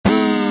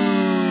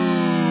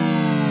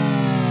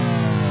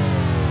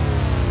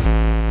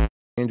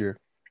Andrew.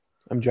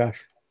 I'm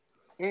Josh.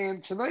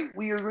 And tonight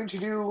we are going to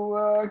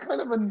do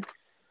kind of an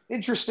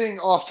interesting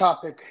off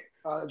topic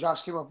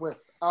Josh came up with.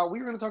 We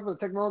are going to talk about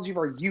the technology of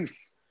our youth.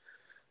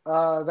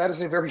 That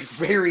is a very,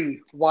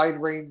 very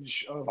wide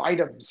range of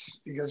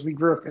items because we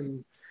grew up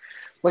in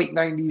late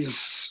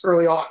 90s,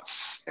 early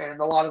aughts,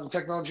 and a lot of the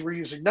technology we're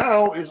using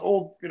now is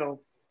old,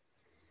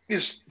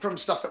 is from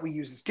stuff that we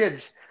use as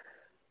kids.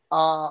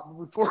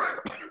 Before,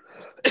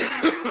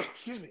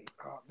 excuse me,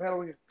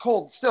 battling a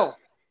cold still.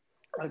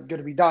 I'm going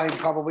to be dying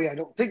probably. I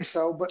don't think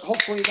so, but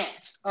hopefully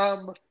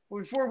not.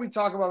 Before we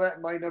talk about that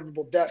and my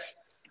inevitable death,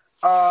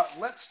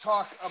 let's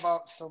talk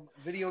about some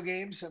video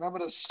games. And I'm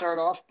going to start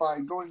off by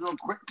going real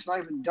quick because I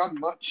haven't done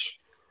much.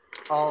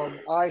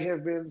 I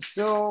have been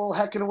still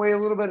hacking away a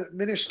little bit at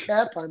Minish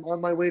Cap. I'm on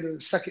my way to the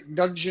second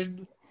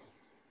dungeon.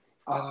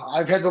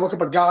 I've had to look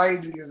up a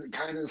guide because it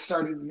kind of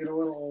started to get a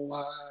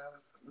little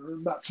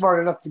not smart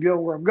enough to go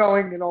where I'm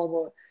going and all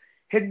the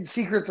hidden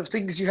secrets of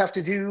things you have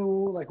to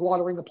do, like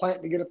watering the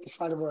plant to get up the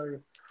side of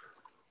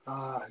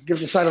get up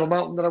the side of a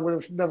mountain that I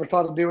would have never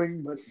thought of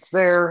doing, but it's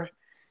there.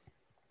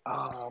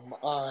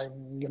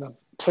 I'm gonna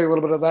play a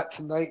little bit of that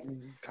tonight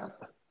and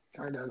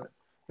kind of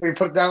maybe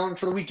put it down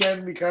for the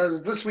weekend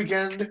because this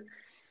weekend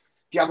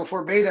Diablo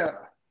 4 beta.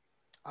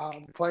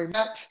 Playing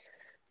that.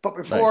 But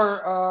Nice.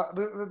 before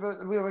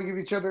we want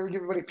to give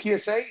everybody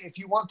PSA. If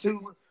you want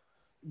to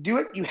do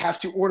it, you have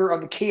to order on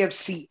the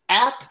KFC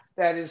app.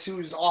 That is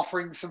who's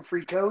offering some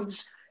free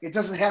codes. It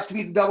doesn't have to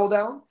be the double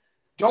down.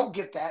 Don't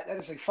get that. That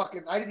is a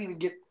fucking. I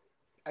didn't eat.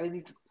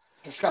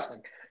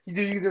 Disgusting.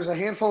 There's a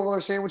handful of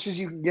other sandwiches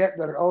you can get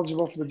that are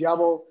eligible for the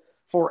Diablo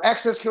 4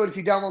 access code. If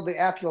you download the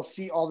app, you'll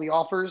see all the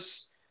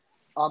offers.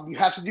 You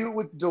have to do it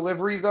with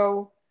delivery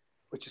though,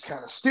 which is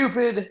kind of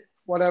stupid.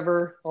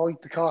 Whatever. I'll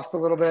eat the cost a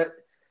little bit.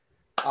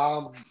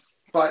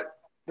 But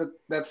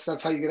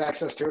that's how you get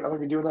access to it. I'm gonna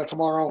be doing that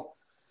tomorrow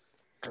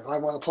because I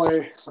want to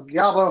play some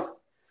Diablo.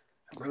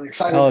 I'm really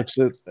excited. Alex,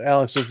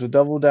 if the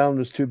double down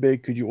is too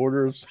big, could you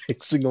order a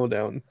single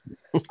down?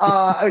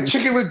 A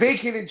chicken with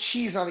bacon and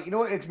cheese on it. You know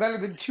what? It's better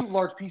than two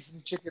large pieces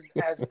of chicken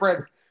as bread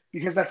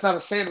because that's not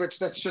a sandwich.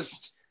 That's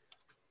just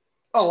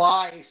a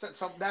lie.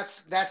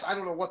 That's I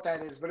don't know what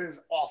that is, but it is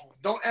awful.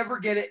 Don't ever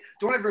get it.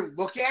 Don't ever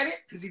look at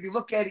it because if you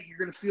look at it, you're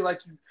gonna feel like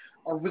you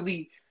are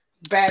really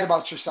bad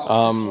about yourself.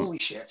 Because Um, holy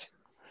shit.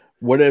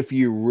 what if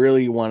you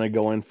really want to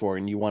go in for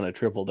it and you want to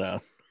triple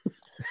down?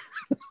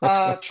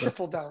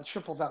 Triple down,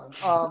 triple down.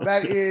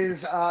 That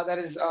is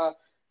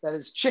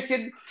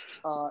chicken,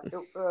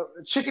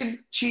 chicken,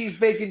 cheese,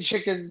 bacon,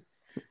 chicken,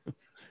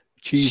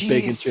 Cheese,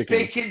 bacon, cheese, chicken.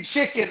 bacon,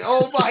 chicken.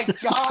 Oh my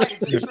god,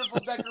 it's a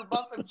triple decker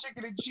bus of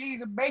chicken and cheese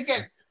and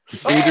bacon.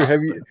 Oh,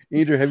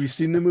 Either have you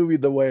seen the movie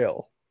The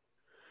Whale?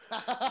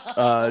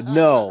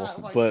 No,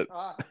 oh my but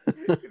god,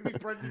 it'd be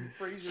Brendan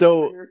Fraser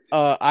over so here.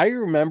 I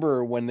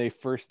remember when they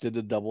first did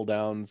the double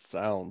downs.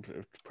 I don't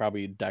know,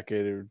 probably a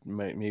decade or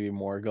maybe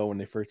more ago when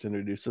they first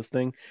introduced this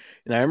thing,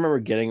 and I remember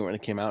getting it when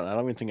it came out. And I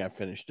don't even think I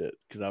finished it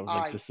because I was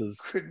like,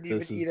 I couldn't even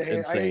this eat is a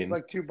hand. I ate insane."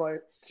 like two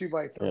bites.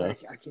 I was Yeah. like,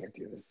 I can't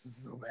do this. This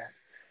is so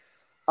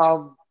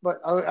bad.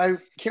 But I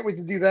can't wait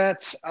to do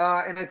that.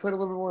 And I played a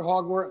little bit more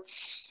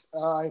Hogwarts.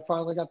 I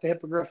finally got the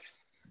Hippogriff,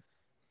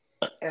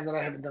 and then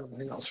I haven't done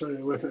anything else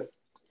really with it.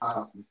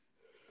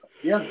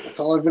 Yeah, that's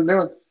all I've been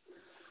doing.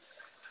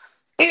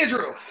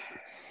 Andrew,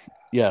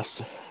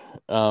 Yes.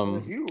 what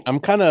have you? I'm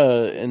kind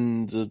of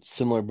in the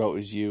similar boat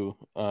as you.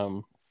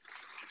 Been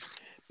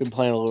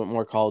playing a little bit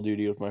more Call of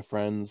Duty with my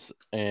friends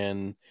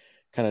and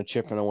kind of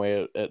chipping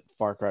away at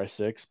Far Cry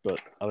 6. But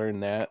other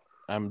than that,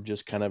 I'm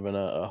just kind of in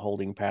a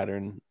holding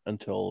pattern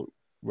until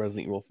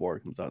Resident Evil 4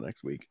 comes out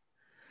next week.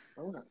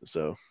 Okay.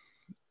 So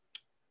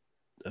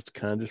that's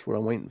kind of just what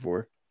I'm waiting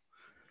for.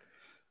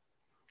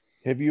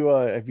 Have you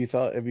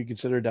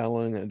considered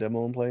downloading a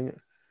demo and playing it?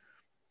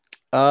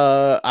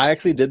 I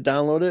actually did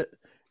download it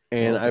Oh,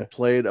 and I okay.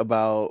 played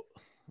about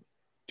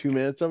 2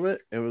 minutes of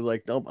it. It was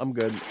like, nope, I'm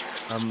good.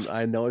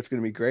 I know it's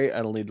gonna be great.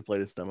 I don't need to play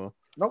this demo.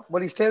 Nope.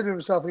 What he's telling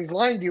himself, he's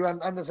lying to you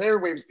on this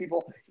airwaves,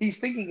 people. He's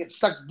thinking it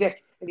sucks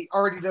dick, and he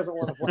already doesn't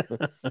want to play.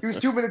 He was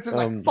 2 minutes in,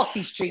 like, Um, fuck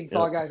these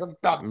chainsaw Yep. guys. I'm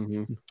done.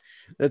 hmm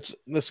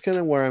that's kind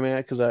of where I'm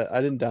at because I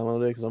didn't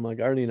download it because I'm like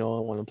I already know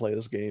I want to play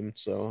this game,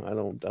 so I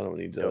don't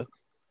need Yep.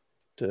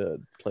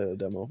 to play the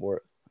demo for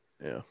it.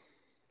 Yeah.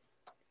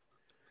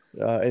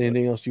 But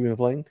Anything else you've been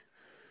playing?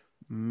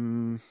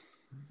 mm,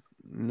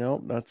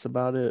 nope, that's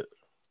about it.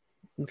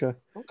 Okay.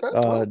 Okay.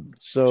 Uh, Well,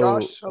 so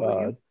Josh, how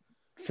about you?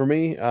 for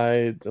me,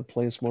 I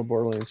playing some more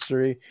Borderlands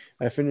 3.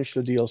 I finished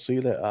the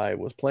DLC that I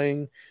was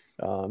playing.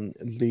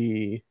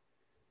 The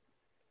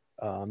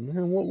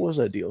what was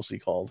that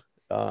DLC called?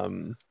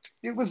 Um,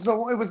 It was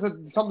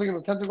something in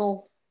the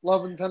tentacle,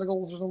 love and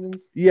tentacles or something.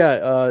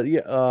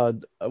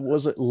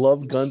 was it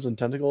Love, Guns, and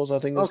Tentacles? I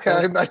think it's Okay,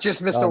 called. I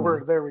just missed a Um,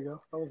 word. There we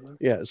go. That was it.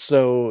 yeah.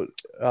 So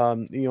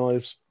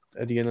it's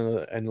at the end of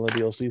the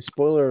DLC.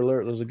 Spoiler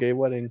alert: there's a gay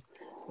wedding.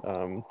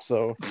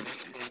 So,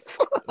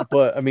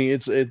 but I mean,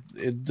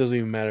 it doesn't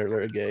even matter if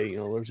they're gay.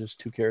 There's just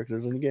two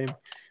characters in the game.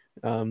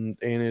 And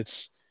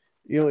it's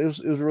it was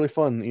really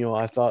fun.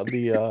 I thought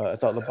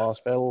the boss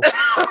battle,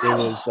 it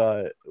was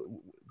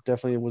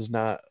definitely was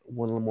not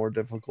one of the more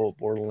difficult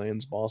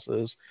Borderlands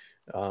bosses.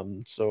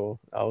 So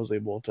I was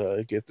able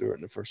to get through it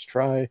in the first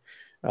try,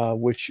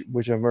 which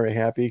I'm very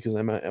happy because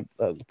I'm at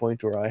the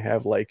point where I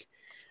have like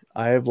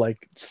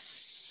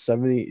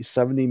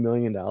 70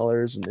 million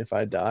dollars, and if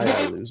I die,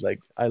 I lose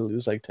like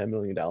 $10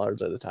 million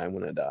at a time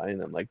when I die,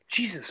 and I'm like,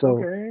 Jesus. so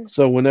Okay.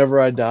 so whenever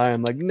I die,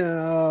 I'm like,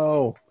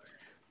 no,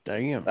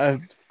 Damn.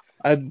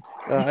 I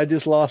I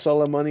just lost all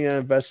the money I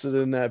invested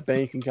in that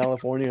bank in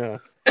California.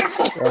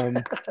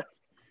 Um,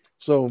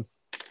 so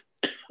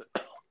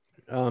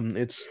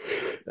it's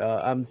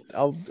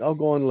I'll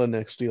go on to the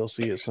next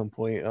DLC at some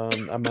point.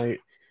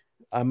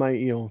 I might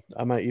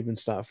even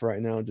stop for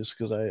right now just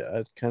because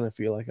I kind of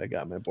feel like I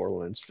got my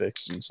Borderlands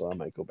fixed, and so I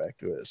might go back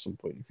to it at some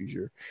point in the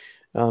future.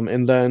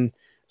 And then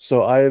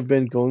so I have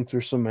been going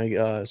through some of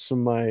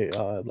my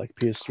like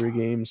PS3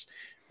 games,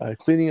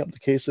 cleaning up the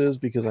cases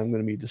because I'm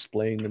going to be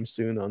displaying them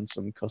soon on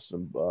some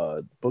custom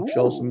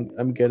bookshelves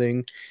I'm Ooh.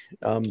 getting.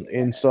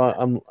 And so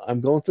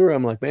I'm going through.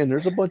 I'm like, man,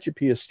 there's a bunch of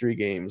PS3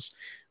 games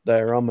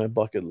that are on my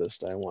bucket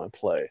list I want to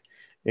play.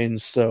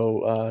 And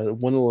so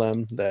one of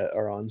them that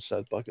are on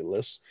said bucket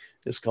list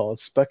is called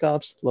Spec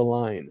Ops: The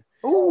Line.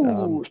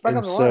 Ooh. Spec And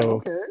on the line.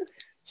 so Okay.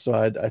 so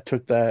I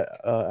took that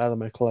out of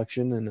my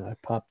collection and I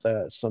popped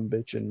that some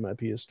bitch in my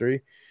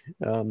PS3,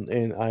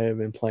 and I have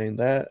been playing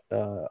that.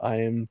 I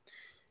am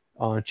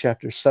on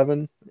chapter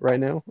 7 right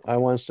now. I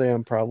want to say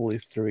I'm probably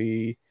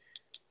three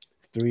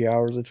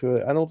hours into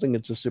it. I don't think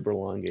it's a super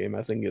long game.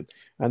 I think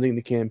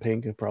the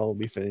campaign could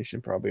probably be finished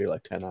in probably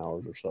like 10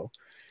 hours or so.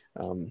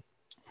 Um,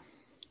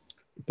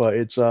 but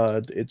it's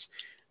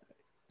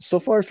so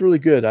far it's really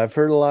good. I've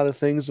heard a lot of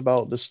things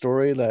about the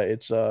story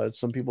that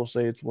some people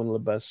say it's one of the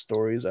best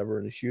stories ever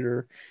in a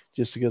shooter,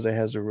 just because it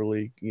has a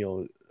really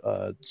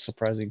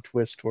surprising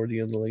twist toward the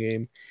end of the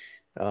game.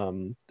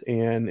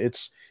 And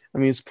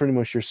it's pretty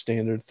much your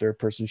standard third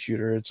person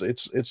shooter.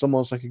 It's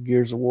almost like a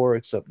Gears of War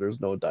except there's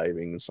no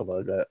diving and stuff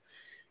like that.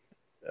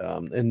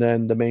 And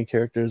then the main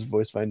character is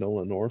voiced by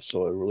Nolan North,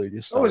 so it really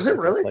just Oh, is sounds it like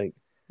I'm really? playing.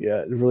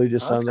 Yeah, it really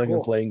just Oh, that's sounds like I'm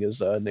cool. playing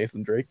as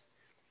Nathan Drake.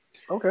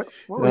 Okay.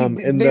 Well, And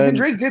Nathan then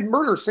Drake did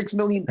murder 6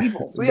 million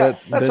people, so yeah,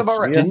 that that's that's about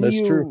right. yeah, Didn't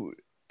that's true. you?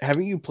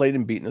 Haven't you played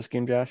and beaten this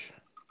game, Josh?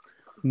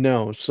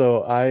 No,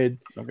 so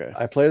Okay.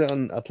 I played it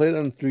on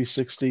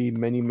 360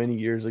 many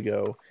years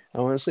ago.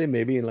 I want to say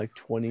maybe in like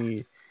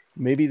 20,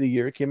 maybe the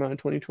year it came out in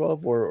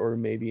 2012 or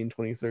maybe in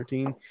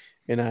 2013,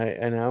 and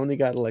I only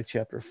got to like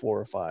chapter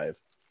 4 or 5.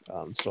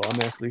 So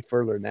I'm actually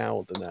further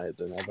now than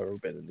I've ever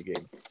been in the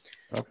game.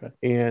 Okay.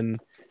 And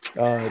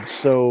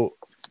so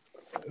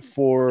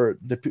for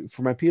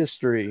my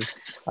PS3,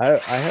 I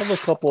have a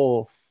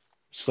couple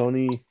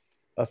Sony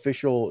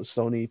official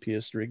Sony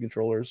PS3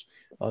 controllers,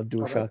 Okay.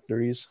 DualShock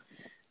 3s.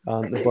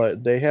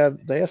 But they have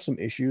some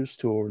issues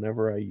to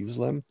whenever I use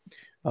them.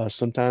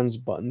 Sometimes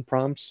button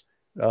prompts,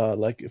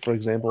 like for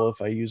example,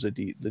 if I use the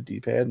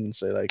D-pad and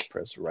say like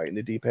press right in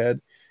the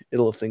D-pad,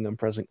 it'll think I'm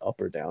pressing up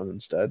or down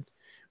instead.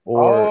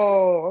 Or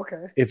Oh,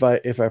 okay. if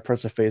I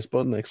press a face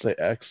button, like say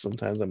X,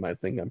 sometimes I might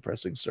think I'm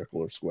pressing circle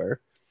or square,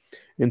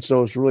 and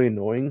so it's really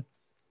annoying.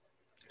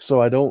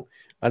 So I don't,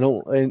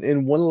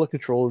 and one of the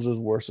controllers is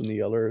worse than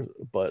the other,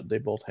 but they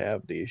both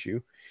have the issue.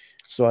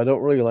 So I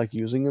don't really like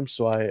using them.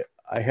 So I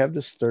have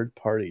this third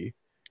party,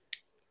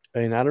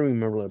 and I don't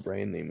remember the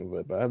brand name of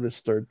it, but I have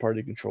this third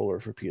party controller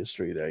for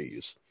PS3 that I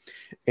use.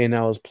 And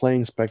I was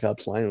playing Spec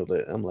Ops Line with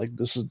it. I'm like,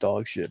 this is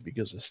dog shit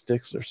because the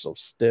sticks are so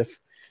stiff.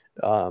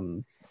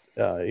 Um,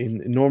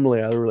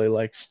 normally I really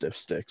like stiff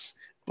sticks,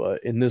 but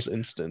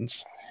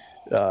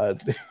uh,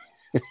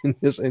 in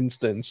this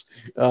instance,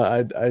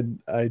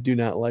 I do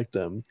not like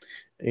them,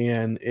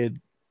 and it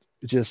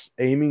just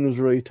aiming was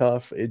really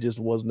tough. It just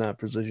was not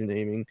precision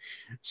aiming.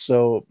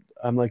 So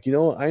I'm like,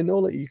 I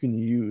know that you can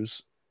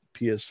use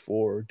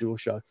PS4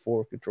 DualShock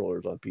 4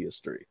 controllers on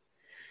PS3.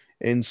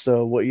 And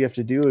so what you have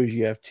to do is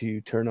you have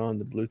to turn on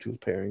the Bluetooth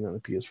pairing on a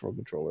PS4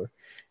 controller,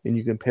 and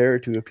you can pair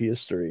it to a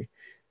PS3,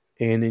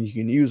 and then you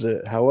can use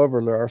it.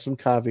 However, there are some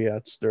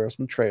caveats, there are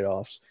some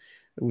trade-offs.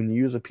 When you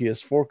use a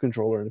PS4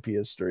 controller and a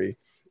PS3,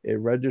 it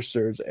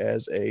registers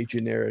as a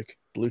generic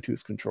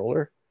Bluetooth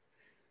controller.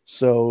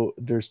 So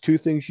there's two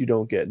things you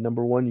don't get.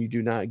 Number one, you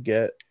do not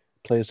get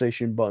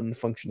PlayStation button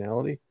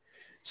functionality.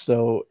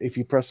 So if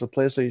you press the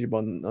PlayStation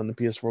button on the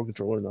PS4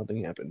 controller,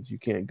 nothing happens. You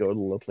can't go to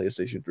the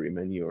PlayStation 3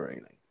 menu or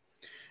anything.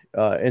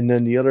 And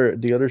then the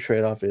other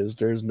trade-off is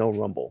there's no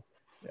rumble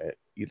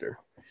either.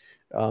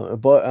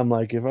 But I'm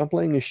like, if I'm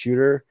playing a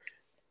shooter,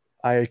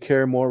 I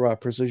care more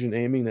about precision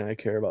aiming than I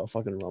care about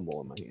fucking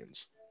rumble in my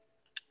hands.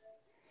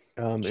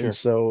 And Sure.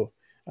 so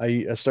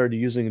I started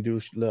using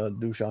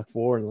DualShock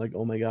 4 and like,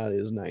 oh my god, it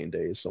is 9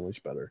 days so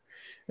much better.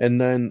 And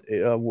then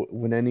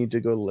when I need to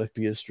go to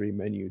the PS3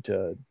 menu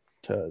to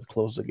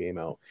close the game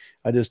out,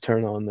 I just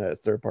turn on that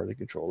third party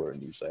controller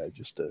and use that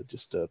just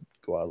to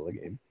go out of the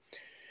game.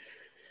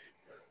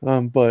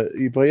 But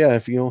yeah,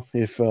 if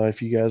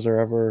you guys are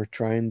ever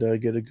trying to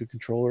get a good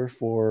controller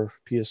for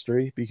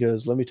PS3,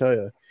 because let me tell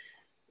you,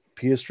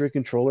 PS3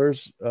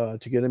 controllers,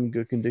 to get them in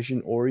good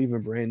condition or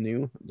even brand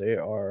new, they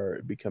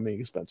are becoming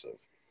expensive.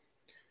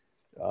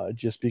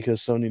 Just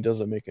because Sony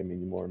doesn't make them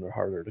anymore and they're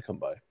harder to come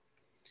by.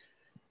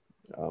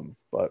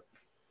 But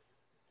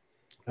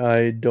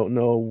I don't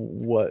know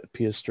what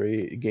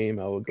PS3 game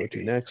I would go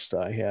to next.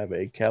 I have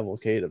a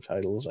cavalcade of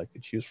titles I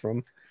could choose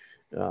from.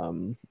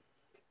 Um,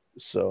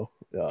 so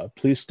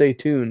please stay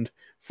tuned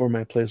for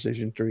my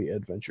PlayStation 3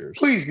 adventures.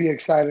 Please be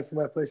excited for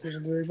my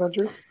PlayStation 3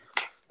 adventure.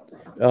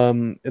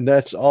 And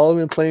that's all I've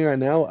been playing right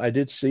now. I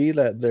did see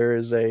that there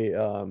is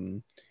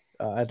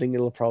I think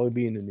it'll probably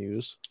be in the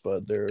news,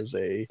 but there's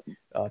a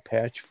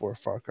patch for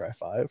Far Cry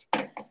 5,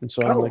 and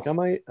so I'm like, I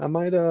might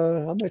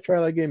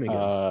try that game again.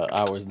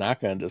 I was not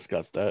going to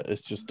discuss that.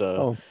 It's just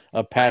a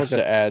patch okay.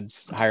 that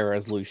adds higher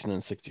resolution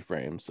and 60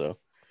 frames. So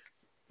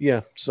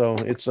Yeah, so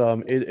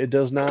it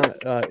does not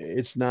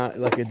it's not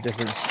like a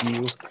different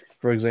SKU.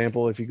 For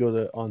example, if you go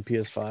to on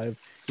PS5,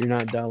 you're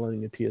not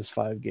downloading a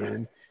PS5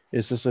 game.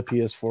 It's just a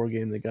PS4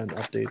 game that got an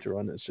update to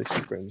run at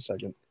 60 frames a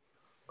second.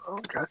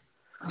 Okay.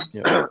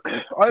 yeah.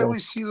 I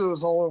always see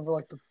those all over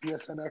like the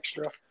PSN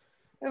Extra,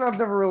 and I've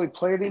never really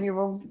played any of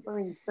them. I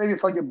mean, maybe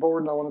if I get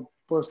bored and I want to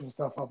blow some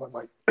stuff up, I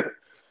might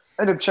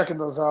end up checking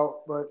those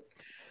out. But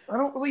I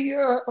don't really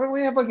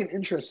have like an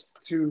interest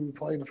to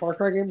playing the Far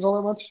Cry games all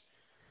that much,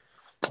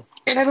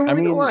 and I don't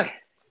really know why.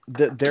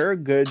 They're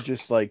good.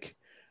 Just like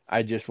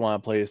I just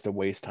want to play this to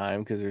waste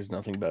time because there's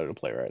nothing better to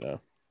play right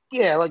now.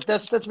 Yeah, like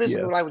that's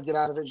basically what I would get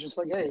out of it. Just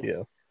like, hey,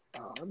 Yeah.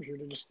 I'm here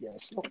to just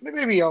so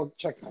maybe I'll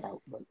check that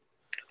out. But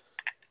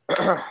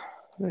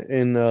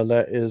And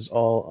that is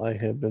all I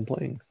have been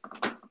playing.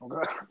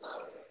 okay.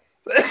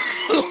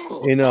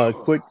 And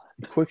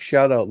quick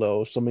shout out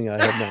though, something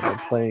I have not been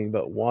playing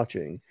but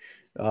watching.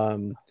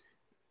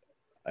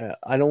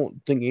 I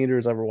don't think either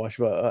has ever watched,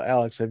 but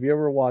Alex, have you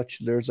ever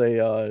watched? There's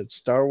a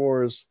Star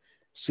Wars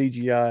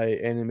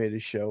CGI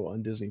animated show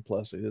on Disney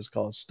Plus. It is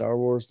called Star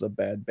Wars: The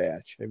Bad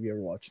Batch. Have you ever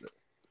watched it?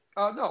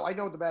 No, I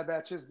know what the Bad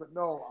Batch is, but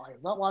no, I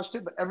have not watched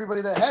it. But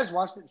everybody that has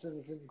watched it says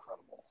it's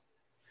incredible.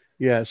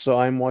 Yeah, so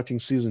I'm watching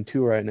season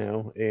 2 right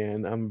now,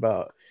 and I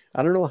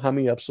don't know how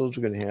many episodes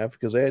we're gonna have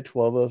because they had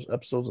 12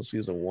 episodes in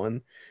season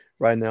 1.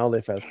 Right now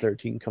they've had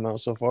 13 come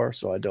out so far,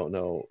 so I don't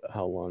know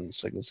how long the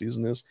second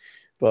season is,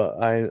 but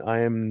I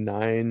am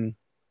 8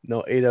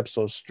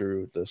 episodes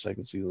through the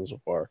second season so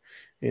far,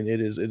 and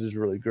it is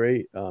really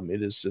great.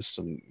 It is just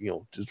some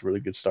just really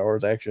good Star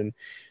Wars action,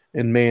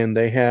 and man,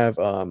 they have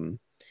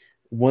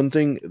one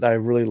thing that I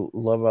really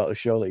love about the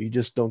show that you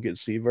just don't get to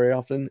see very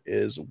often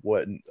is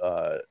what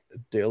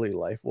daily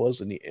life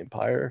was in the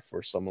Empire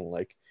for someone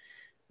like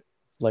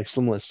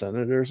some of the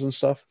senators and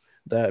stuff.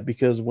 That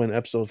because when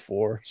episode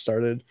 4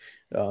 started,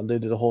 they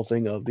did a whole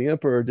thing of the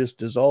Emperor just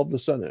dissolved the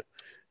Senate,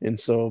 and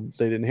so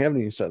they didn't have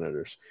any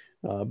senators.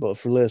 But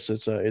for this,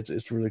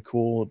 it's really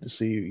cool to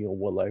see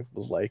what life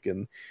was like,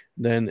 and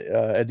then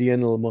at the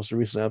end of the most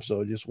recent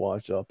episode, just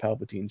watch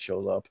Palpatine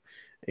shows up,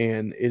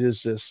 and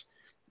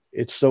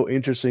it's so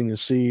interesting to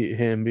see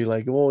him be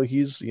like, well,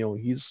 he's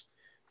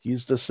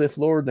the Sith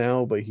Lord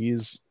now, but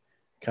he's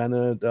kind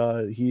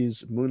of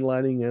he's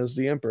moonlighting as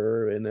the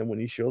Emperor, and then when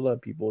he shows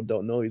up, people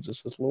don't know he's a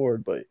Sith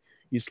Lord, but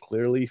he's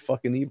clearly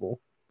fucking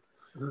evil.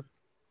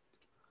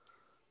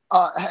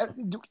 Are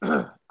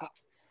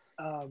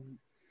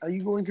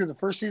you going through the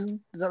first season?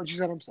 Is that what you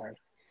said? I'm sorry.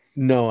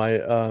 No,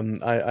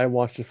 I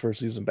watched the first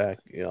season back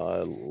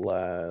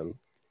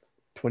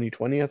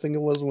 2020, I think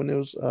it was when it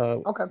was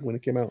Okay. when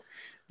it came out,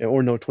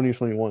 or no,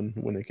 2021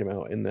 when it came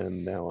out, and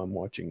then now I'm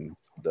watching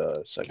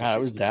the second. God,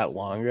 it was that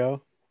long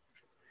ago.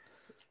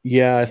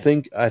 Yeah, I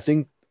think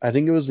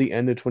it was the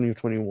end of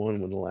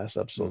 2021 when the last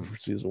episode for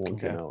season 1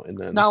 came out, and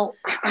then now,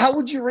 how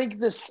would you rank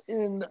this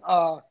in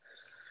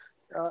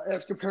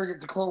as comparing it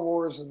to Clone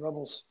Wars and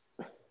Rebels?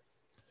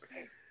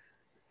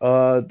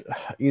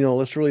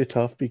 It's really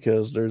tough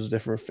because there's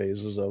different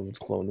phases of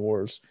Clone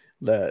Wars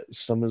that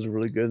some is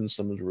really good and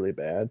some is really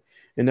bad.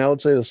 And I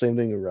would say the same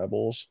thing with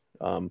Rebels.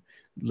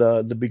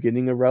 The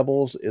beginning of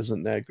Rebels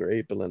isn't that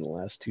great, but then the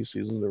last 2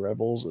 seasons of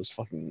Rebels is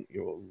fucking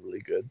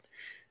really good.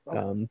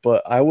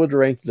 But I would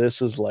rank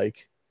this as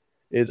like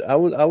it. I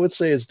would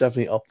say it's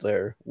definitely up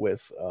there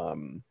with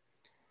some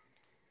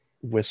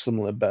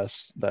of the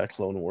best that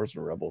Clone Wars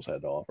and Rebels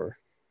had to offer.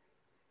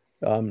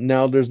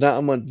 Now there's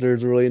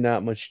really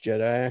not much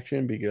Jedi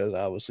action because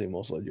obviously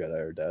most of the Jedi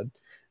are dead.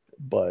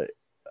 But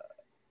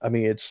I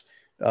mean, it's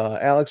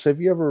Alex. Have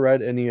you ever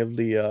read any of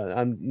the?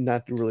 I'm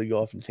not to really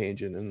go off on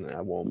tangent, and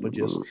I won't. But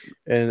just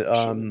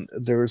and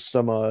there was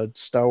some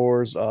Star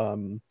Wars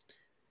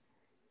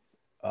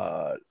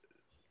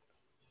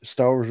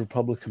Star Wars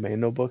Republic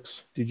Commando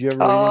books. Did you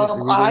ever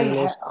read any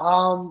of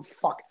those?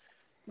 Fuck.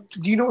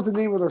 Do you know what the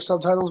name of their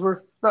subtitles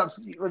were? No, does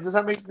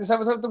that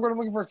what I'm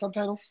looking for?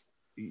 Subtitles?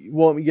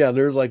 Well, yeah,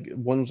 there's like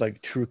one was like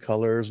True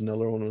Colors,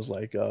 another one was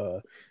like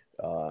um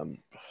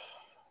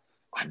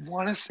I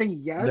want to say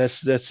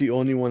yes. That's the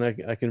only one I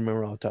can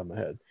remember off the top of my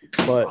head.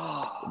 But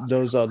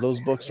those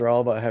books are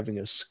all about having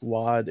a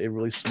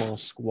really small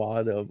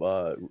squad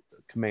of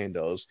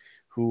commandos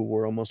who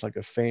were almost like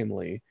a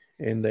family,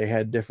 and they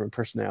had different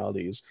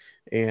personalities,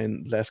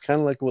 and that's kind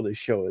of like what the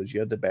show is. You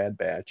had the Bad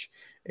Batch,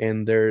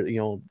 and they're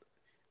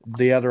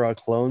they either are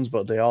clones,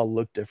 but they all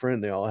look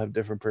different. They all have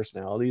different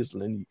personalities,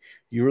 and then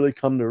you really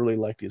come to really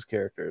like these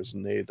characters,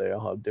 and they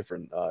all have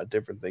different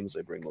things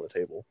they bring to the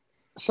table.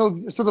 So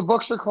the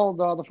books are called.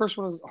 The first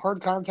one is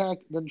Hard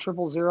Contact, then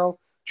Triple Zero,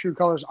 True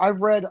Colors. I've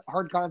read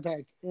Hard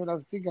Contact, and I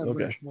think I've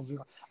read Okay. Triple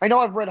Zero. I know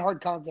I've read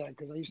Hard Contact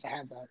because I used to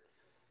have that.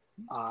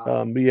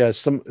 But yeah, Oh,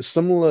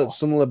 some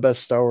of the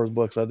best Star Wars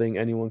books I think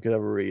anyone could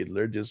ever read.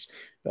 They're just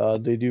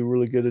they do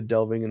really good at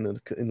delving in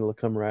the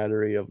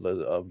camaraderie of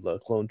the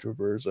clone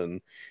troopers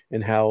and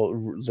how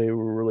they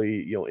were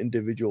really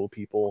individual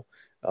people,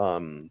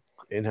 and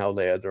how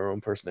they had their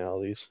own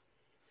personalities.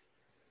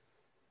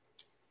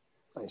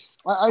 nice.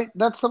 I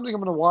that's something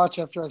I'm going to watch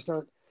after I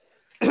start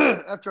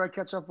after I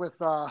catch up with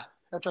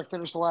after I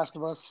finish The Last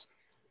of Us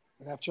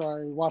and after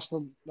I watch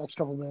the next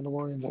couple of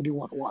Mandalorians. I do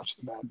want to watch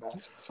the Bad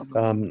Batch. It's something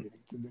I've been Um, meaning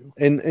to do.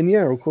 and yeah,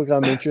 real quick,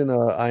 I'll mention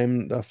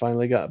I'm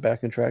finally got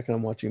back on track and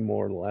I'm watching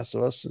more of The Last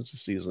of Us since the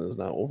season is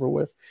now over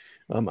with.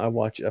 I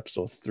watched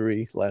episode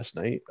 3 last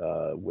night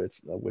with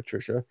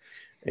Trisha,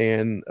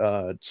 and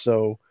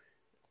so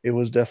it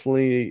was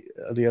definitely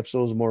the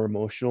episode was more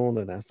emotional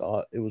than I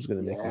thought it was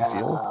going to make me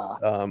feel.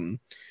 Yeah.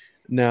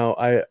 Now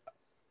I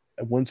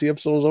once the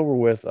episode was over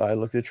with, I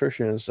looked at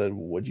Trisha and said,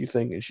 "What do you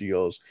think?" And she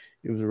goes,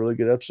 "It was a really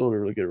good episode, a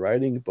really good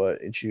writing,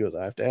 but," and she goes,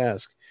 "I have to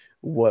ask,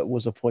 what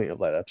was the point of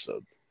that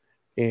episode?"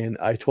 And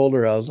I told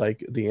her, I was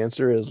like, the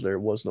answer is there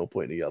was no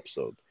point in the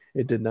episode.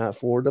 It did not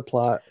forward the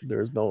plot.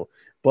 There's no,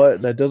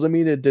 but that doesn't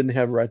mean it didn't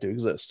have a right to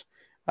exist.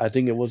 I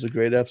think it was a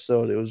great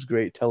episode. It was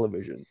great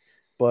television.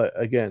 But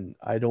again,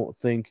 I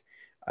think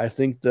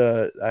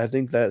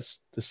that's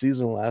the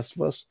season of Last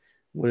of Us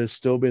would have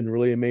still been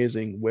really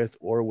amazing with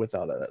or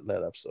without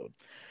that episode.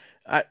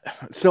 I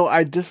so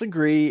I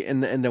disagree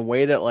in the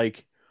way that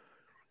like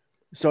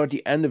so at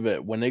the end of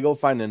it when they go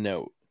find the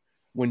note,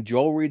 when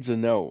Joel reads the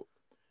note,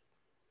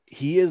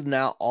 he is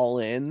now all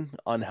in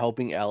on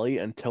helping Ellie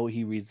until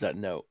he reads that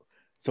note.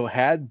 So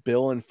had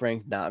Bill and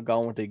Frank not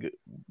gone what they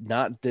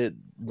not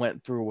did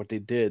went through what they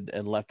did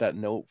and left that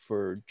note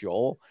for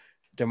Joel,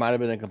 there might have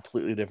been a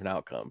completely different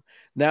outcome.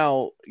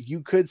 Now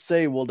you could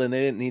say, well, then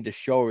they didn't need to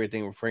show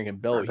everything with Frank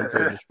and Bill. He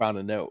could have just found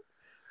a note.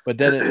 But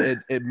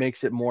then it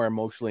makes it more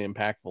emotionally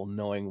impactful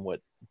knowing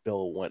what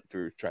Bill went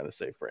through trying to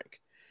save Frank.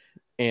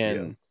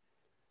 Yeah. And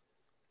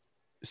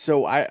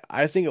so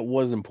I think it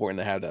was important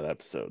to have that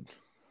episode.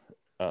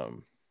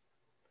 Um,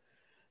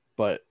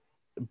 but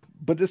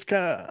this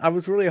kind of I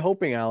was really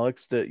hoping,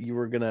 Alex, that you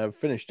were gonna have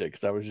finished it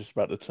because I was just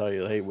about to tell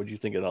you, hey, what do you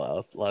think of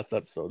the last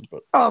episode?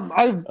 But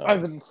I've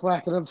um, been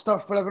slacking on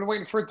stuff, but I've been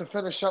waiting for it to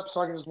finish up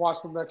so I can just watch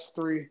the next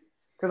three.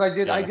 Because I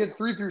yeah, did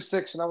 3 through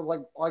 6, and I was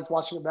like I liked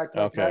watching it back to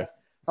back to back. okay,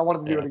 I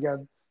wanted to do yeah, it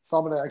again, so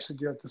I'm gonna actually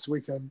do it this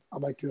weekend. I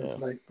might do it yeah.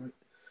 tonight, but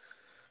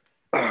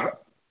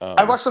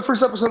I Um, watched the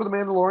first episode of The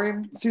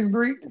Mandalorian season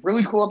 3.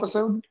 Really cool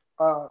episode.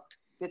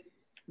 It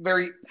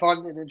very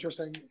fun and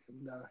interesting,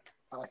 and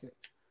I like it.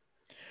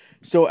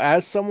 so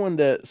as someone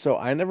that so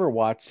I never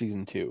watched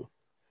season 2,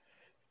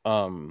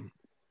 um,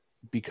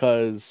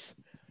 because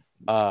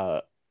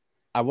uh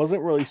I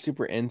wasn't really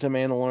super into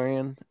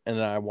Mandalorian, and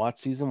then I watched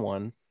season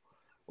 1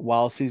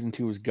 while season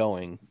 2 was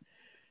going.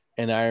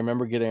 And I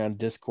remember getting on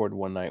Discord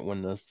one night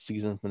when the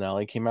season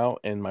finale came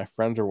out, and my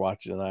friends were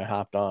watching, and I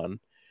hopped on,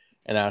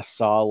 and I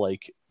saw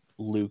like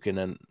Luke and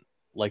then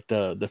like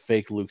the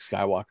fake Luke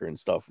Skywalker and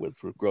stuff with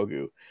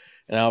Grogu,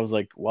 and I was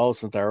like, well,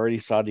 since I already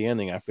saw the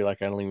ending, I feel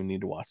like I don't even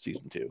need to watch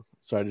season 2,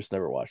 so I just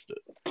never watched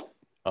it.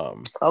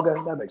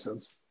 Okay, that makes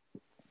sense.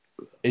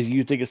 If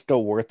you think it's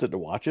still worth it to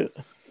watch it?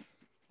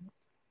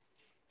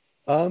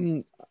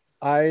 Um,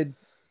 I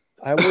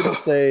I would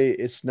say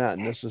it's not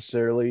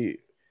necessarily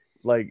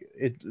like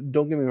it.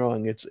 Don't get me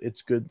wrong, it's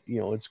good,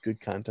 it's good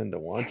content to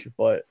watch,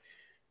 but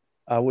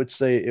I would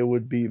say it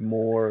would be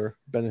more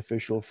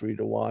beneficial for you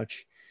to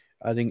watch.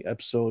 I think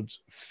episodes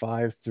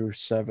 5 through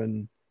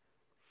 7,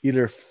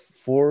 either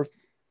four.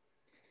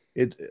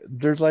 It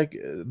there's like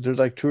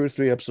 2 or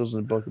 3 episodes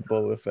in the Book of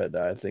Boba Fett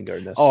that I think are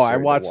Oh, I necessary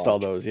to watched all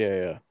watch. those. Yeah,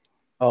 yeah,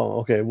 Oh,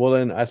 okay. Well,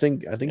 then I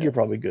think yeah. you're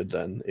probably good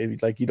then.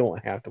 If like you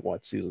don't have to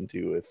watch season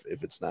 2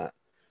 if it's not,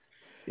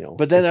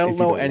 But then if you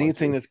don't want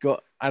to.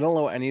 I don't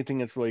know anything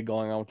that's really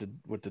going on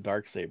with the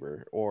dark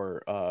saber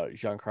or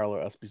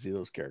Giancarlo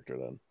Esposito's character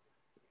then.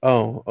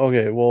 Oh,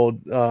 okay. Well,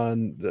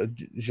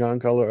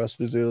 Giancarlo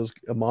Esposito's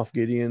Moff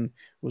Gideon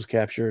was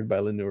captured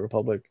by the New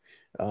Republic.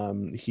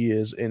 He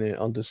is in an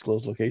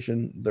undisclosed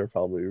location. They'll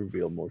probably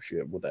reveal more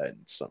shit with that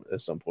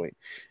at some point.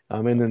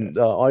 And Okay. then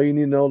all you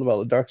need to know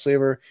about the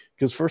Darksaber,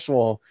 because first of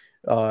all,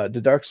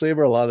 the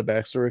Darksaber, a lot of the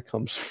backstory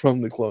comes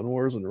from the Clone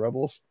Wars and the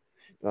Rebels.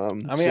 I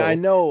mean, So I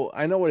know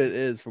what it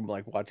is from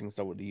like watching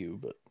stuff with you,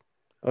 but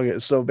okay,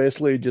 so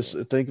basically, just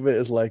yeah. think of it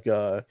as like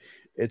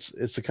it's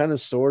the kind of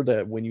sword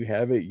that when you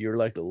have it, you're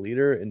like the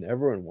leader and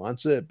everyone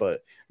wants it,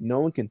 but no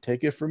one can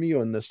take it from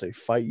you unless they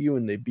fight you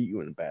and they beat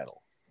you in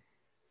battle.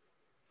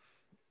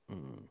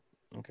 Mm.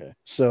 Okay.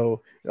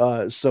 So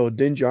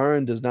Din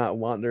Djarin does not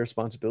want their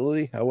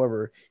responsibility.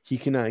 However, he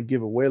cannot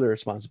give away their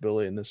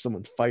responsibility unless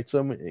someone fights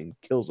him and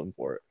kills him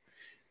for it.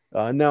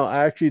 Now,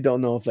 I actually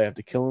don't know if they have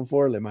to kill him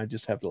for it. They might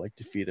just have to like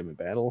defeat him in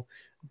battle.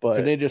 Could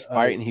But they just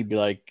fight and he'd be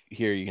like,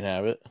 "Here, you can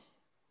have it."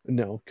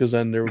 no, because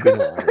then there would be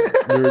no honor.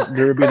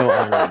 There would be no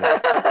honor in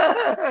it.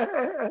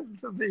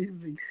 It's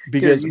amazing. Here,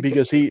 because you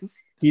because take this.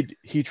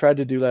 he tried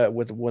to do that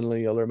with one of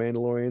the other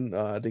Mandalorian,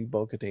 I think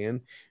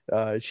Bo-Katan.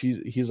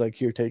 He's like,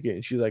 here, take it,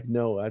 and she's like,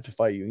 no, I have to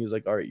fight you. And he's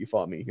like, all right, you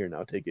fought me, here,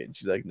 now take it. And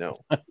she's like, no.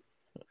 That's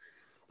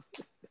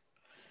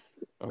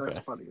Okay.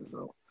 funny as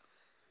hell.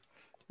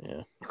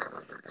 Yeah.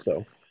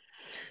 So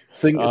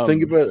think Um,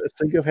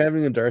 of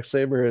having a dark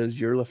saber as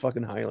you're the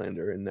fucking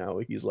Highlander, and now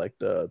he's like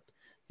the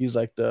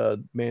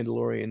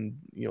Mandalorian,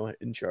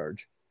 in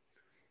charge.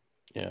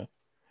 Yeah.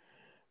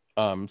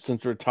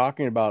 Since we're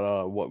talking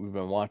about what we've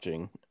been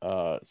watching,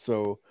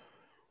 so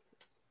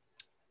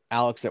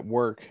Alex at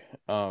work,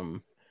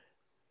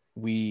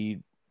 we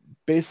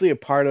basically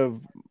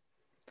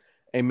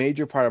a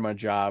major part of my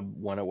job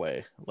went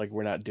away. Like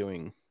we're not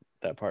doing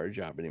that part of the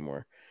job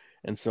anymore,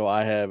 and so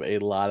I have a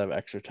lot of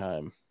extra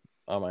time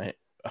on my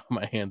on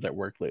my hands at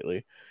work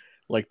lately.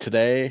 Like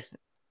today,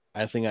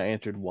 I think I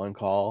answered one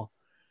call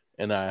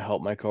and I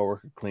helped my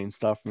coworker clean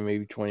stuff for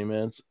maybe 20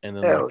 minutes, and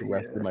then like Hell the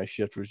rest of yeah. my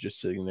shift was just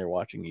sitting there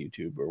watching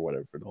YouTube or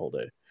whatever for the whole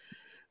day.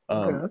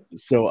 Okay.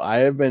 So I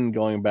have been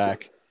going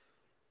back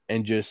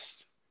and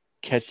just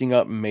catching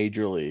up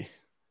majorly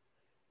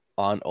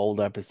on old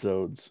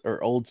episodes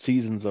or old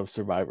seasons of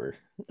Survivor.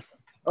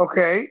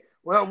 Okay.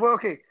 Well,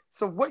 okay.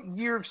 So, what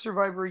year of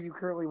Survivor are you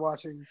currently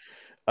watching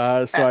So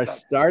at I that?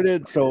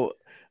 started. So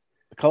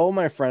a couple of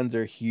my friends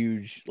are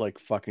huge like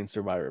fucking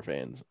Survivor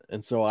fans,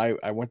 and so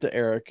I went to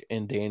Eric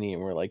and Danny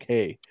and we're like,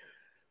 hey,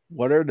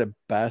 what are the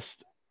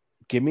best?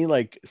 Give me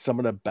like some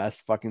of the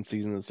best fucking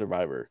seasons of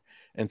Survivor.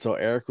 And so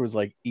Eric was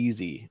like,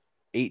 easy,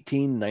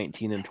 18,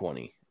 19, and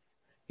 20.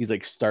 He's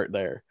like, start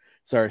there.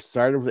 So I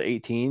started with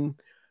 18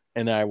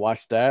 and then I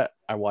watched that.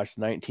 I watched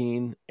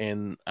 19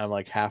 and I'm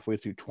like halfway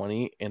through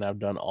 20 and I've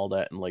done all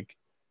that in like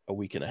a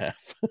week and a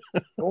half.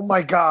 Oh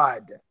my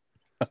God.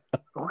 Maybe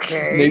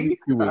Okay.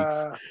 2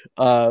 weeks.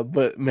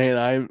 But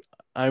man,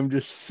 I'm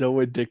just so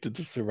addicted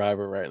to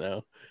Survivor right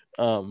now.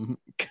 Um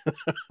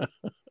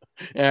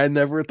and I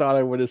never thought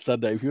I would have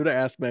said that. If you would have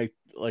asked me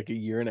like a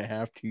year and a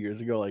half, 2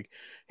 years ago, like,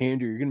 hey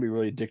Andrew, you're gonna be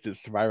really addicted to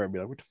Survivor, I'd be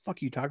like, what the fuck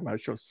are you talking about? The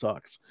show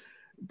sucks.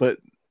 But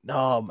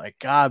oh my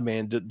god,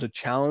 man, the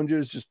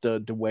challenges, just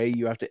the way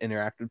you have to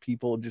interact with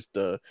people, just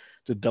the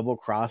double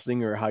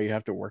crossing or how you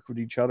have to work with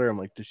each other. I'm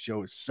like, this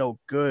show is so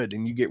good,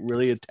 and you get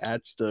really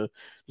attached to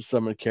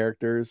some of the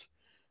characters.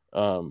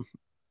 Um,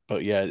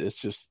 but yeah, it's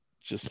just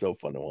so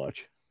fun to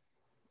watch.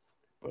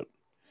 But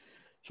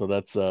so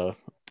that's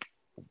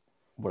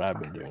what I've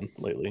been doing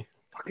lately.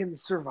 Fucking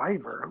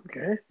Survivor.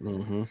 Okay.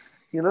 Hmm.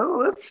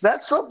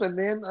 That's something,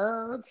 man.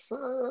 That's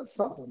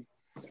something.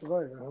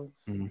 Survivor.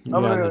 Huh? Hmm.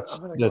 I'm Yeah, gonna that's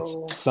I'm gonna that's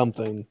go.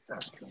 something.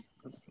 That's good.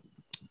 That's good.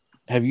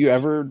 Have you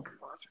ever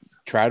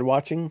tried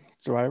watching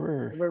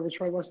Survivor? Have I ever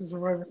tried watching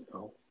Survivor?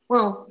 No.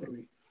 Well,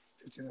 maybe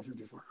 15 or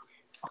 54.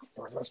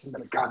 Or less than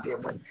a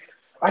goddamn win.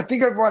 I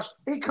think I've watched.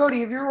 Hey,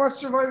 Cody, have you ever watched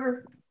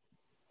Survivor?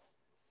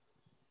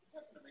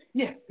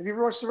 Yeah. Have you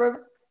ever watched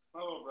Survivor?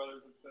 My little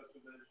brother's obsessed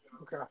with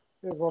it. Okay.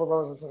 His little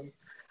brother's son.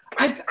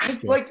 I Yeah.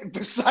 like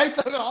besides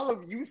all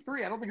of you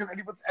three, I don't think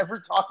anyone's ever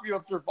talked to me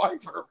about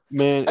Survivor.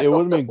 Man, I it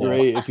would don't have been know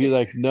great if why. he's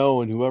like,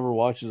 no, and whoever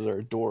watches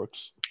are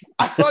dorks.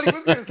 I thought he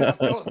was gonna say,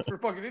 "No, we're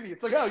fucking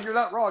idiots." Like, oh, you're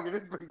not wrong. It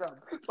is pretty dumb.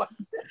 But,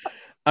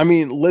 I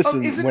mean,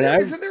 listen, isn't when there I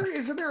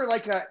isn't there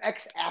like a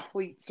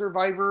ex-athlete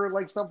Survivor,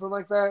 like something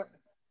like that?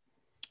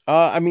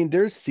 I mean,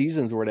 there's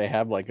seasons where they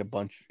have like a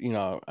bunch,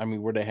 I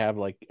mean, where they have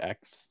like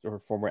ex or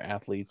former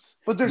athletes.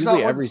 But there's not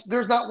Usually one. every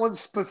There's not one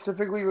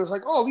specifically. Where it's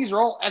like, oh, these are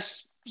all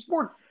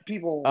ex-sport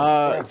people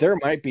or there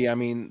athletes. might be. I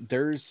mean,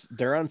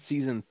 they're on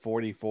season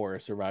 44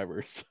 of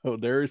Survivor, so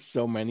there's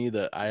so many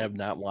that I have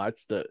not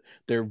watched that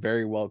there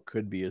very well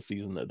could be a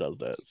season that does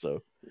that.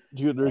 So,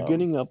 Dude, they're um,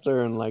 getting up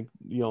there and like,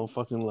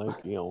 fucking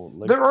like,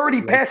 They're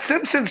already like past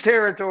Simpsons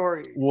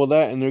territory. well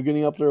that, and they're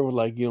getting up there with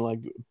like, like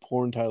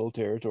porn title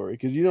territory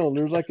because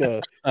there's like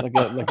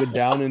a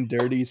down and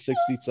dirty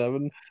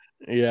 67,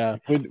 yeah,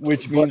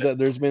 which but means that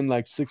there's been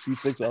like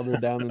 66 other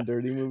down and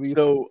dirty movies.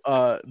 so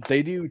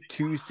they do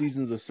 2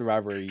 seasons of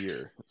Survivor a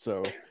year.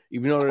 So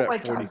even though they're Oh my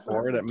at god,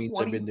 for 44, that means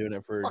they've 20 been doing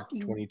it for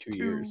fucking 22 2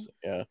 years.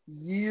 Yeah.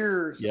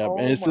 years. Yep,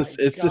 and Oh my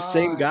it's the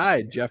same god.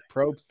 guy. Jeff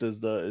Probst is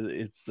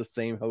it's the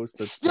same host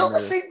that's Still been the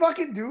there, same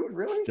fucking dude,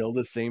 really? still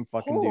the same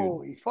fucking dude.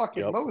 Holy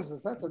fucking Yep.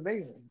 Moses, that's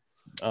amazing.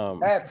 Um,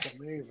 That's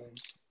amazing.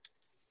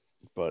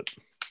 but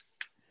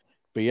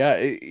yeah,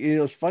 it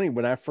was funny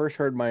when I first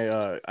heard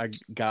I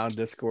got on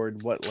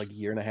Discord like a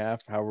year and a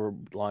half, however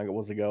long it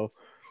was ago,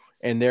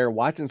 and they're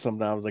watching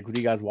something. I was like, "What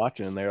are you guys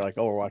watching?" And they're like,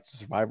 "Oh, we're watching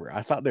Survivor."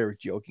 I thought they were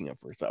joking at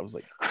first. I was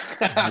like,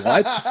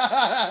 "What?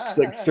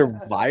 Like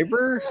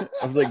Survivor?"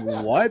 I was like,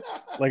 "What?"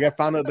 Like I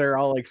found out they're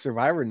all like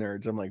Survivor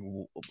nerds. I'm like,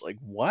 like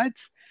what?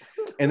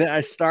 And then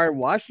I started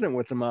watching it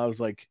with them. I was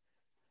like,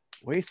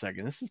 wait a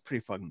second, this is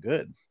pretty fucking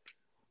good.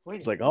 Wait.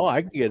 It's like, oh,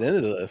 I can get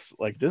into this.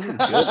 Like, this is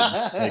good.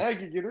 I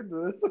can get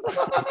into this.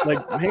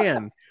 Like,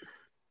 man,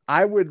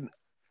 I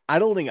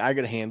don't think I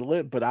could handle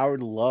it, but I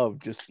would love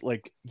just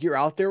like you're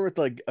out there with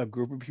like a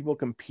group of people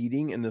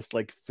competing in this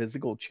like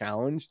physical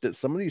challenge. That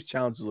some of these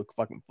challenges look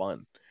fucking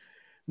fun.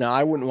 Now,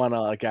 I wouldn't want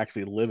to like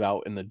actually live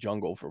out in the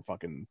jungle for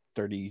fucking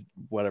 30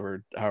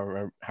 whatever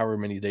however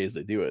many days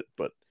they do it,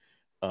 but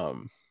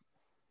um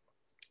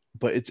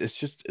it's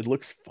just it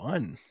looks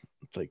fun.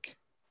 It's like,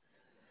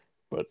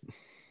 but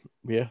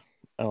yeah,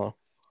 I don't know.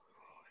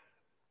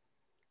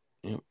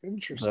 Yeah,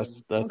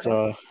 Interesting. that's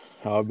Okay.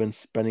 how I've been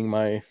spending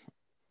my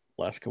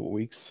last couple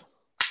weeks.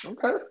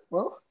 Okay.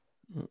 Well.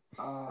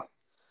 Mm.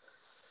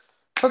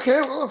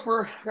 Okay. Well, if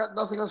we're got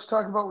nothing else to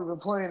talk about, we've been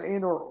playing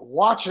and or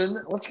watching.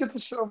 Let's get to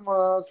some.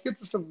 Let's get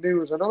to some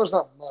news. I know there's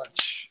not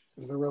much.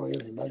 Because there really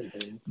isn't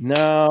anything.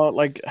 No,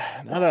 like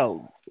not a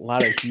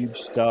lot of huge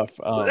stuff.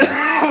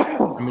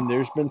 I mean,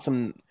 there's been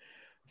some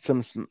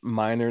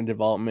minor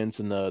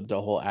developments in the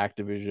whole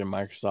Activision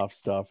Microsoft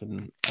stuff,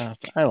 and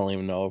I don't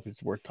even know if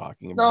it's worth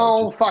talking about.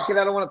 No, fuck it.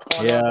 I don't want to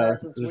talk about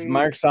that this there's week.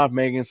 Microsoft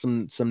making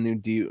some new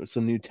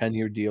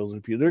 10-year deals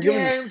with people. They're giving.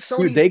 Yeah, and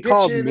Sony's Dude, they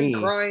called bitching me.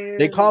 and crying.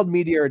 They called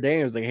me the other day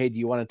and was like, "Hey, do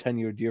you want a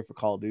 10-year deal for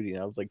Call of Duty?"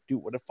 And I was like,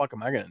 "Dude, what the fuck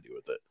am I gonna do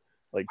with it?"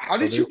 Like, How so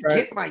did you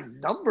get my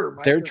number,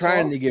 Microsoft? they're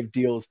trying to give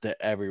deals to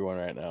everyone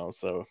right now.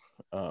 So,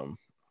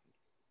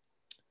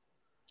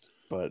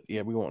 but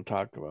yeah, we won't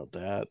talk about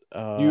that.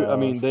 I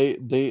mean, they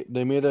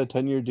made a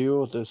 10-year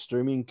deal with the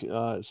streaming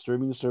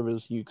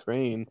service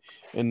Ukraine,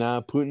 and now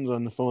Putin's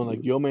on the phone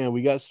like, "Yo, man,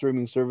 we got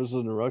streaming services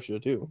in Russia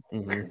too."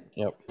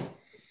 Yep.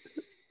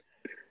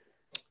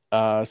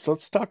 So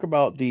let's talk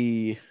about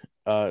the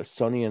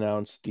Sony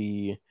announced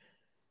the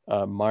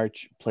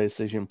March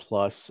PlayStation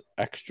Plus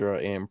Extra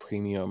and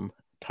Premium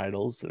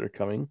titles that are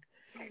coming.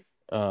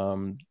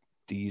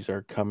 These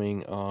are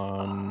coming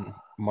on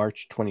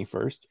March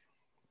 21st.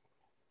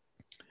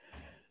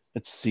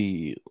 Let's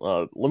see.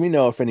 Let me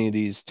know if any of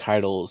these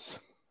titles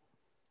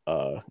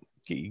get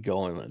you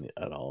going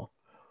at all.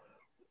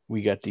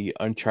 We got the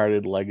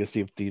Uncharted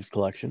Legacy of Thieves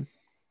collection.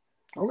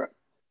 Okay.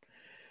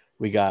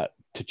 We got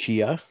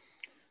Tachia.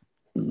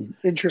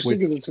 Interesting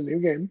because it's a new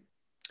game.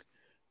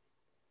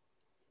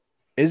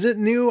 Is it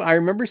new? I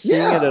remember seeing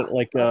it at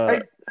like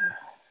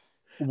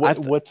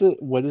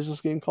What is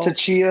this game called?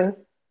 Tachia.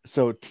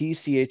 So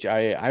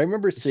TCHIA. I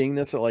remember seeing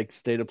this at like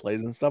State of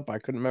Plays and stuff. But I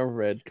couldn't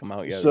remember if it had come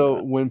out yet.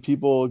 So when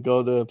people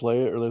go to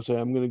play it, or they say,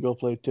 "I'm going to go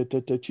play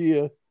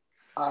Tachia,"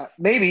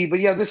 maybe, but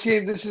yeah, this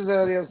game, it's a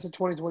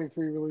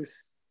 2023 release.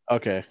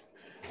 Okay.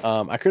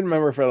 I couldn't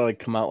remember if it like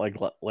come out like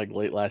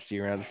late last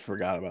year and I just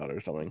forgot about it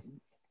or something.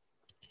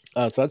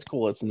 So that's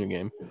cool. That's a new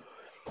game.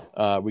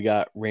 We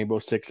got Rainbow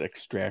Six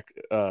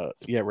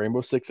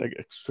Rainbow Six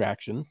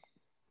Extraction.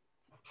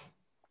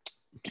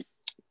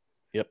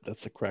 Yep,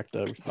 that's the correct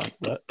response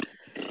to that.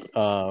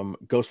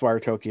 Ghostwire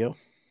Tokyo.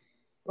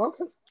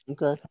 Okay.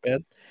 Okay. Not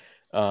bad.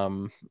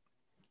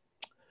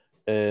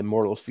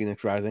 Immortals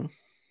Phoenix Rising.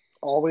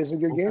 Always a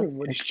good game.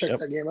 Everybody should check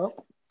that game out.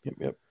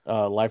 Yep.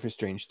 Life is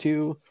Strange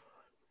 2.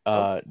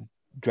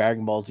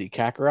 Dragon Ball Z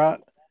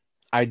Kakarot.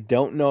 I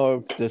don't know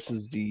if this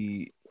is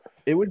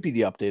it would be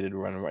the updated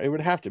run. It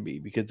would have to be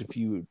because if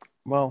you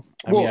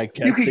I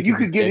guess you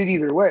could get it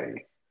either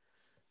way.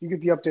 You get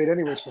the update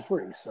anyways for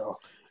free. So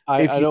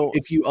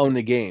if you own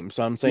the game,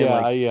 so I'm saying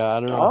I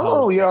don't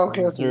know.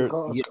 Okay.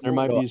 There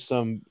might be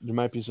some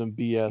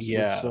BS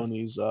with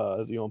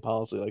Sony's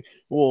policy. Like,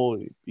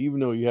 well, even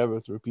though you have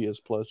it through PS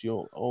Plus, you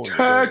don't own it.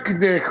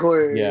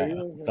 Technically.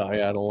 So I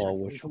don't know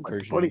which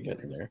version you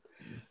get in there.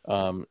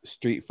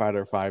 Street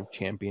Fighter V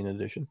Champion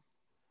Edition.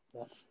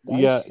 That's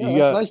nice. That's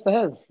nice to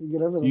have. You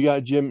get everything.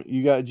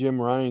 You got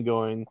Jim Ryan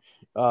going.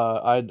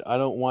 I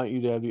don't want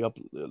you to have the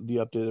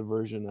updated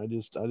version. I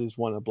just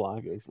want to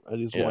block it. I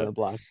just want to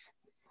block.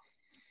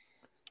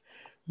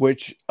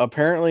 Which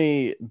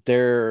apparently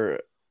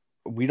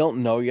we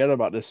don't know yet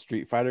about this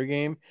Street Fighter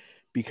game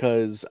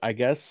because I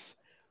guess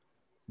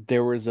they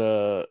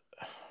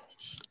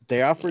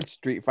offered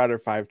Street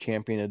Fighter V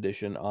Champion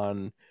Edition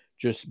on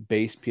just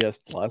base PS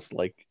Plus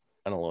like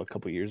I don't know a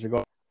couple years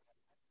ago.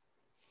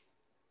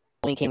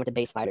 Only came with the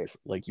base fighters.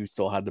 Like you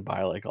still had to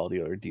buy like all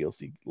the other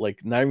DLC,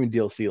 like not even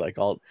DLC, like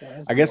all.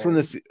 I guess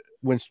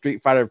when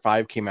Street Fighter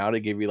V came out, it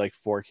gave you like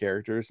 4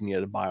 characters and you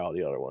had to buy all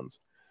the other ones.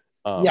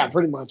 Yeah,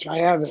 pretty much. I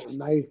have it,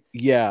 and I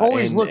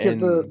always look at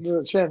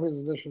the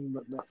Champions Edition,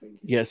 but nothing.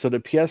 Yeah, so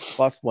the PS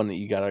Plus one that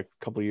you got a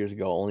couple years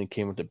ago only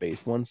came with the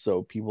base one,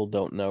 so people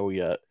don't know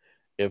yet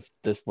if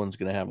this one's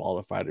gonna have all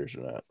the fighters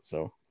or not.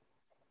 So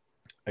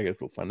I guess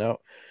we'll find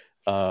out.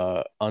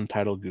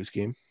 Untitled Goose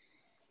Game.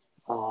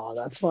 Oh,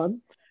 that's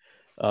fun.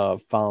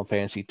 Final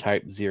Fantasy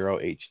Type 0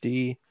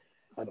 HD.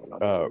 I don't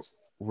know.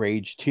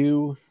 Rage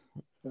 2.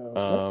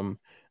 Okay.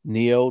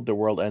 Neo: The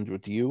World Ends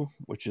With You,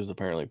 which is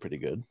apparently pretty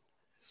good.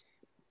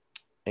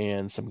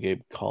 And some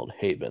game called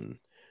Haven.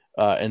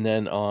 And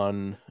then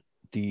on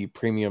the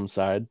premium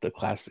side, the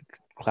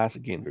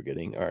classic games we're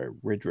getting are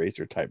Ridge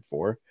Racer Type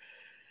 4,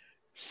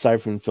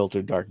 Siphon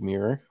Filter Dark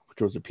Mirror,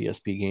 which was a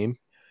PSP game,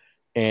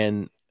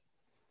 And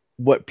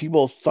what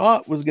people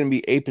thought was going to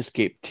be Ape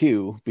Escape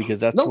 2,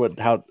 because Nope.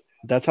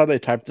 that's how they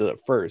typed it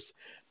at first,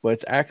 but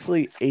it's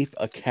actually Ape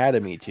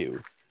Academy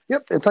 2,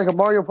 Yep, it's like a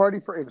Mario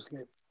Party for Ape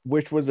Escape.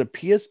 which was a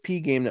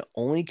PSP game that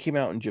only came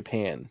out in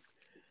Japan.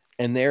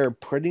 And they're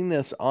putting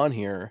this on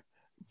here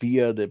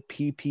via the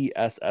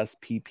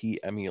PPSSPP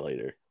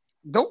emulator.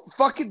 Don't.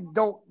 Stop it.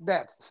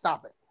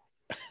 Stop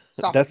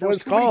That's it. what There's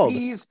it's too many called.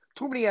 P's,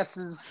 too many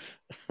S's.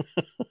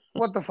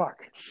 What the fuck?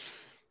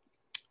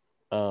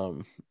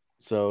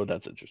 So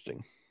that's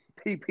interesting.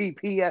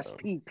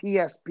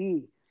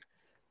 PPPSPPSP.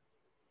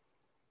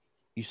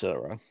 You said it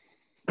wrong.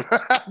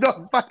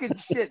 No fucking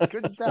shit.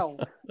 Couldn't tell.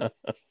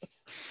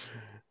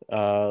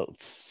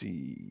 Let's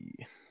see.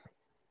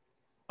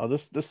 Oh,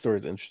 this story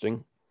is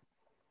interesting.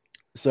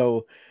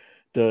 So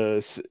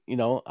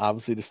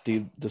obviously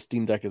the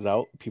Steam Deck is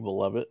out. People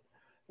love it.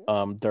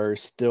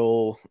 There's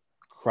still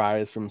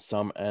cries from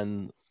some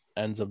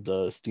ends of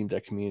the Steam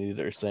Deck community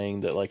that are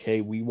saying that, like,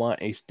 hey, we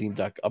want a Steam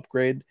Deck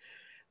upgrade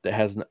that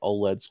has an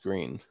OLED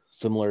screen,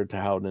 similar to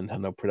how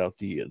Nintendo put out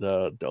the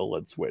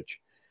OLED Switch.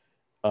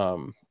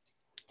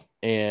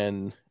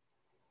 And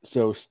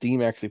so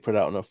Steam actually put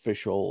out an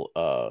official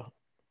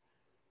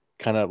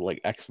kind of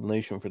like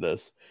explanation for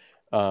this.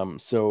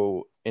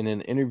 So in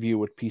an interview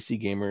with PC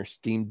Gamer,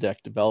 Steam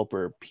Deck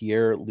developer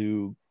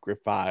Pierre-Loup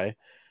Griffey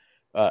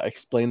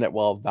explained that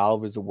while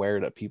Valve is aware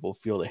that people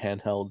feel the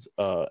handheld's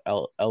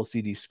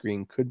LCD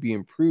screen could be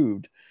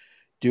improved,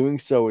 doing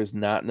so is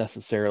not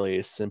necessarily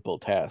a simple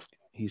task.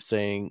 He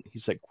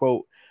said,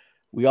 quote,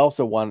 "We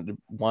also want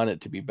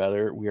it to be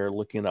better. We are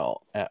looking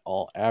at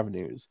all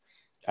avenues.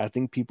 I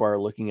think people are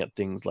looking at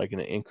things like an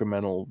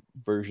incremental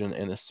version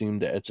and assume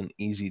that it's an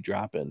easy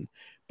drop-in,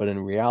 but in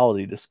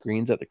reality, the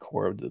screen's at the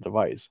core of the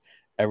device.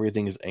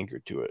 Everything is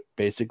anchored to it.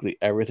 Basically,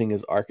 everything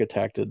is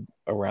architected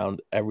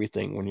around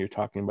everything when you're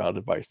talking about a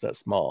device that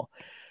small.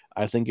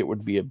 I think it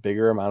would be a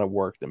bigger amount of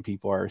work than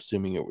people are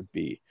assuming it would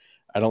be.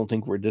 I don't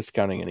think we're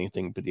discounting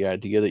anything, but the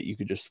idea that you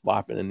could just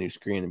swap in a new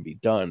screen and be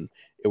done,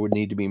 it would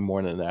need to be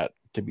more than that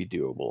to be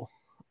doable.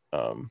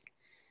 Um,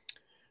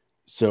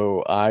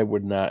 so I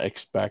would not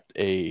expect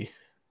a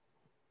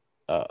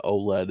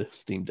OLED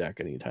Steam Deck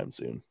anytime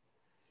soon.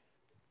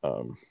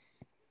 Um,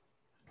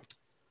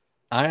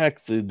 I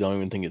actually don't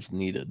even think it's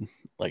needed.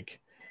 Like,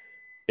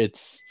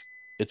 it's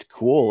it's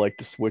cool. Like,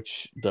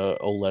 the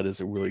OLED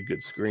is a really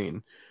good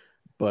screen,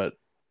 but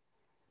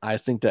I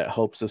think that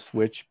helps the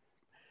Switch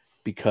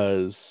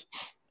because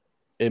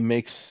it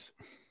makes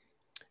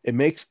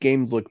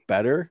games look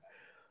better,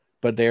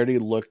 but they already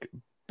look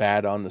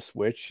bad on the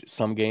Switch.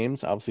 Some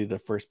games, obviously, the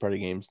first party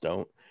games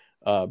don't,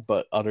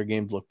 but other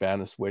games look bad on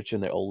the Switch,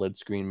 and the OLED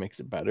screen makes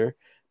it better.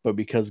 But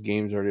because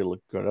games already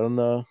look good on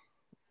the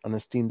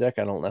Steam Deck,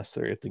 I don't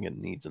necessarily think it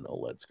needs an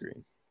OLED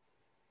screen.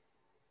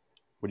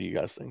 What do you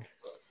guys think?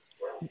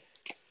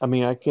 I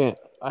mean, I can't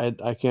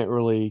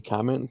really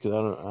comment because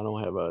I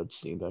don't have a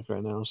Steam Deck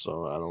right now,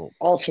 so I don't.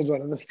 Also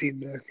don't have a Steam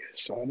Deck,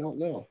 so I don't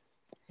know.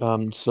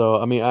 So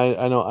I mean,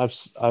 I know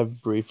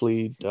I've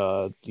briefly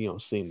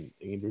seen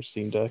Andrew's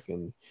Steam Deck,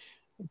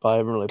 but I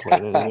haven't really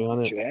played anything on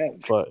But it. you have.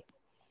 But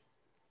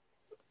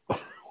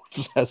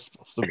what's that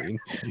supposed to mean?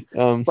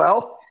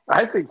 Well,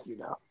 I think you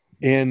know.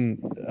 And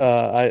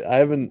I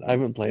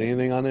haven't played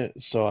anything on it,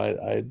 so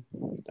I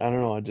don't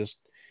know.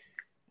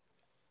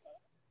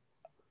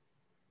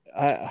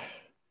 I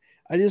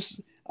I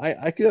just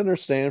I could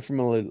understand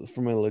from a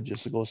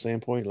logistical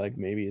standpoint, like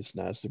maybe it's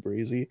not super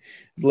easy.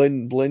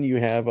 Blinn, you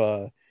have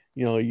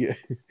you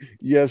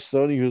you have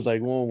Sony who's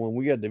like, well, when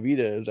we got the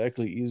Vita, it's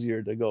actually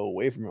easier to go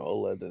away from an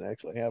OLED than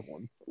actually have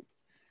one.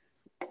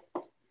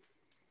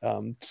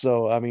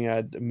 So I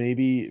mean,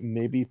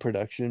 maybe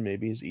production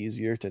maybe it's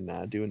easier to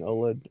not do an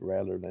OLED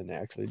rather than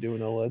actually do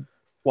an OLED.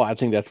 Well, I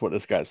think that's what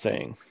this guy's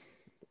saying.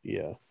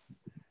 Yeah.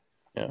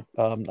 Yeah.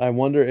 I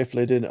wonder if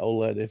they did an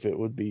OLED, if it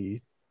would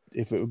be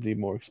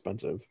more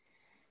expensive.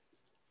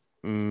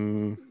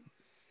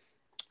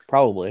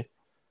 Probably.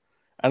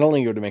 I don't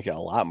think it would make it a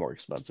lot more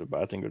expensive,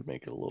 but I think it would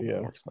make it a little bit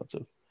Yeah. more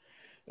expensive.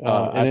 And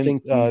I then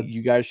think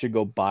you guys should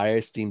go buy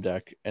a Steam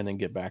Deck and then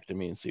get back to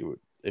me and see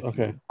if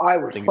Okay. you would I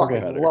would think it would be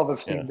fucking better. love a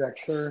Steam Yeah. Deck,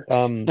 sir.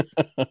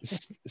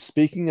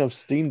 Speaking of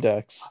Steam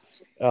Decks,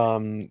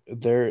 Valve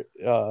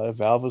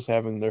is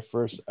having their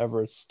first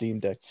ever Steam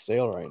Deck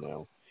sale right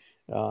now.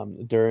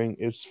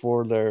 It's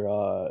for their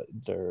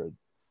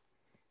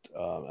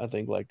I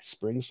think like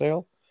spring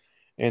sale,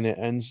 and it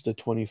ends the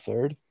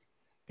 23rd.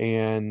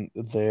 And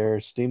their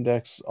Steam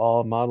Decks,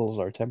 all models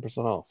are 10%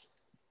 off.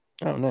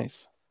 Oh,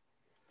 nice.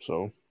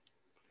 So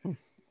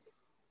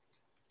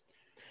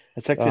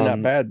It's actually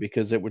not bad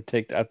because it would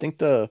take. I think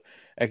but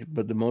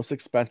the most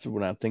expensive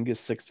one I think is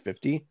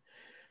 $650.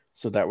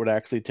 So that would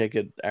actually take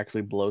it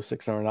actually below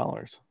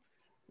 $600.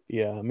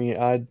 yeah, I mean,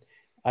 I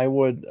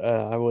would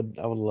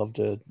love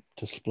to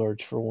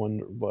splurge for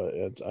one,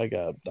 but I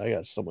got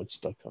so much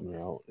stuff coming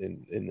out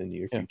in the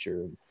near Yeah.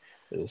 future,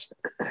 and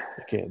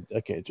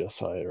I can't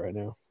justify it right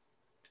now.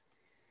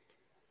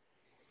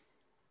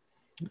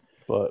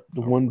 But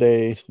one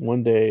day,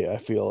 I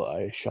feel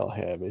I shall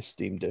have a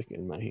Steam Deck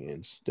in my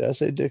hands. Did I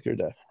say dick or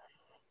deck?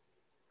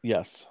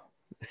 Yes.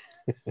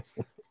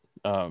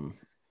 I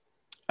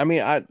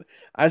mean,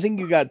 I think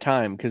you got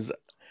time because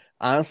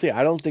honestly,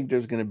 I don't think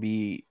there's gonna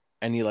be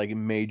any like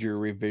major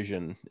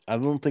revision. I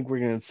don't think we're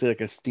gonna see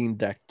like a Steam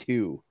Deck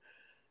 2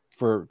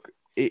 for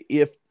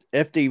if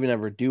they even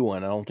ever do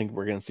one. I don't think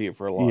we're gonna see it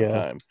for a long Yeah.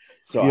 time.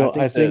 So You know,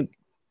 I think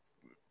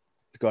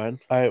go ahead.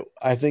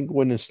 I think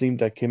when the Steam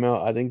Deck came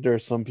out, I think there are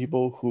some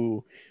people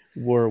who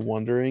were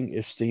wondering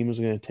if Steam was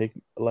going to take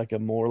like a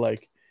more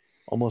like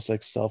almost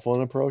like cell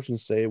phone approach and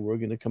say we're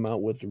going to come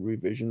out with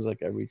revisions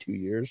like every 2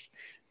 years.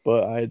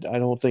 But I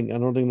don't think they're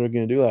going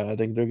to do that. I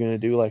think they're going to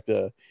do like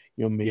the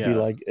maybe Yeah.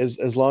 like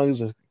as long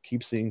as it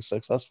keeps being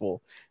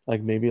successful,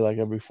 like maybe like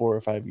every 4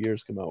 or 5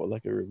 years come out with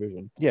like a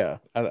revision. Yeah,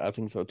 I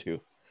think so too.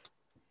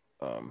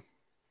 But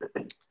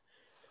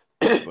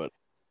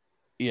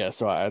yeah,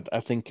 so I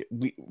think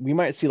we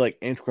might see like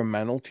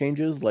incremental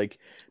changes. Like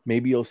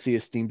maybe you'll see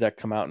a Steam Deck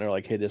come out and they're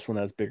like, hey, this one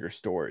has bigger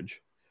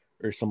storage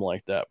or something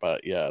like that.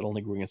 But yeah, I don't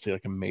think we're gonna see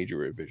like a major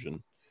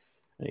revision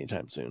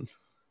anytime soon.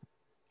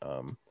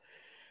 Um,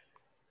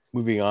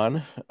 moving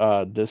on,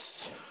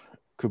 this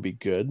could be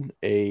good.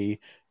 A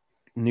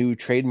new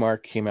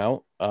trademark came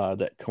out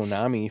that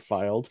Konami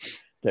filed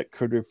that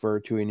could refer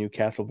to a new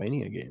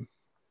Castlevania game.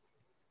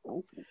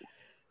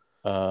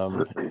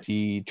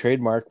 The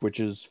trademark, which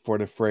is for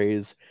the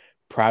phrase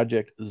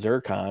Project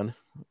Zircon,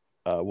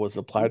 was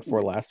applied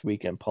for last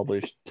week and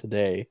published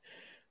today,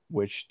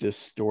 which this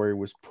story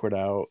was put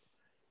out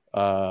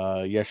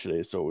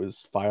yesterday. So it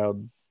was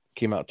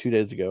came out 2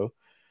 days ago.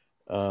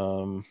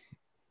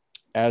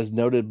 As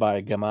noted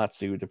by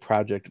Gamatsu,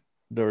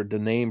 the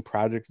name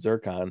Project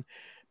Zircon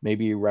may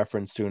be a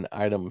reference to an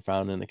item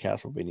found in the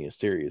Castlevania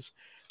series.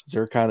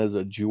 Zircon is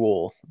a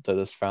jewel that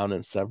is found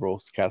in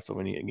several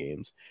Castlevania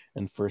games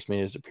and first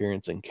made its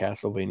appearance in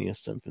Castlevania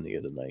Symphony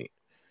of the Night.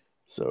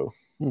 So,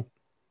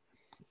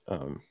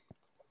 um,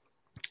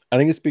 I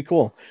think it's pretty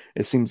cool.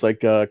 It seems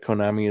like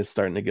Konami is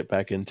starting to get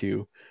back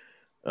into,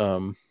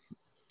 um,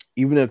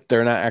 even if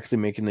they're not actually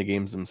making the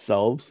games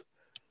themselves,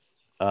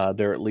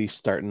 they're at least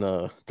starting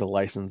to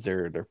license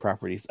their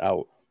properties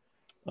out.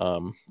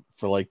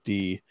 For like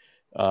the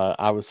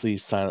obviously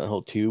Silent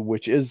Hill 2,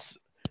 which is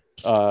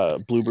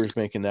Bloober's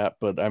making that,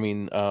 but I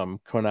mean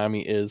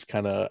Konami is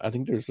kind of, I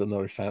think there's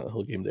another Silent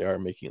Hill game they are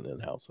making in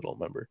house. I don't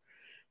remember.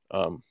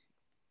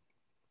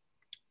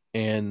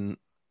 And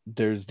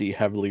there's the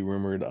heavily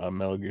rumored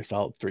Metal Gear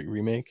Solid 3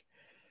 remake.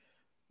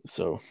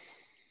 So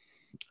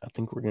I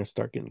think we're gonna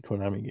start getting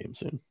Konami games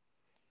soon.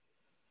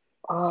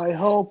 I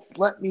hope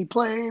let me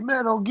play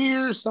Metal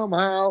Gear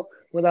somehow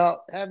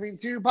without having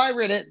to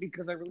pirate it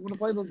because I really want to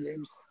play those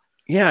games.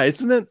 Yeah,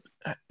 isn't it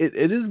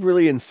is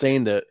really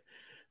insane that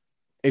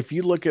if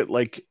you look at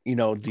like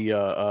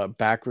the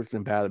backwards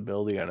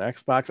compatibility on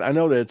Xbox, I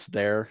know that it's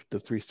there. The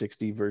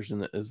 360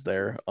 version is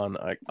there on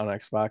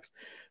Xbox,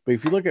 but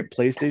if you look at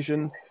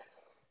PlayStation,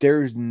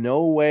 there's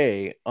no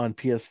way on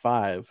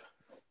PS5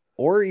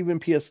 or even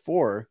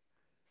PS4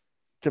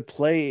 to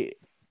play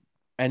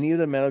any of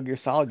the Metal Gear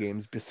Solid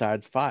games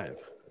besides 5.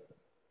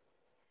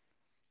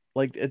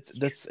 Like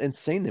that's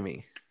insane to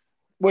me.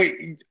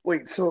 Wait.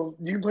 So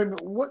you can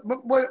play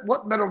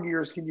what Metal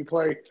Gears can you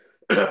play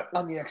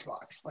on the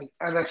Xbox? Like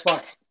on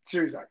Xbox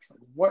Series X? Like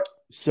what?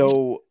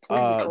 So Play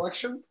the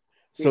collection,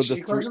 the so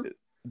the HD three collection.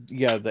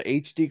 yeah, the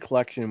HD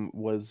collection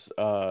was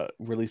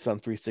released on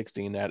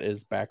 360 and that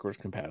is backwards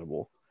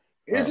compatible.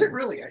 Is it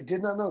really? I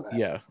did not know that.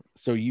 Yeah,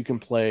 so you can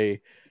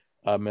play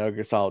Metal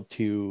Gear Solid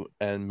 2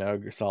 and Metal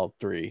Gear Solid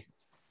 3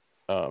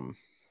 um,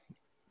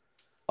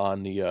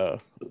 on the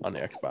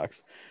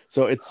Xbox.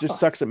 So it just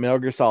sucks that Metal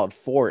Gear Solid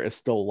 4 is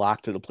still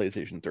locked to the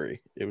PlayStation 3.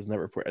 It was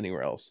never put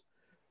anywhere else.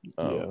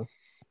 Yeah.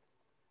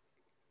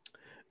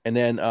 And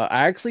then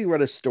I actually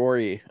read a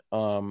story. I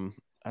don't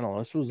know.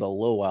 This was a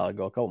little while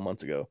ago, a couple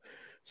months ago.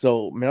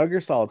 So Metal Gear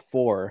Solid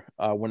 4,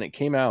 when it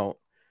came out,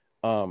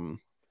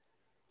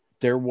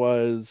 there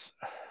was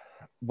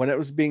when it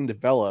was being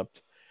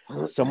developed,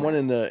 someone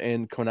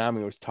in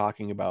Konami was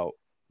talking about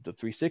the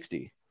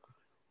 360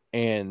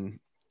 and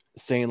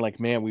saying like,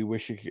 man, we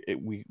wish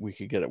we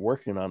could get it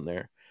working on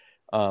there.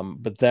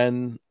 But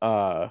then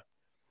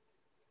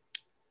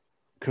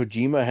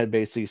Kojima had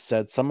basically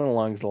said something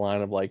along the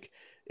line of like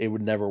it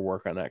would never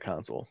work on that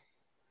console.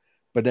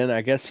 But then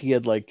I guess he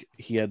had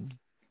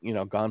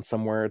gone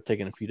somewhere,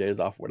 taken a few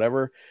days off,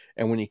 whatever.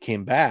 And when he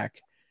came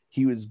back,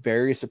 he was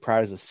very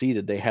surprised to see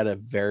that they had a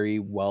very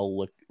well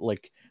look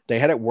like they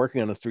had it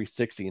working on a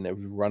 360 and it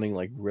was running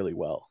like really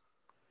well.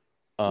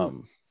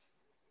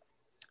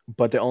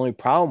 But the only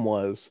problem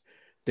was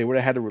they would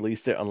have had to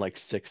release it on like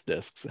 6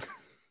 discs.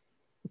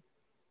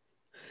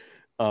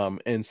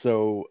 And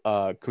so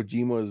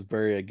Kojima was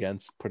very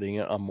against putting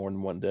it on more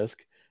than one disc.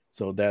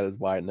 So that is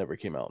why it never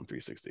came out in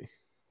 360.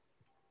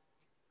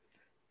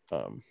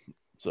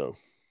 So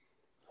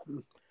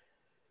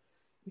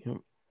yeah.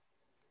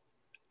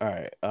 All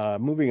right.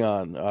 Moving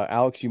on.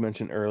 Alex, you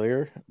mentioned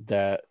earlier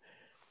that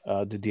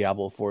the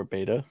Diablo 4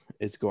 beta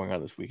is going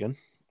on this weekend.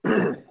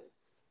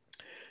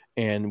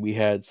 And we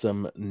had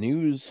some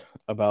news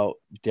about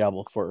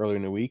Diablo 4 earlier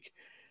in the week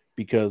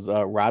because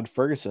Rod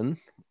Ferguson,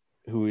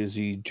 who is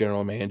the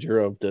general manager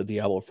of the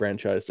Diablo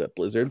franchise at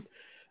Blizzard,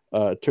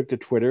 took to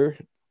Twitter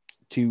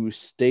to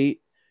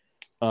state,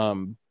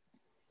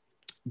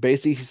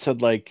 basically he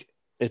said, like,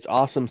 it's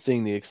awesome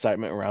seeing the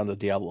excitement around the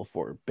Diablo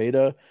 4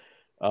 beta.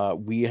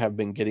 We have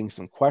been getting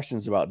some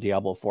questions about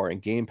Diablo 4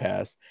 and Game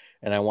Pass,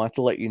 and I want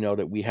to let you know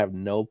that we have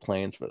no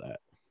plans for that.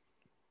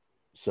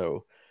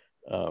 So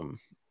um,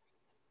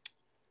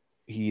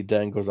 he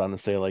then goes on to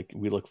say, like,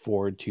 we look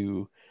forward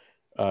to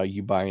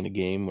you buying the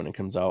game when it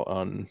comes out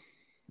on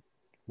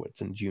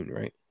what's in June,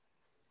 right?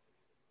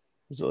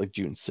 Is it like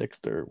June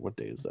 6th or what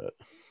day is that?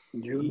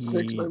 June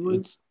 6th, I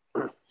believe.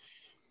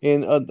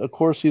 And of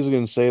course, he's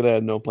going to say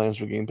that no plans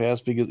for Game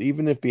Pass, because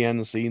even if behind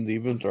the scenes,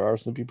 even if there are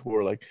some people who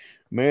are like,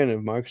 "Man, if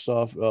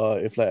Microsoft,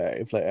 if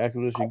that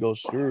acquisition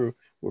goes through,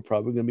 we're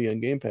probably going to be on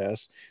Game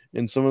Pass,"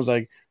 and someone's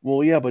like,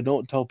 "Well, yeah, but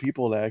don't tell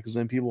people that, because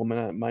then people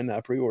might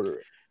not pre-order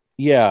it."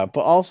 Yeah,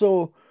 but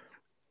also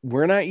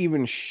we're not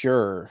even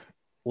sure.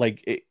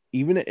 Like,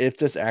 even if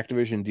this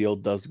Activision deal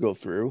does go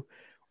through,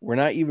 we're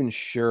not even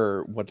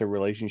sure what the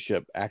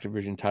relationship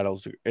Activision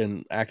titles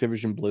and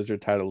Activision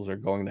Blizzard titles are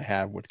going to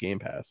have with Game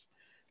Pass.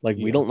 Like,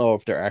 we Yeah. don't know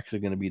if they're actually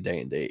going to be day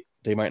and date.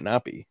 They might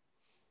not be.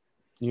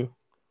 Yeah.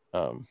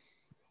 Um,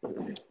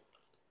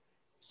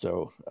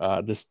 so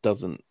this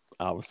doesn't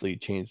obviously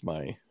change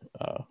my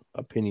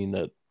opinion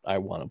that I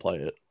want to play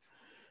it.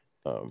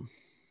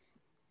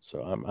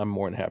 So I'm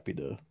more than happy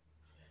to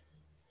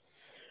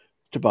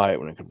buy it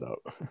when it comes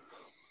out.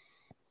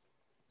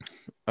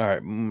 All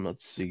right,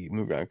 let's see.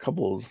 Moving on, a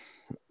couple of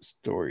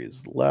stories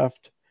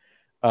left.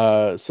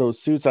 So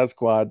Suicide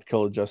Squad: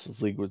 Kill the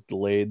Justice League was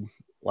delayed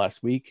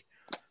last week,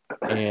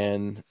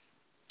 and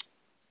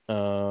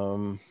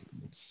let's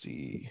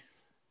see.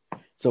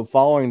 So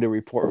following the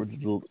report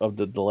of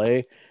the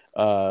delay,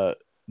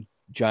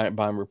 Giant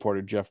Bomb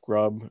reporter Jeff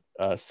Grubb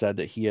said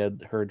that he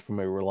had heard from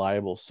a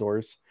reliable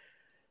source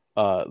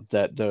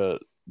that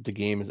the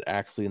game is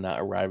actually not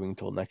arriving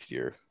until next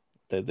year.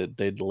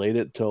 They delayed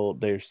it till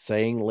they're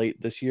saying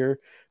late this year,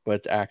 but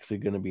it's actually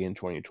going to be in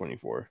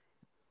 2024.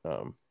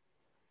 Um,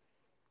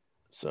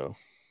 so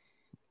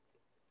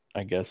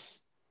I guess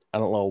I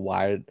don't know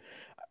why.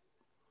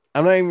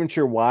 I'm not even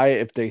sure why,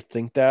 if they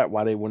think that,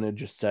 why they wouldn't have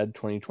just said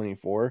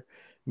 2024.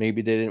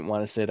 Maybe they didn't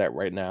want to say that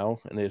right now,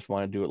 and they just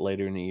want to do it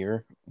later in the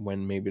year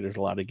when maybe there's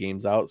a lot of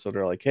games out. So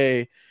they're like,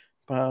 hey,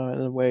 by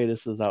the way,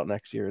 this is out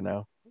next year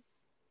now.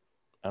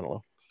 I don't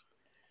know.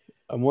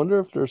 I wonder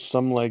if there's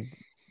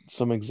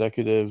some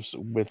executives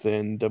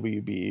within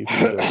WB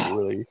who don't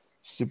really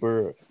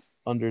super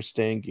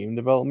understand game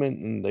development,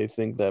 and they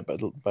think that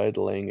by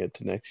delaying it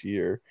to next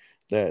year,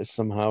 that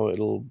somehow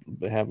it'll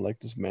have like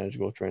this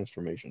magical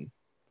transformation.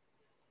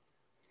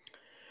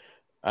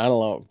 I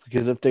don't know,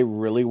 because if they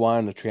really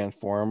wanted to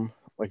transform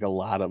like a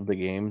lot of the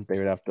game, they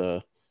would have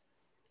to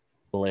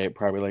delay it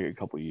probably like a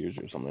couple years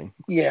or something.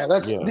 Yeah,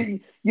 that's Yeah.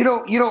 you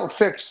don't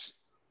fix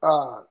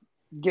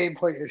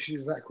gameplay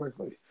issues that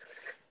quickly.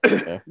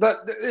 Yeah. But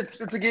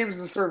it's a game as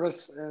a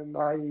service, and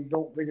I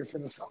don't think it's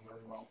going to sell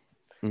very well.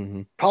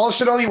 Mm-hmm.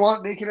 Polish it all you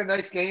want, make it a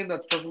nice game.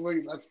 That's what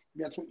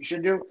you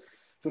should do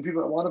for the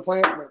people that want to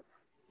play it. But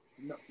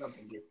no,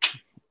 nothing good.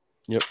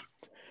 Yep.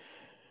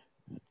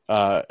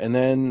 And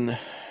then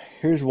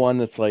here's one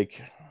that's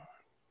like,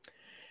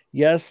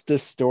 yes,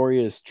 this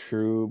story is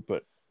true,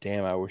 but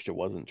damn, I wish it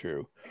wasn't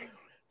true.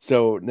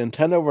 So,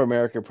 Nintendo of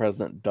America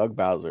president Doug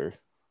Bowser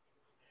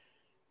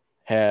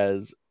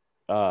has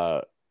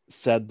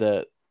said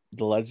that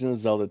The Legend of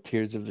Zelda: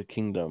 Tears of the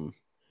Kingdom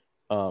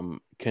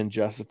can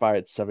justify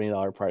its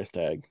 $70 price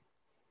tag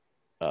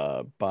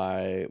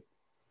by,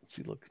 let's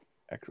see, look,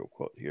 actual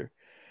quote here.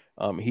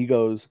 He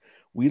goes,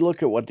 "We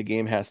look at what the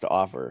game has to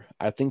offer.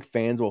 I think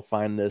fans will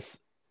find this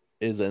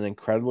is an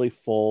incredibly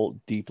full,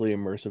 deeply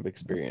immersive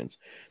experience.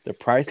 The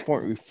price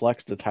point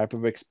reflects the type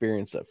of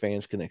experience that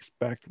fans can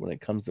expect when it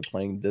comes to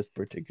playing this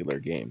particular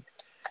game."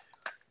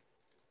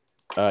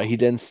 He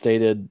then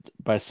stated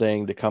by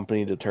saying the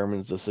company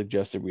determines the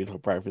suggested retail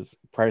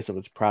price of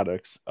its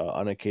products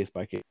on a case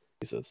by case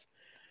basis.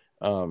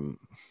 Um,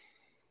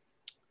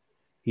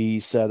 he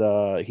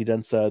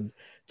then said,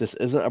 "This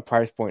isn't a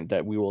price point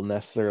that we will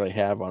necessarily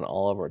have on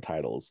all of our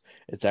titles.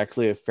 It's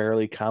actually a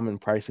fairly common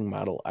pricing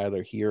model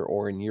either here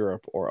or in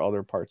Europe or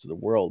other parts of the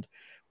world,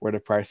 where the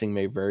pricing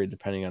may vary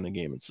depending on the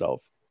game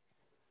itself."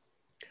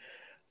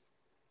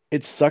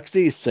 It sucks that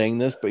he's saying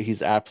this, but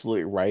he's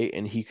absolutely right,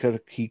 and he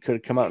could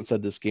come out and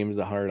said this game is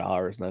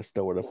 $100, and I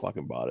still would have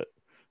fucking bought it.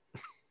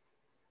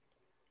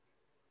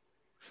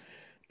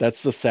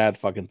 That's the sad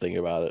fucking thing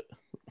about it.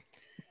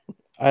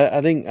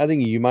 I think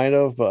you might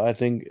have, but I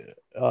think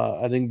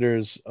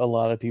there's a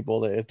lot of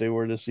people that if they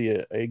were to see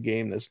a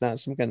game that's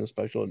not some kind of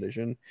special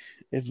edition,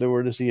 if they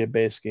were to see a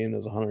base game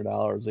that's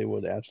 $100, they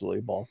would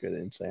absolutely balk it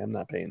and say, "I'm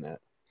not paying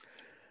that."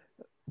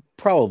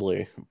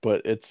 Probably,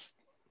 but it's,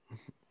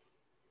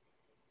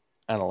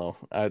 I don't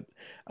know.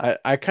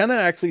 I kind of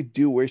actually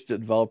do wish that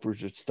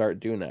developers would start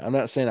doing that. I'm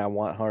not saying I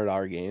want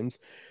 $100 games,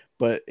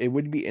 but it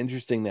would be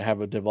interesting to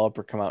have a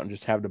developer come out and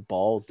just have the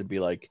balls to be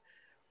like,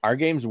 our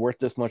game's worth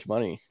this much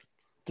money.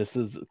 This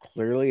is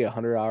clearly a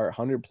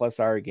 100+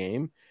 hour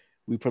game.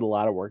 We put a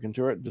lot of work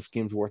into it. This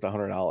game's worth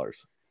 $100,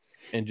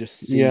 and just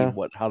see Yeah,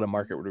 how the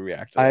market would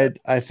react to that.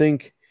 I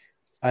think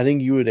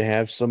you would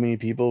have so many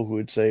people who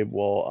would say,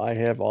 "Well, I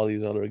have all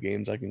these other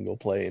games I can go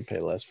play and pay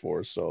less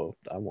for, so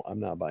I'm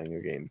not buying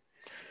your game."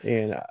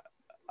 And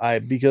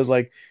because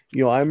like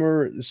I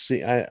remember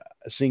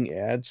seeing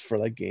ads for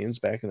like games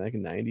back in like the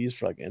 90s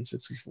for like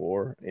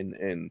N64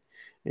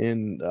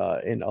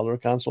 and other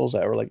consoles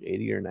that were like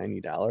 $80 or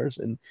 $90,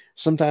 and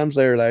sometimes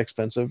they were that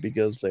expensive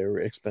because they were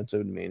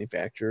expensive to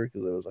manufacture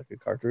because it was like a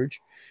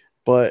cartridge.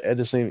 But at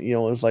the same, it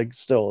was like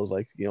still it was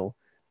like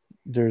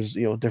there's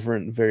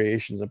different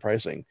variations in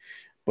pricing.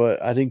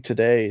 But I think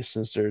today,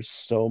 since there's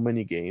so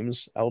many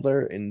games out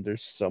there and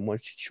there's so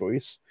much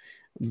choice,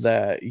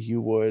 that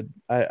you would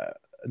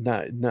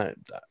not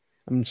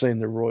I'm saying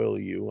the royal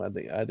you.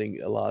 I think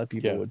a lot of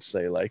people Yeah. would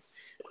say like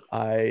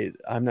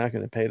I'm not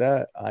going to pay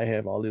that. I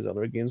have all these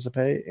other games to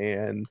pay,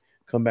 and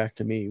come back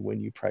to me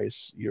when you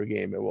price your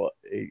game at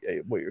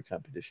what your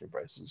competition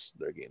prices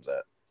their games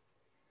at.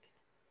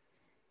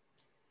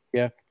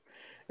 Yeah.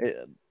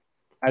 It,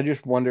 I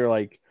just wonder,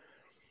 like,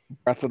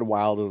 Breath of the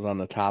Wild is on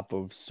the top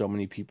of so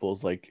many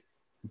people's like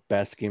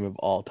best game of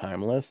all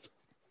time list,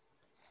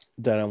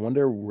 that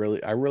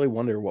I really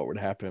wonder what would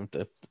happen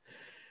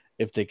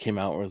if they came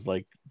out and was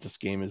like, this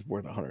game is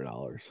worth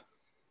 $100.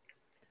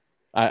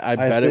 I I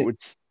bet it think would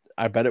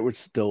I bet it would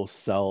still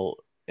sell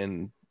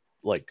in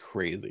like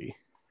crazy.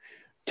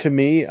 To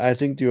me, I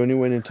think the only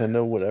way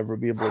Nintendo would ever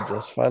be able to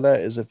justify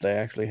that is if they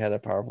actually had a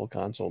powerful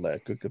console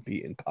that could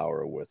compete in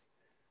power with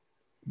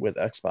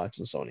Xbox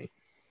and Sony.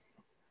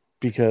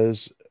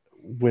 Because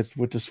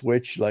with the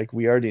Switch, like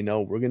we already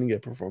know, we're gonna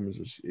get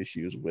performance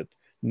issues with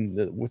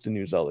the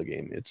new Zelda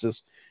game. It's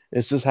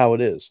just how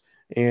it is.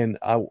 And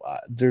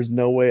there's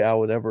no way I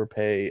would ever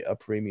pay a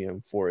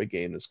premium for a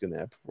game that's gonna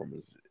have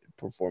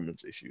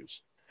performance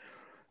issues.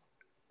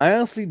 I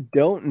honestly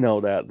don't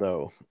know that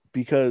though,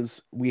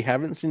 because we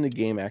haven't seen the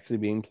game actually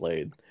being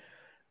played,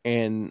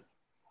 and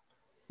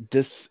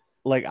this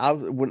like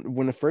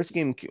when the first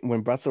game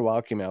when Breath of the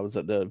Wild came out, was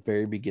at the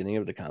very beginning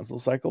of the console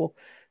cycle.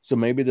 So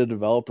maybe the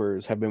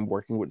developers have been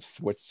working with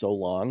Switch so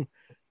long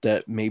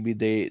that maybe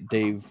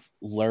they've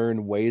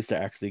learned ways to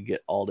actually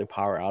get all the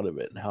power out of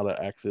it and how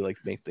to actually like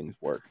make things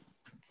work.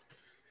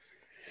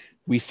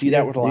 We see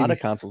that Yeah, with a lot of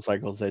maybe. console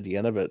cycles. At the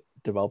end of it,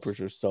 developers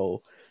are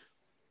so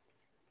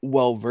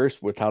well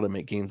versed with how to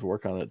make games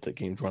work on it that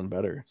games run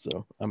better.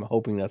 So I'm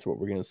hoping that's what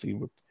we're going to see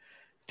with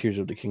Tears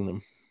of the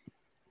Kingdom.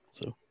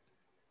 So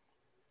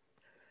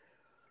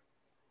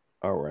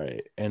all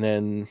right, and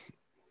then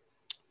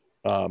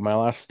my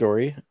last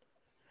story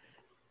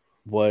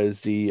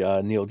was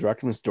the Neil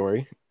Druckmann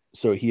story.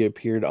 So he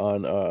appeared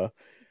on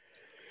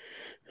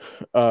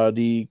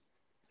the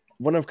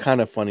one of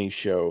Kind of Funny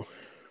show,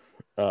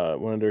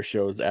 one of their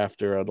shows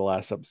after the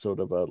last episode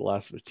of the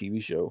Last of Us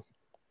TV show,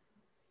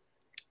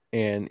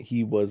 and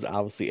he was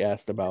obviously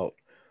asked about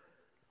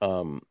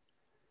um,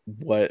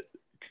 what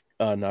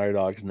Naughty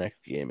Dog's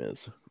next game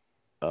is.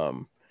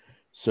 Um,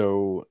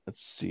 so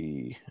let's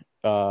see.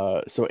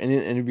 So in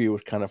an interview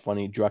with Kind of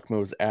Funny, Druckmann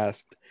was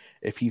asked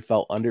if he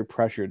felt under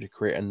pressure to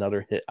create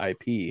another hit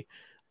IP,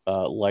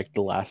 like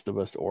The Last of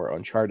Us or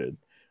Uncharted,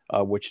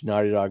 which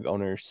Naughty Dog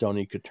owner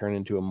Sony could turn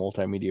into a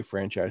multimedia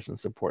franchise and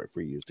support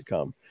for years to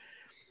come.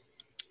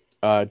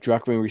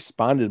 Druckmann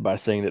responded by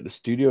saying that the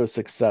studio's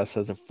success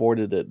has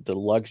afforded it the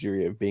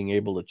luxury of being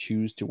able to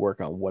choose to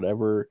work on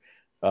whatever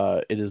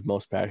it is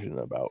most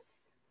passionate about.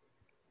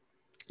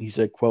 He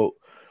said, quote,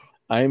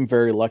 I am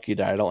very lucky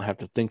that I don't have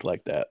to think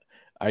like that.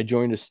 I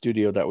joined a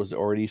studio that was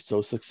already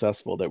so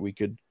successful that we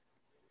could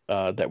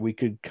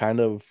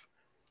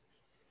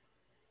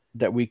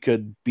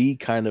be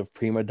kind of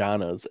prima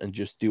donnas and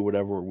just do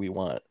whatever we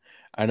want.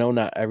 I know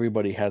not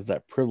everybody has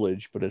that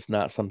privilege, but it's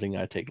not something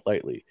I take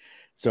lightly.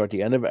 So at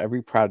the end of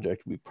every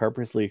project, we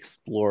purposely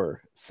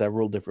explore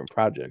several different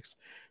projects.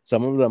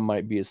 Some of them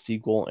might be a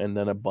sequel and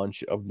then a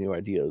bunch of new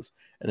ideas.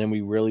 And then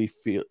we really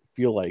feel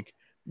like,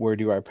 where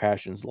do our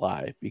passions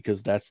lie?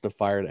 Because that's the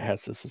fire that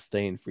has to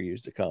sustain for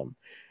years to come.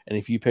 And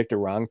if you pick the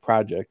wrong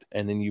project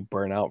and then you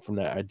burn out from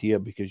that idea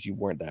because you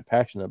weren't that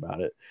passionate about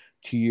it,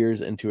 2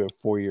 years into a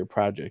 4 year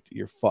project,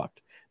 you're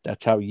fucked.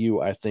 That's how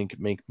I think,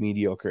 make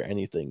mediocre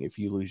anything if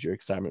you lose your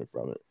excitement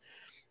from it.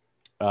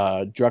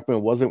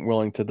 Druckmann wasn't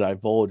willing to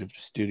divulge if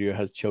the studio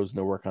has chosen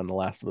to work on The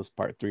Last of Us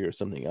Part 3 or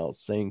something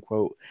else, saying,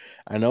 quote,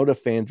 I know the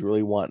fans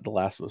really want The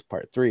Last of Us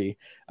Part 3.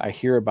 I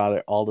hear about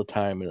it all the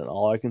time, and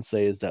all I can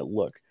say is that,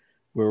 look,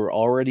 we're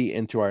already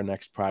into our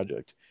next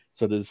project,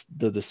 so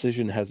the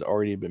decision has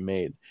already been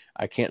made.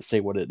 I can't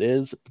say what it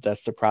is, but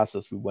that's the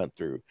process we went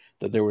through,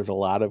 that there was a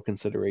lot of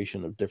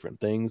consideration of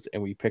different things,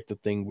 and we picked the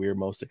thing we were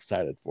most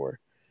excited for.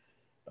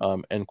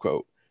 End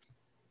quote.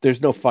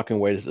 There's no fucking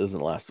way this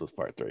isn't Last of Us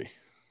Part 3.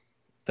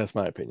 That's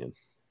my opinion.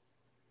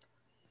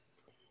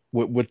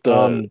 With the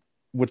Um,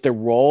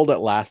 role that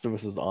Last of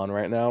Us is on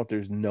right now,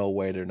 there's no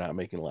way they're not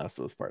making Last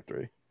of Us Part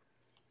 3.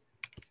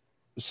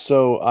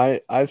 So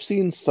I've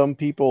seen some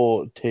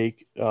people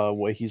take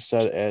what he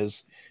said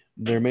as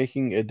they're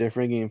making a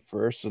different game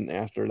first, and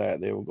after that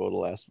they will go to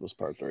Last of Us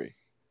Part Three.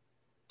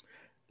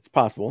 It's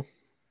possible.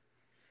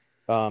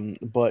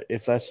 But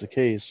if that's the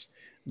case,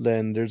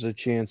 then there's a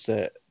chance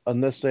that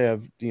unless they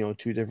have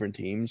two different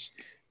teams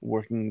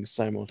working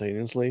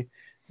simultaneously,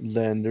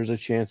 then there's a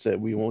chance that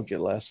we won't get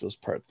Last of Us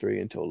Part Three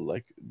until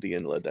like the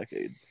end of the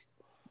decade.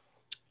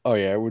 Oh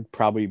yeah, it would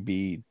probably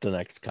be the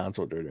next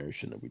console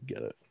generation that we'd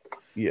get it.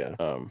 Yeah.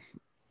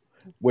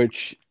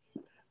 Which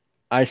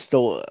I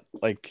still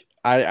like.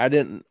 I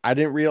didn't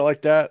read it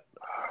like that.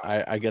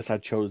 I guess I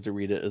chose to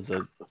read it as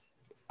a.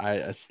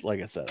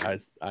 Like I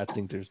said, I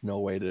think there's no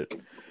way that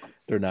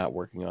they're not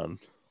working on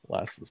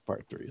Last of Us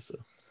Part Three. So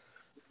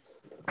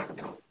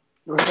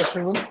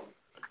Northwestern one?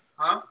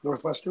 Huh?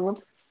 Northwestern one?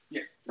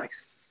 Yeah.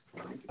 Nice.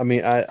 I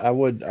mean, I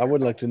would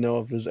like to know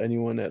if there's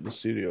anyone at the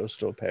studio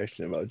still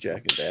passionate about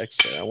Jack and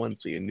Daxter. I want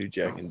to see a new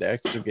Jack and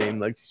Daxter game.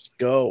 Let's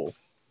go.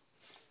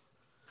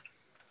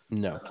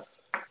 no.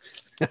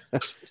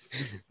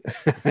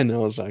 I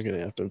know it's not gonna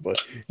happen,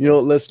 but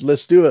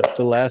let's do it.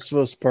 The Last of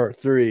Us Part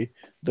Three,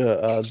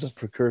 the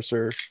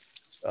precursor,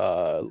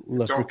 the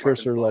Don't fucking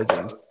precursor follow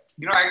legend. that.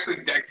 You know, I actually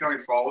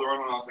accidentally followed one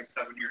when I was like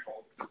 7 years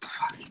old.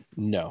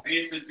 No. I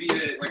used to beat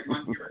it like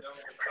once you were done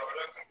with your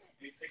soda,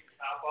 and you take the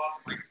top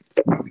off and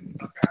like fucking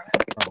suck on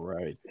it. All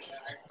right. And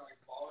I accidentally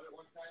followed it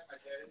one time.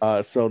 I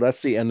did. So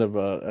that's the end of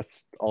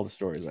that's all the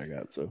stories I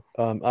got. So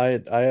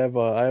I have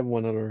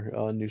one other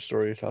news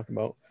story to talk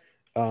about.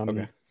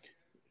 okay.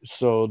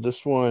 So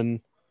this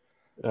one,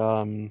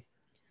 um,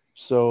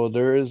 so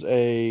there is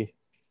a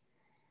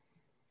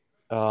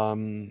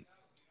um,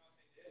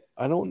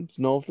 I don't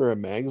know if they're a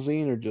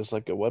magazine or just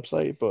like a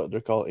website, but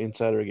they're called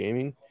Insider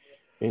Gaming,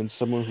 and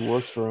someone who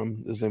works for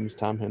him, his name is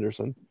Tom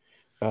Henderson.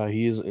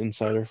 He is an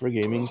insider for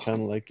gaming, kind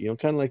of like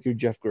your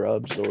Jeff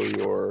Grubbs or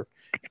your,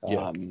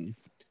 Yeah.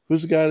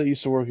 who's the guy that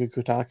used to work at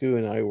Kotaku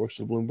and now he works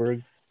at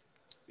Bloomberg?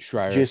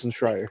 Schreier. Jason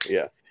Schreier.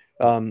 Yeah.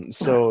 Yeah.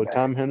 So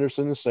Tom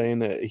Henderson is saying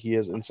that he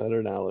has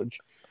insider knowledge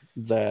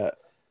that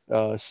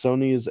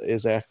Sony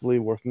is actively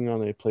working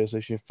on a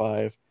PlayStation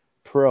 5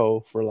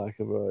 Pro, for lack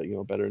of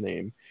a better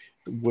name,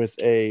 with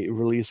a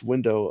release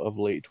window of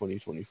late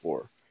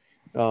 2024.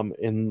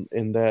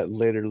 In that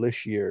later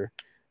this year,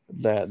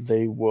 that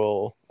they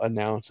will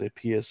announce a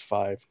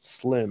PS5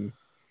 Slim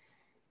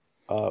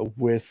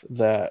with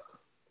that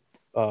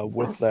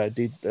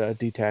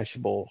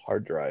detachable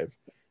hard drive,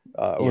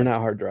 or Yeah.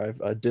 not hard drive,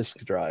 a disk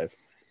drive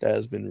that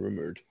has been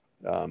rumored.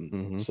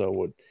 hmm So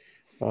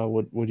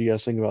what do you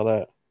guys think about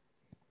that?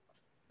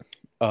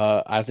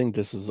 I think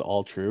this is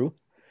all true.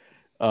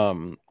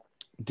 Um,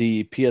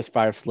 the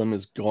PS5 Slim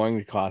is going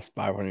to cost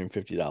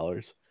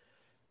 $550.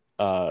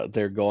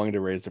 They're going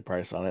to raise the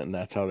price on it, and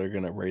that's how they're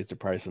going to raise the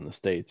price in the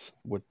states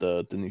with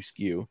the new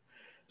SKU.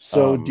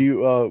 So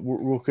do Um,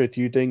 you real quick,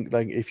 do you think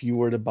like if you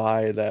were to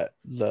buy the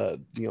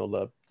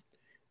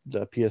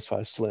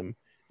PS5 Slim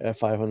at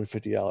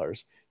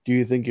 $550, do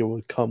you think it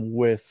would come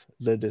with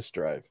the disk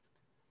drive?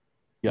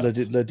 yes,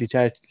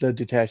 The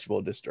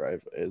detachable disk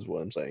drive is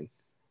what I'm saying.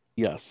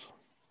 yes,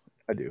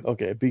 I do.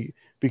 Okay,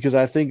 because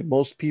I think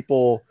most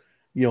people,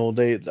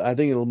 I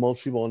think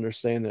most people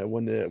understand that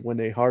when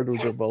a hardware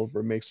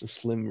developer makes a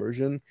slim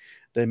version,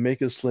 they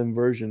make a slim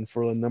version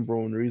for the number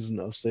one reason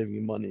of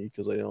saving money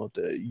because they don't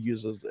have to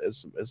use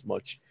as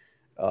much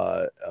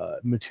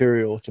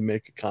material to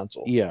make a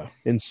console. Yeah.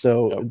 And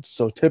so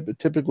Yep.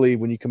 typically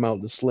when you come out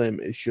with the slim,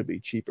 it should be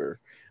cheaper.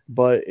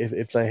 But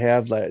if they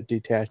have that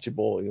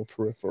detachable,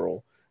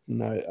 peripheral,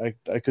 and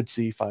I could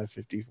see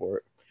 550 for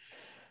it.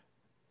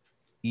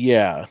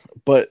 Yeah,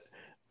 but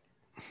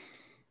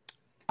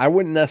I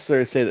wouldn't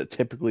necessarily say that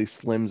typically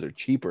Slims are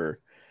cheaper.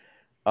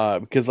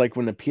 Because like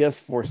when the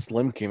PS4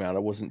 Slim came out,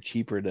 it wasn't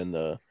cheaper than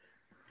the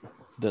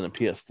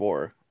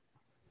PS4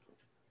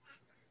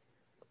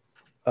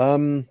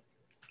 Um,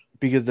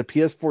 because the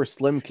PS4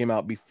 Slim came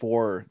out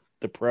before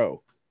the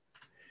Pro.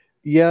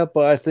 yeah,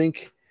 but I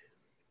think,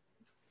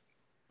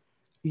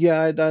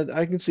 yeah,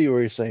 I can see what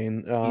you're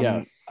saying.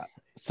 Yeah.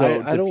 So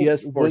I the don't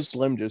PS4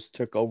 Slim just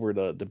took over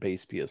the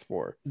base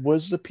PS4.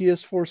 was the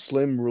PS4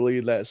 Slim really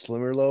that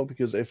slimmer though?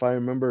 Because if I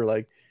remember,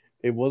 like,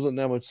 it wasn't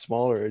that much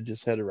smaller. It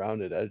just had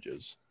rounded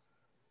edges.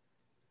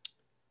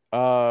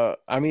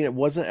 I mean it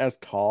wasn't as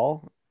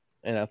tall,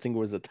 and I think it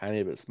was a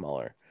tiny bit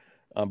smaller.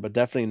 But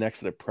definitely next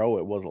to the Pro,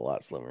 it was a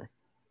lot slimmer.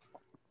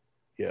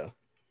 Yeah.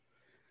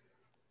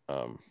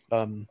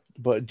 Um,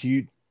 But do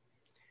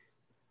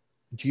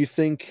you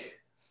think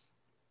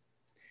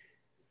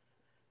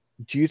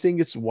do you think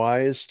it's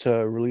wise to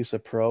release a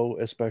Pro,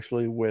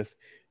 especially with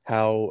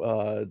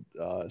how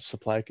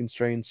supply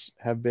constraints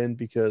have been?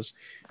 Because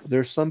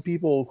there's some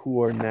people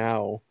who are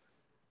now,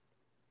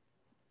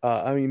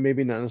 I mean,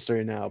 maybe not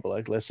necessarily now, but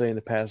like let's say in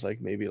the past,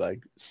 like maybe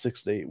like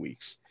 6 to 8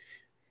 weeks,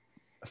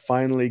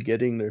 finally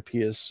getting their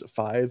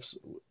PS5s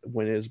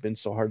when it has been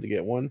so hard to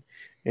get one.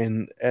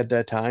 And at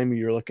that time,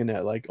 you're looking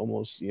at like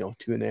almost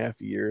 2.5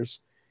 years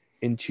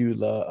into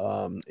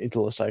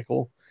the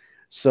cycle.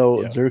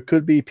 So Yeah. there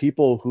could be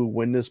people who,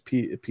 when this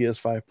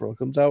PS5 Pro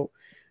comes out,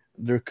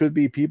 there could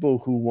be people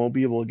who won't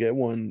be able to get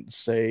one,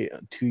 say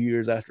 2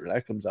 years after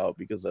that comes out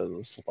because of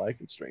the supply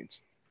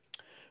constraints.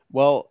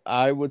 Well,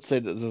 I would say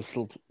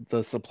that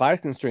the supply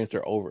constraints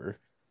are over.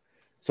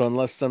 So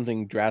unless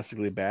something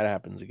drastically bad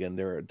happens again,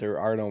 there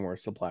are no more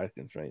supply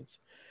constraints.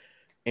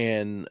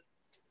 And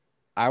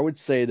I would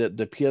say that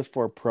the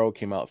PS4 Pro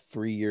came out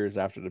 3 years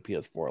after the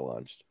PS4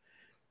 launched,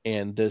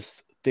 and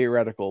this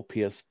theoretical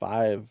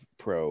PS5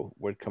 Pro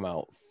would come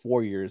out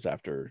 4 years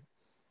after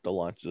the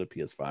launch of the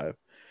PS5.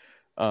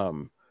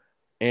 Um,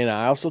 and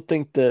I also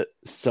think that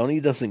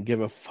Sony doesn't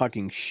give a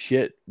fucking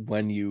shit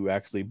when you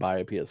actually buy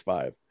a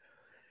PS5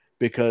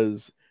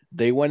 because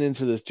they went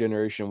into this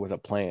generation with a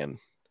plan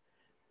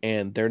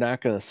and they're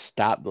not going to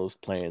stop those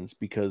plans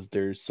because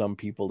there's some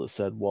people that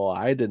said, well,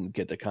 I didn't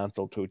get the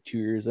console till 2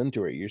 years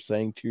into it. You're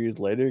saying 2 years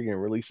later you're going to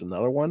release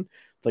another one?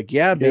 It's like,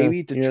 yeah, Yeah,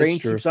 baby, the yeah, it's train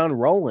true. keeps on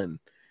rolling.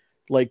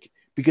 Like,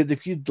 because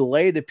if you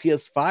delay the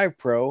PS5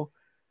 Pro,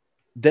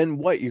 then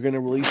what? You're going to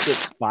release it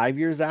 5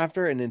 years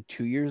after and then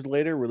 2 years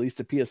later release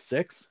the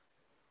PS6?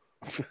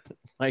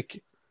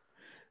 Like,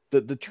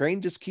 the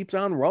train just keeps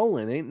on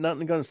rolling. Ain't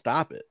nothing going to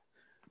stop it.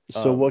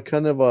 So Um, what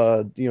kind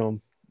of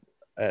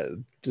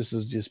this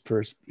is just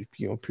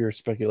pure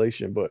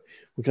speculation, but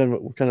what kind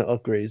of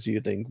upgrades do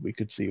you think we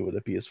could see with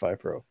a PS5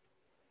 Pro?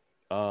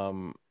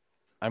 um,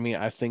 I mean,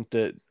 I think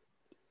that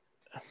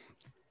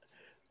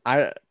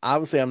I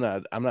obviously I'm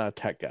not a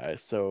tech guy,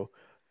 so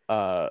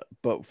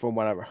but from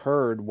what I've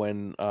heard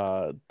when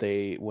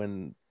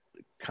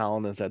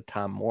Colin has had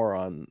Tom Moore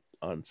on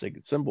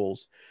Sacred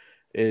Symbols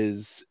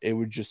is it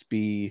would just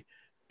be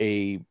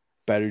a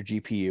better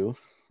GPU,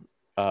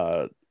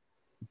 uh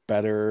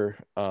better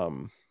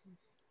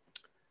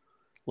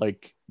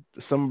like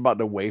something about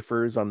the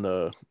wafers on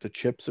the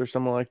chips or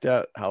something like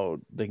that, how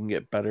they can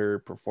get better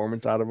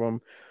performance out of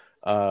them,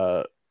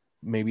 uh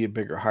maybe a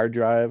bigger hard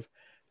drive,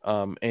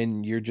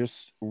 and you're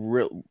just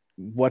real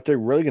what they're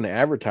really going to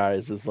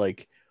advertise is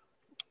like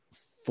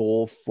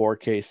full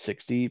 4K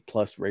 60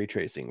 plus ray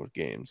tracing with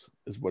games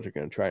is what they're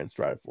going to try and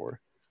strive for.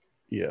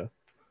 Yeah.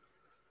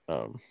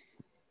 um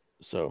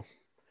so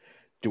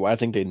do I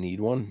think they need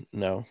one?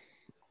 No.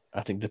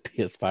 I think the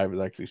PS5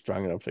 is actually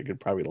strong enough that it could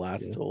probably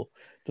last Yeah. till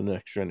the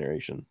next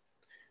generation.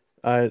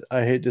 I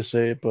hate to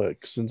say it, but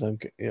since I'm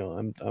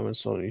a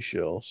Sony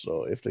shill,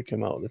 so if they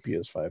come out with a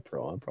PS5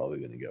 Pro, I'm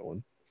probably gonna get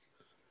one.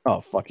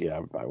 Oh fuck yeah, I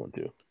would buy one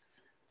too.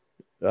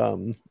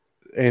 Um,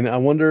 and I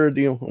wonder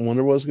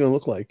what it's gonna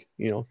look like,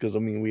 because I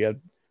mean we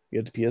had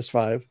the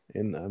PS5,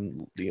 and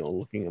I'm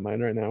looking at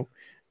mine right now.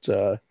 It's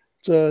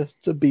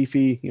a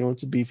beefy,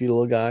 it's a beefy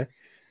little guy.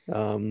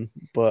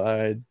 But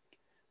I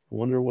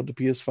wonder what the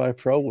PS5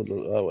 Pro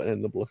would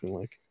end up looking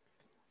like.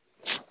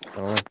 I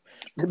don't know.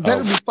 It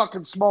better be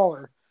fucking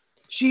smaller.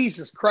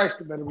 Jesus Christ,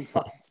 it better be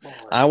fucking smaller.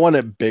 I want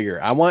it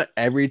bigger. I want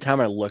every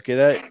time I look at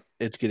it,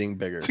 it's getting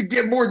bigger. To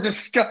get more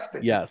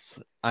disgusting. Yes.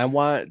 I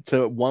want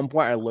to at one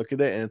point I look at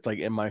it and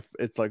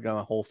it's like on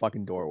a whole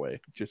fucking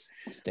doorway, just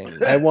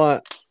standing I there.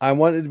 want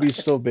it to be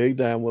so big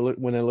that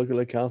when I look at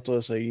the console,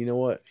 I say, you know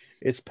what?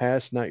 It's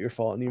past not your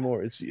fault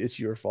anymore. It's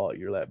your fault.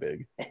 You're that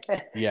big.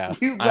 Yeah.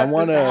 You I let this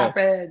wanna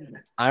happen.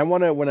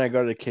 when I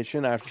go to the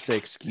kitchen, I have to say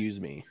excuse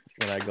me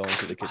when I go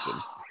into the kitchen.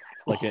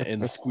 Like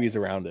and squeeze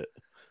around it.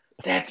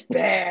 That's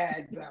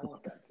bad. But I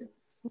want that too.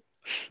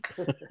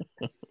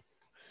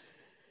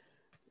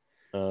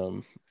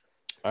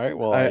 All right,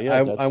 well I yeah, I,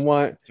 I that's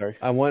want sorry.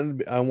 I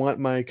want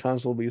my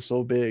console to be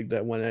so big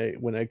that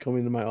when I come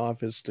into my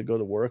office to go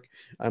to work,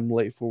 I'm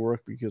late for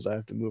work because I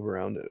have to move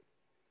around it.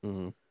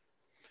 Mm-hmm.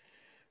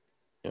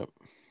 Yep.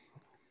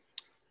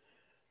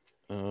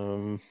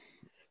 Um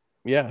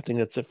yeah, I think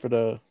that's it for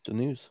the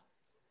news.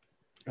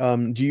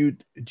 Do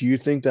you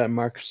think that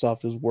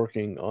Microsoft is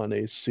working on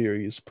a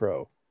Series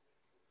Pro?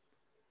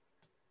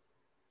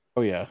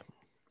 Oh yeah.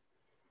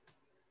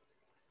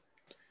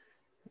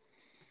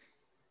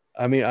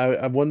 I mean,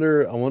 I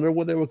wonder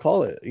what they would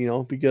call it,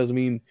 because I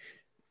mean,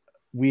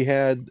 we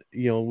had the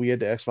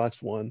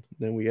Xbox One,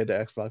 then we had the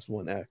Xbox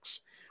One X.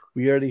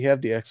 We already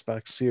have the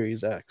Xbox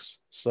Series X.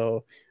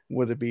 So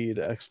would it be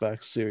the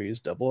Xbox Series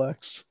Double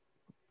X?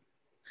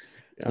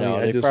 I mean, No,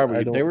 I they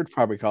don't. would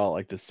probably call it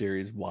like the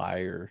Series Y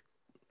or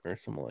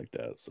something like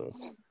that. So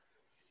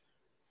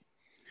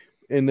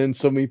And then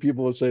so many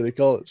people would say they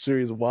call it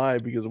Series Y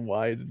because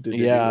why did they do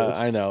yeah, this?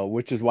 I know,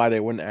 which is why they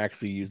wouldn't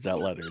actually use that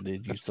letter.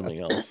 They'd use something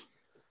else.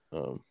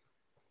 Um,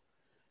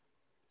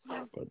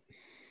 but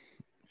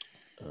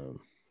um,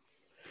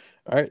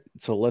 all right,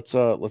 so let's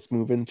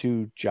move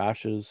into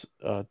Josh's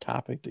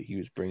topic that he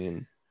was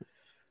bringing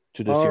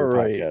to this All here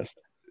right. podcast.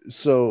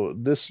 So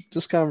this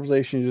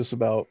conversation is just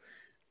about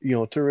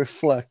to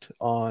reflect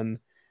on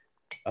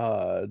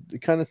the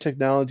kind of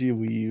technology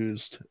we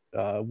used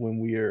when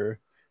we were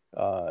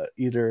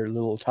either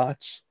little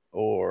tots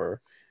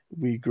or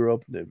we grew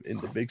up in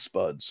the big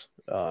spuds.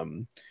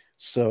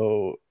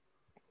 So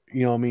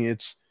I mean,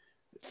 it's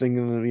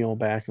thinking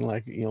back in,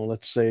 like,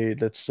 let's say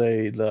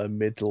the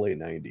mid to late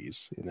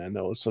 90s. And I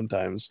know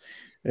sometimes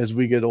as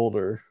we get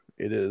older,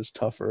 it is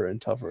tougher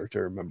and tougher to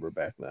remember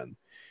back then.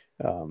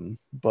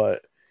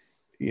 But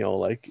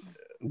like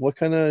what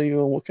kind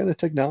of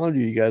technology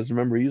you guys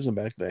remember using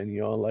back then?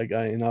 Like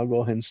and I'll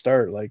go ahead and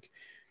start. Like,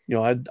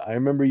 I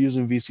remember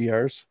using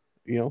VCRs.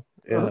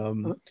 Uh-huh,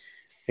 uh-huh.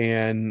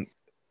 And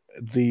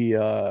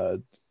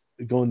the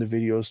going to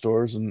video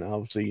stores and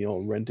obviously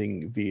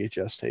renting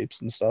VHS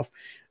tapes and stuff.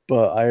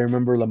 But I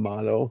remember the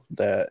motto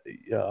that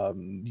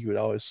you would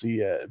always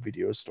see at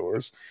video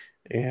stores,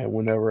 and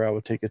whenever I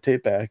would take a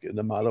tape back,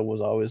 the motto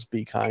was always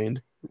 "Be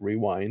kind,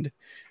 rewind,"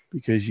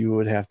 because you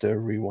would have to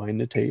rewind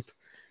the tape.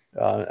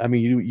 I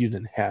mean, you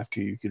didn't have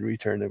to. You could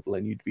return it, but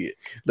then you'd be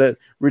that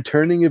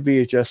returning a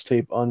VHS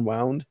tape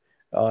unwound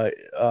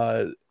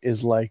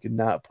is like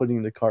not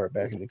putting the cart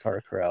back in the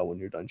car corral when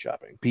you're done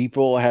shopping.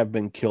 People have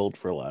been killed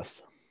for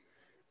less.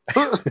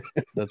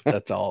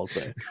 That's all I'll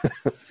say.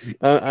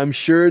 I'm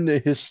sure in the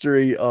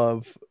history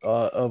of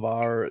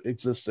our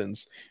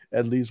existence,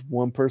 at least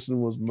one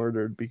person was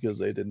murdered because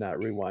they did not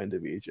rewind a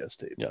VHS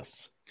tape.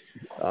 Yes.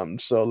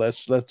 So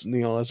let's that's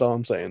all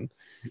I'm saying.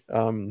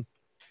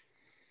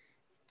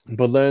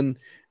 But then,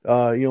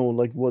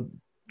 like what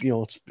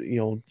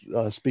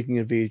speaking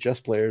of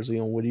VHS players,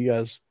 what do you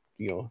guys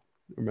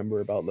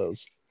remember about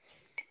those?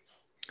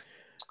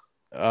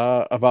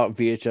 About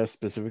VHS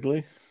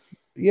specifically.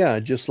 Yeah,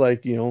 just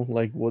like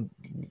like what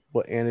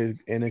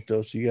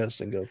anecdotes you guys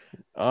think of?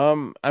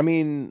 I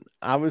mean,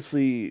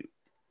 obviously,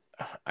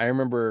 I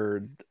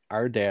remember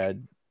our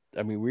dad.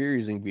 I mean, we were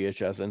using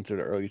VHS into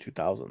the early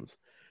 2000s.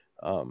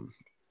 Um,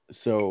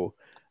 so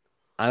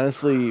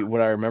honestly,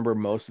 what I remember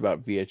most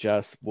about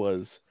VHS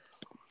was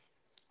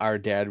our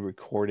dad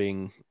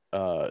recording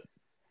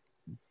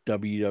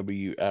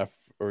WWF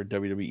or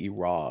WWE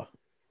Raw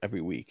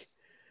every week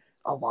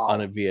Oh on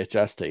wow. a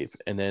VHS tape,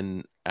 and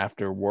then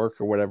after work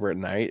or whatever at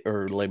night,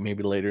 or like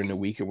maybe later in the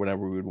week or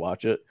whenever we would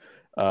watch it,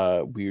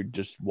 we would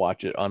just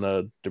watch it on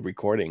the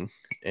recording,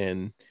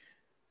 and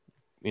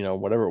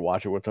whatever,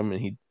 watch it with him,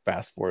 and he'd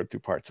fast forward through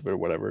parts of it or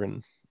whatever,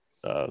 and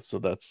so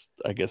that's,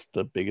 I guess,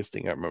 the biggest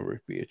thing I remember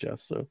with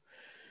VHS. So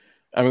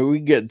I mean, we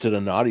can get to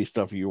the naughty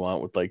stuff you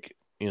want with, like,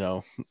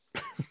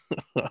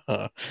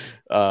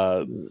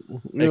 uh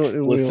We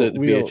don't we don't explicit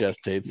we don't VHS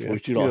tapes, yeah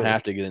which you we don't don't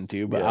have to get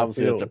into, but yeah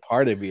we obviously that's a don't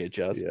part of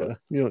VHS. But yeah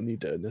we don't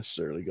need to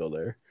necessarily go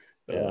there.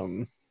 yeah.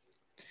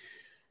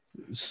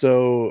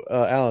 So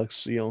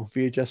Alex,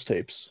 VHS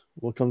tapes.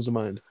 What comes to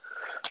mind?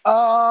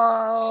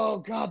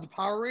 Oh God, the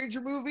Power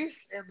Ranger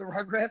movies and the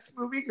Rugrats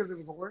movie because it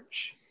was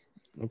orange.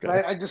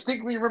 Okay. I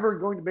distinctly remember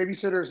going to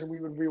babysitters and we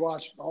would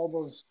rewatch all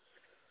those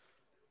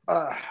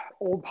uh,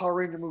 old Power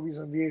Ranger movies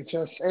on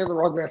VHS and the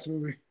Rugrats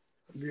movie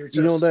on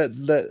VHS.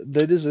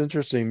 That is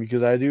interesting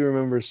because I do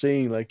remember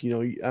seeing, like, I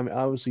mean,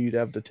 obviously you'd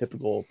have the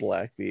typical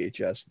black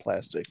VHS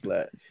plastic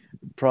that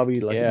probably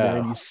like Yeah.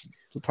 90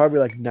 probably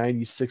like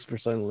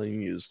 96% of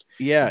them used.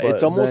 Yeah,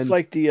 it's But almost then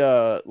like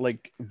the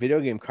like video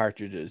game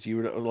cartridges. You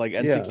would like yeah.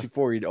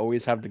 N64, you'd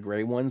always have the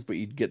gray ones, but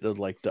you'd get those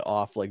like the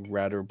off like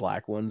red or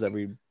black ones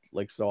every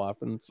like so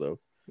often. So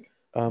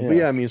But yeah.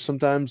 yeah, I mean,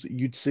 sometimes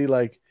you'd see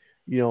like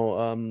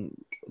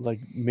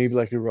maybe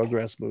like a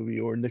Rugrats movie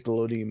or a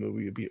Nickelodeon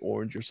movie would be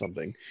orange or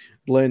something.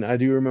 Glenn, I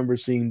do remember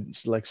seeing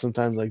like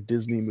sometimes like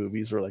Disney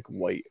movies are like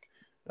white.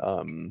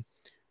 Um,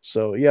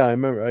 so yeah, I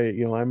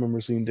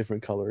remember seeing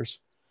different colors.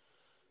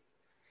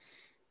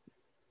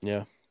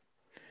 Yeah.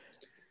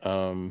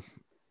 Um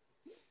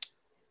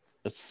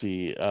let's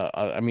see.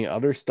 I mean,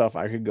 other stuff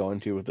I could go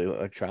into with the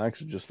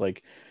electronics is just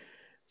like,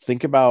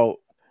 think about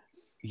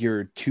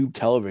your tube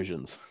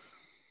televisions.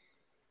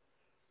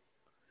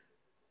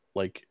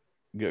 Like,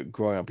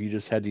 growing up, you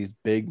just had these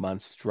big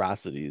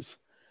monstrosities.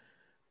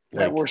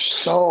 That were Like,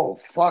 so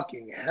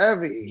fucking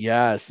heavy.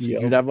 yes, you'd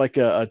Yep. have like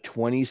a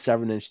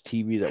 27-inch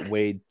TV that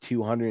weighed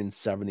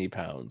 270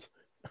 pounds.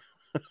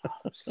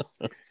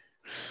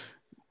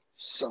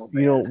 So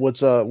bad.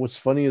 What's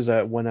funny is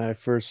that when I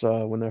first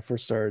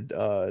started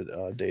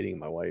dating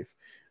my wife,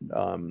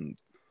 um,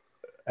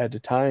 at the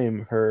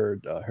time her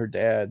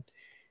dad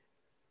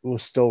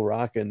was still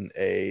rocking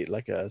a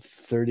like a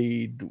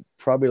 30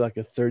 probably like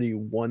a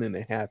 31 and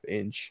a half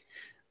inch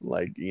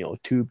like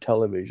tube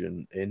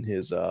television in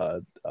his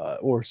or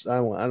I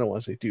don't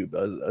want to say tube,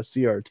 a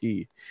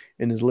CRT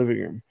in his living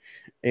room.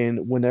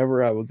 And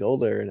whenever I would go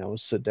there and I would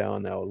sit down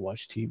and I would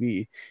watch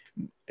TV,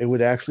 it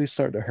would actually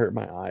start to hurt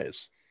my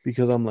eyes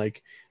because I'm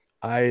like,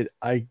 I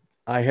I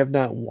I have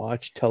not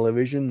watched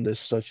television this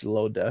such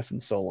low def in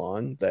so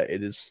long that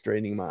it is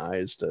straining my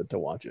eyes to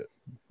watch it.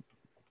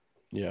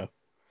 Yeah.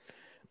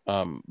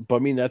 But I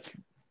mean,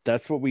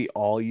 that's what we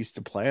all used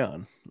to play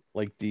on,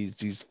 like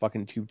these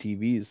fucking tube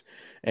TVs,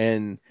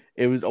 and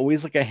it was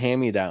always like a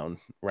hand-me-down,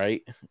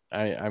 right?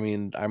 I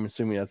mean, I'm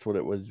assuming that's what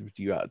it was with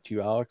you, to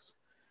you, Alex.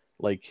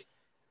 Like,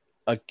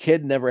 a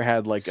kid never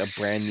had like a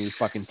brand new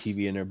fucking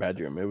TV in their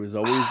bedroom. It was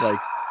always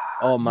like,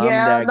 oh, mom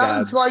and Yeah, dad got,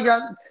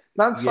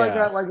 not until I yeah,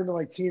 got like into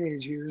like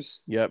teenage years.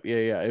 yep, yeah,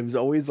 yeah. It was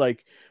always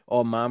like,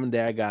 oh, mom and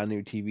dad got a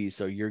new TV,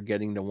 so you're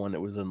getting the one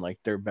that was in like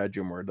their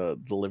bedroom or the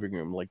living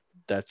room. Like,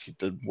 that's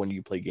the one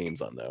you play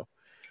games on, though.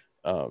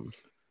 Um,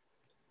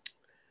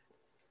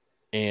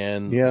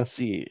 And Yeah. let's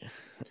see.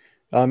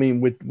 I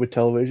mean, with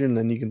television,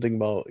 then you can think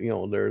about,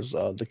 there's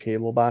the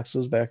cable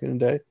boxes back in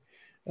the day.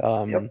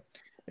 Yep.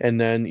 And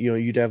then,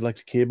 you'd have like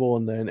the cable,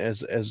 and then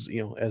as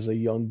a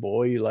young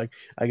boy, you're like,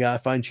 I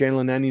gotta find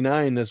channel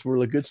 99. That's where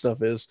the good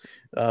stuff is.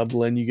 But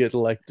then you get to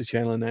like the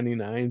channel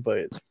 99,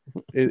 but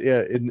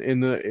yeah,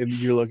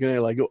 you're looking at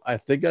it like, oh, I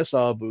think I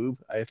saw a boob.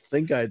 I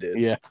think I did.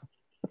 Yeah.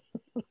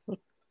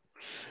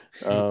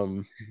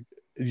 Um,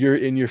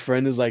 Your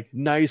friend is like,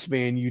 nice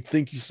man, you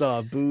think you saw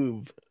a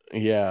boob.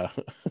 yeah.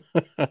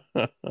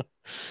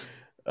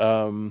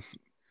 um,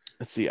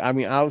 let's see. I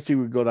mean, obviously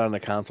we go down the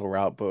console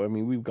route, but I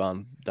mean, we've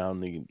gone down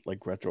the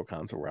like retro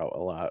console route a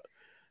lot.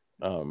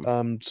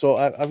 So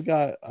I've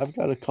got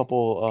a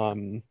couple,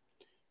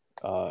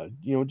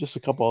 just a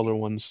couple other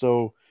ones.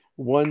 So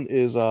one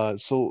is,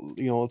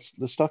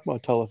 let's talk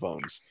about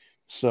telephones.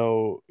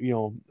 So,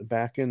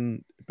 back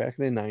in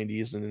the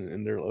 90s, and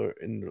in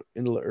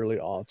the early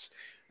aughts,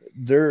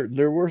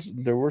 there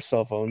were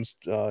cell phones,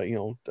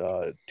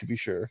 to be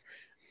sure,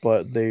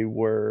 but they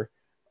were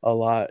a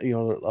lot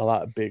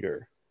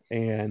bigger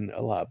and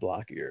a lot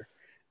blockier.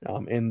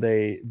 And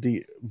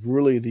the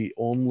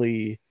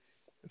only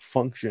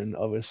function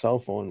of a cell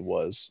phone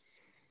was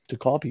to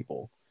call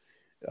people.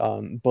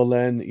 But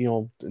then,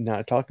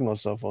 not talking about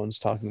cell phones,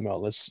 talking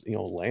about,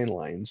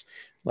 landlines.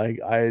 Like,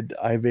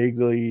 I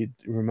vaguely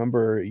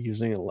remember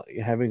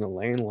having a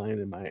landline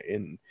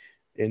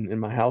in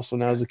my house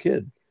when I was a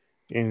kid,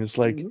 and it's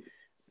like, Mhm.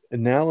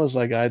 and now it's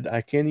like,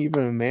 I can't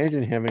even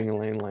imagine having a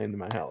landline in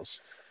my house.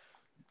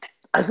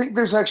 I think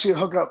there's actually a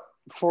hookup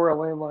for a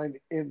landline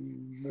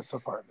in this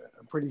apartment.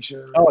 I'm pretty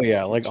sure. Oh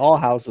yeah, like all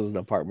houses and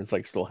apartments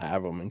like still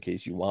have them in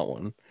case you want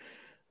one.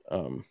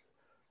 Um,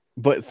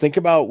 but think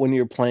about when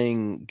you're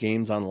playing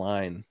games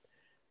online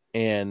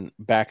and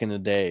back in the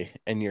day,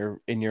 and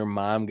your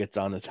mom gets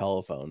on the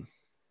telephone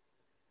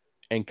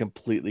and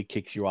completely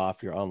kicks you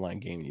off your online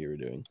game that you were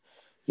doing.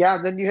 Yeah,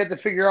 and then you had to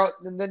figure out,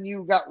 and then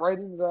you got right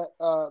into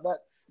that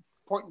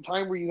point in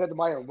time where you had to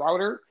buy a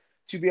router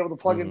to be able to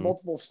plug in Hmm.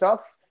 multiple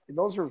stuff, and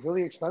those were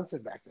really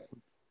expensive back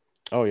then.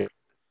 Oh yeah.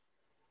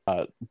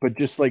 But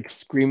just like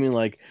screaming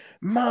like,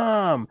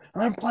 "Mom,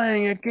 I'm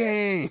playing a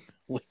game!"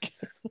 Like,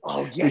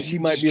 Oh yeah, because she you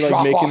might just be like drop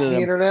making off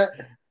the internet.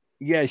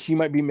 yeah, she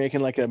might be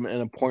making like an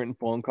important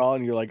phone call,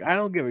 and you're like, "I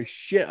don't give a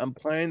shit. I'm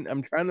trying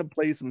to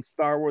play some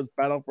Star Wars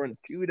Battlefront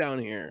 2 down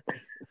here."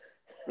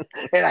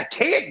 And I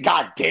can't,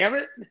 god damn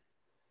it.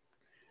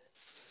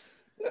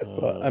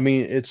 But I Uh,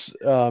 mean, it's,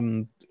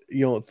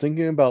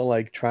 thinking about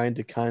like trying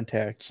to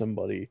contact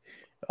somebody.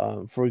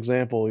 For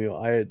example,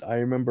 I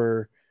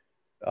remember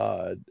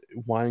uh,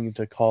 wanting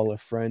to call a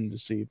friend to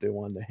see if they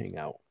wanted to hang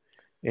out,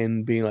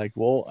 and being like,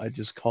 well, I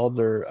just called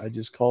their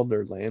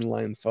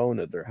landline phone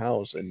at their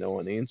house and no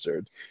one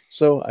answered.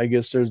 So I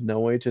guess there's no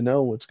way to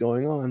know what's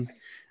going on.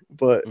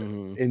 But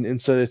mhm.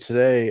 instead of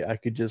today, I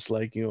could just,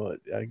 like,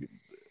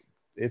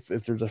 if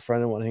there's a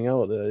friend I want to hang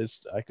out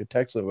with, I could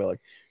text them, like,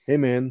 hey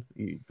man,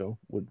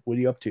 what are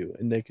you up to?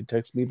 And they could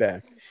text me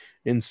back,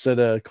 instead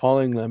of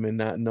calling them and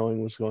not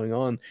knowing what's going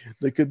on.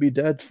 They could be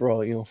dead for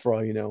all you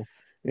know.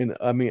 And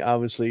I mean,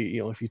 obviously,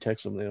 if you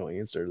text them, they don't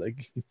answer,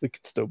 like, they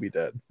could still be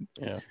dead.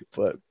 Yeah.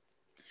 But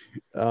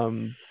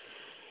um,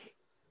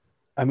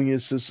 I mean,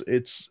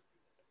 it's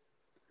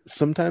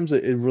sometimes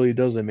it really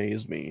does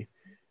amaze me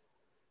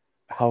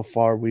how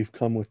far we've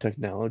come with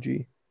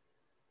technology,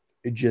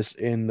 just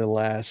in the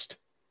last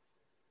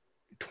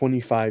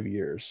 25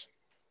 years.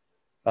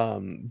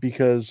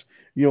 Because,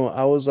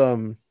 I was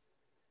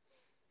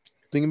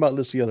thinking about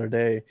this the other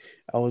day.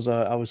 I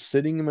was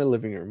sitting in my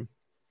living room,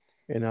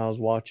 and I was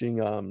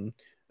watching On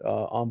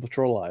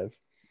Patrol Live,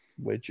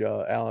 which,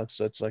 Alex,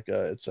 it's like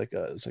a show.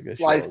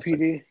 Live It's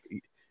like, PD.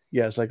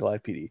 yeah, it's like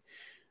live PD.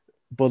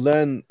 But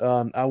then,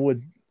 I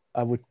would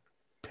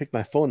pick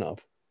my phone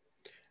up,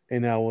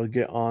 and I would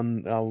get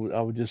on. I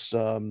would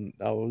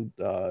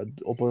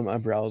open my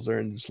browser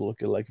and just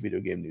look at like video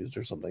game news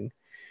or something,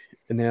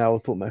 and then I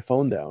would put my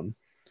phone down,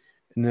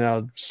 and then I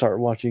would start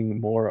watching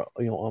more,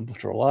 On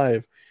Patrol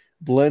Live.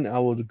 But then I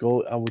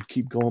would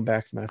keep going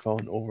back to my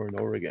phone over and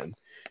over again,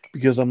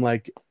 because I'm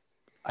like,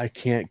 I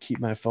can't keep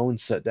my phone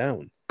set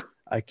down.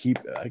 I keep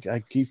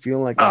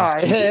feeling like I have to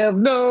I keep it. have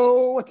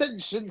no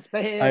attention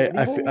span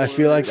I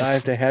feel anymore. like I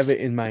have to have it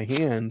in my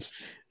hands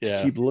to Yeah.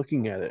 keep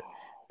looking at it.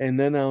 And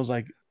then I was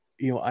like,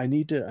 I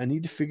need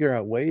to figure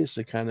out ways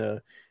to kind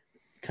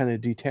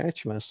of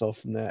detach myself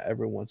from that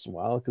every once in a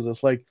while, because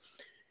it's like,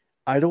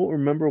 I don't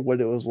remember what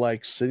it was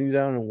like sitting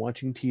down and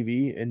watching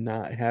TV and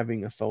not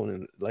having a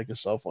phone, like a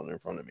cell phone, in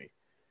front of me.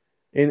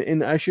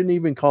 And I shouldn't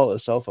even call it a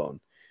cell phone.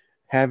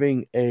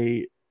 Having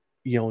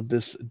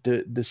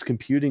this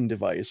computing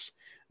device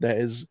that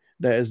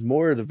is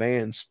more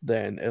advanced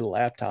than a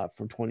laptop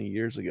from 20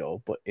 years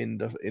ago, but in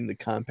the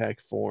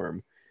compact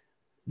form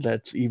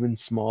that's even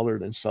smaller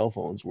than cell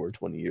phones were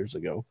 20 years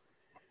ago.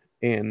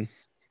 And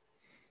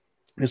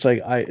it's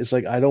like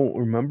I don't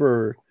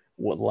remember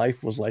what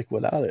life was like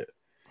without it.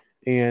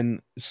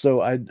 And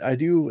so I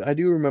do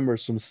remember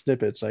some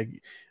snippets. Like,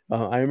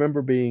 I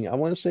remember being, I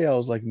want to say I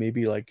was like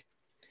maybe like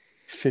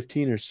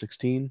 15 or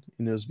 16,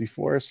 and it was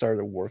before I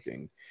started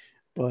working.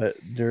 But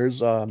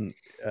there's and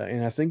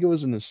I think it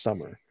was in the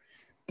summer.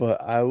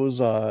 But I was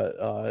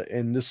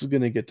and this is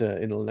gonna get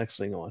to in the next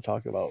thing I want to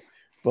talk about.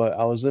 But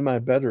I was in my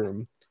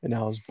bedroom and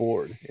I was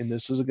bored, and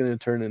this is gonna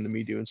turn into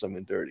me doing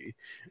something dirty.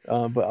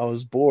 But I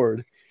was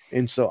bored,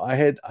 and so I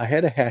had a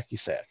hacky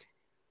sack,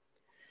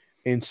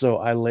 and so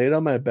I laid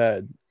on my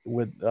bed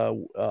with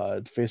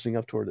facing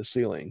up toward the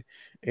ceiling,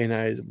 and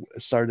I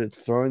started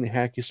throwing the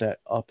hacky sack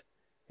up,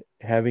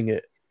 having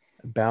it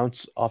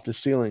bounce off the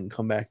ceiling,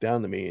 come back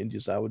down to me, and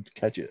just I would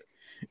catch it,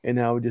 and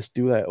I would just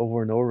do that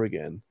over and over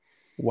again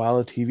while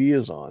the TV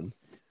is on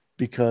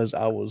because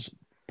I was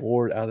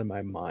bored out of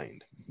my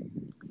mind.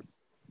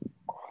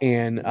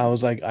 And I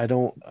was like, I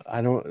don't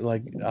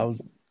like, I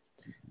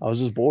was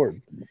just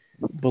bored.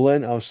 But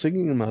then I was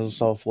thinking to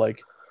myself, like,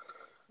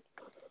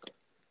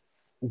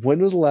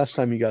 when was the last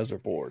time you guys were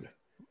bored?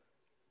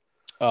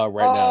 Right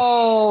now.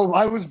 Oh,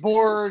 I was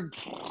bored.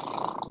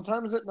 What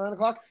time is it? 9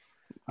 o'clock.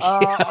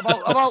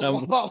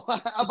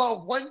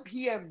 About 1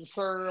 p.m.,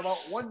 sir. About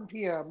 1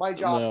 p.m. My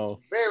job is No.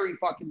 very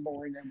fucking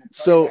boring. I will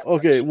tell you So that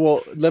okay, much.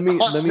 well,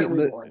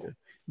 Constantly boring.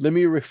 let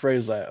me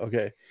rephrase that.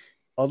 Okay,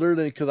 other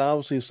than because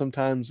obviously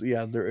sometimes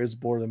yeah there is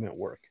boredom at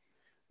work,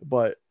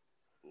 but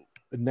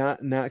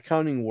not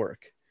counting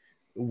work.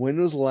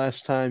 When was the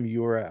last time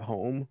you were at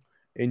home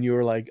and you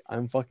were like,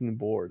 I'm fucking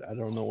bored. I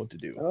don't know what to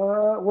do.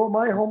 Well,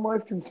 my home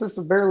life consists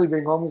of barely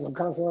being home because I'm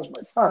constantly with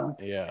my son.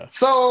 Yeah.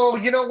 So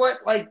you know what?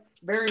 Like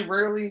very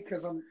rarely,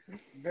 because I'm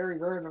very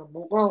rarely.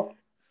 Well,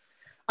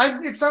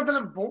 It's not that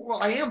I'm bored. Well,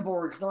 I am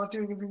bored because I'm not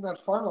doing anything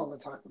that fun all the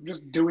time. I'm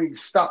just doing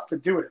stuff to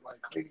do it,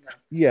 like cleaning up,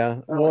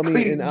 Yeah, well, I like mean,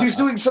 and cleaning, just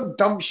doing some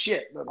dumb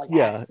shit that like has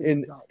yeah, to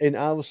be done. and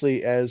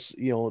obviously, as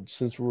you know,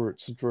 since we're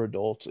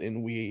adults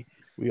and we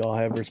all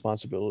have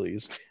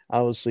responsibilities,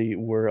 obviously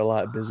we're a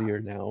lot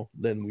busier now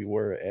than we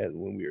were at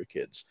when we were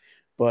kids.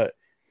 But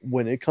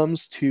when it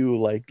comes to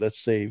like, let's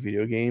say,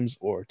 video games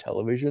or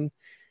television,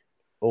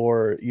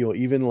 or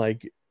even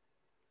like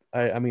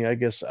I mean, I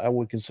guess I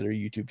would consider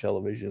YouTube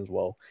television as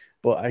well.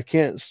 But I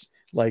can't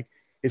like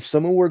if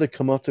someone were to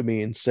come up to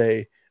me and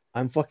say,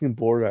 "I'm fucking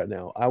bored right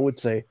now," I would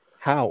say,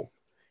 "How?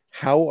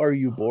 How are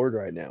you bored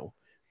right now?"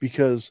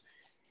 Because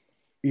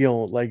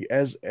like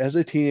as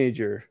a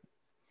teenager,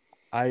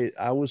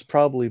 I was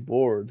probably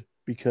bored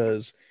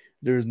because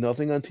there's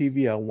nothing on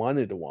TV I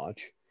wanted to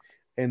watch,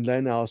 and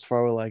then I was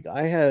probably like,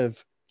 I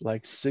have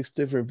like six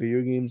different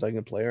video games I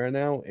can play right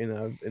now,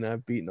 and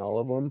I've beaten all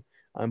of them.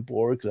 I'm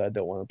bored because I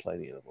don't want to play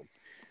any of them.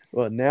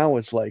 But now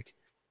it's like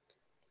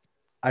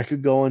I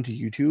could go onto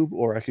YouTube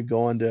or I could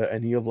go onto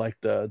any of like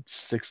the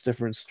six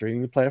different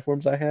streaming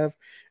platforms I have,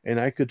 and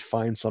I could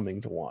find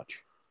something to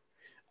watch.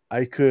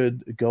 I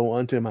could go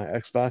onto my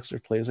Xbox or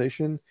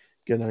PlayStation,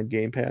 get on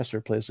Game Pass or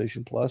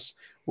PlayStation Plus,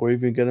 or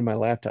even get on my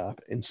laptop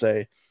and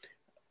say,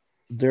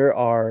 there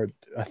are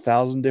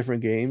 1,000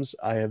 different games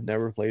I have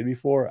never played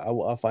before.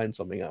 I'll find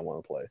something I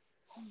want to play.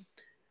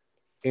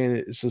 And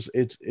it's just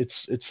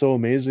it's so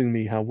amazing to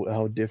me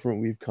how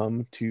different we've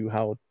come to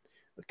how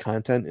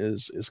content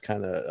is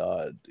kind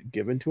of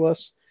given to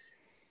us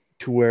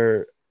to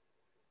where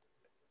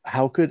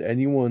how could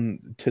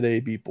anyone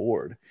today be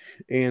bored?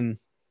 And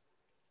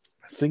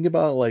think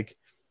about like,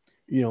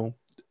 you know,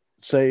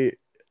 say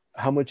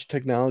how much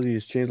technology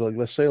has changed. Like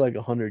let's say like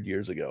 100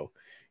 years ago,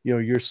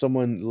 you're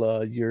someone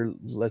you're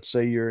let's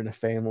say you're in a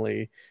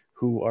family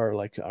who are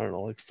like I don't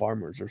know like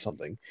farmers or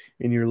something,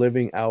 and you're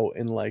living out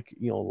in like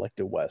like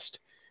the West,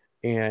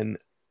 and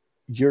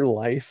your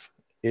life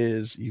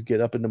is you get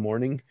up in the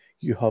morning,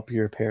 you help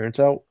your parents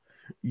out,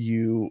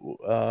 you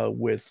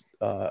with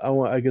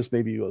I guess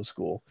maybe you go to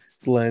school,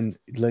 then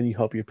you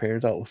help your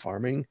parents out with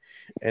farming,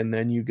 and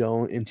then you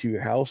go into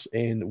your house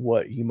and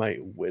what you might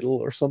whittle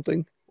or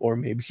something, or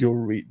maybe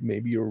you'll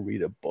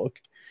read a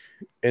book,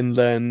 and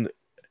then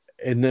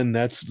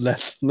that's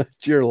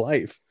your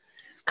life.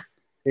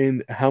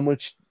 And how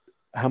much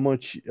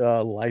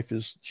life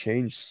has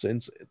changed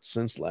since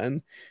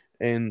then.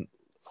 And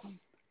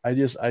I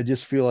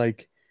just feel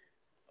like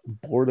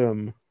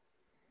boredom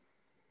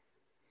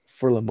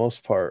for the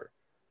most part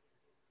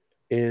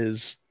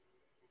is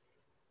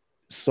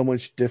so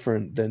much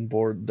different than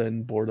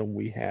boredom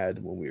we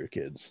had when we were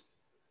kids.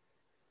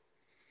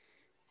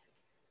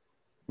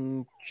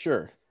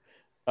 Sure.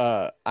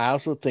 I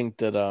also think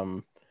that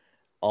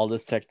all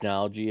this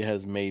technology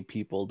has made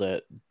people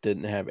that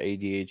didn't have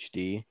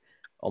ADHD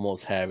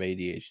almost have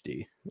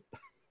ADHD.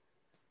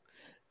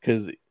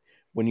 Because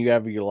when you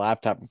have your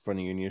laptop in front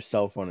of you and your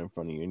cell phone in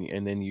front of you,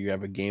 and then you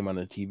have a game on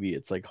the TV,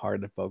 it's like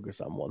hard to focus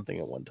on one thing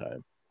at one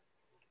time.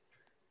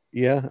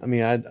 Yeah, I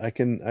mean, I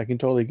can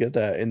totally get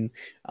that, and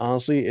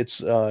honestly,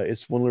 it's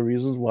one of the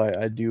reasons why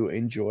I do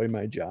enjoy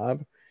my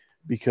job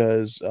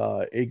because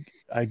I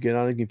get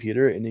on a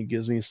computer and it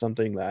gives me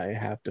something that I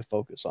have to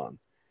focus on.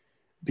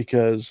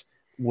 Because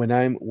when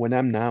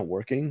I'm not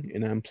working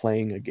and I'm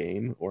playing a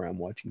game or I'm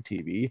watching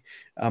TV,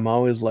 I'm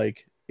always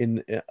like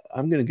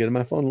I'm gonna get on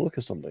my phone and look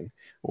at something,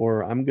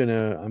 or I'm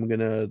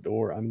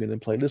gonna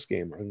play this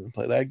game, or I'm gonna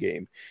play that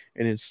game,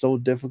 and it's so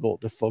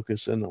difficult to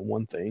focus in on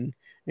one thing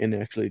and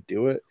actually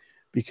do it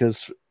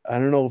because I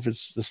don't know if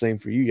it's the same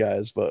for you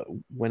guys, but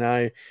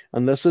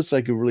unless it's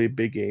like a really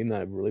big game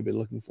that I've really been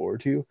looking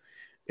forward to,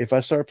 if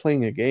I start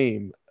playing a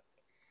game,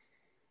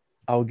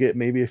 I'll get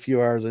maybe a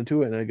few hours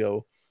into it and I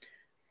go,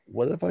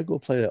 what if I go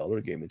play that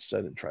other game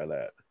instead and try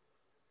that?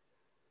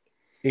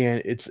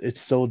 And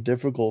it's so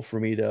difficult for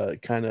me to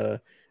kind of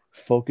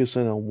focus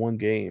in on one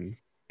game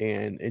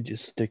and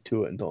just stick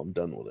to it until I'm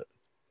done with it.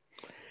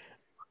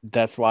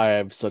 That's why I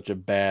have such a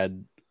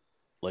bad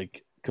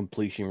like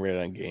completion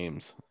rate on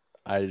games.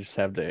 I just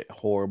have the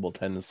horrible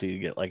tendency to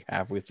get like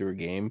halfway through a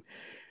game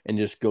and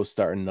just go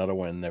start another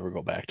one and never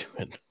go back to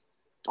it.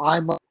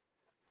 I'm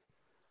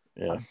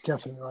Yeah.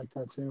 definitely like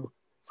that too.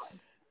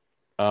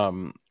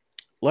 Um,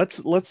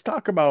 let's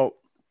talk about.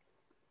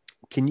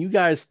 Can you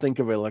guys think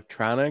of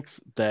electronics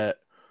that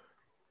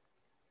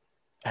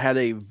had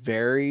a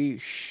very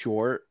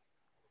short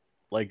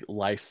like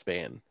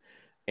lifespan?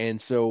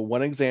 And so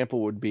one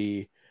example would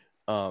be,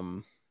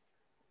 um,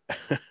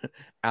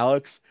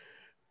 Alex,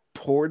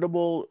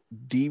 portable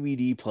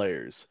DVD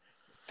players.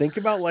 Think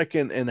about like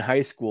in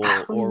high I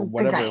school don't or even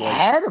think I whatever, like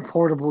had a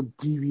portable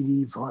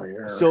DVD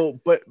player. so,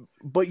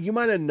 but you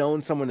might have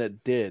known someone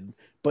that did,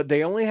 but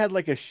they only had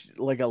like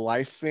like a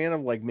lifespan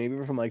of like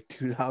maybe from like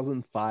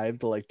 2005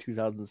 to like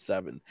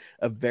 2007,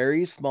 a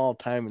very small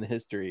time in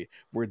history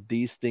where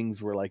these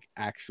things were like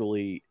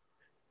actually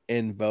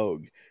in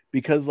vogue.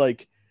 Because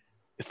like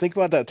think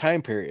about that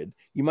time period.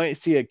 You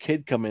might see a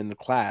kid come into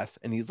class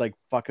and he's like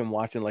fucking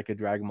watching like a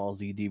Dragon Ball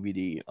Z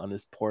DVD on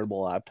his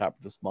portable laptop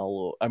with a small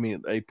little, I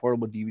mean, a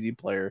portable DVD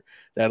player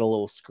that had a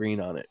little screen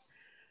on it.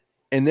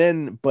 And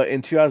then, but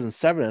in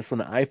 2007, that's when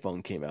the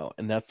iPhone came out,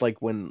 and that's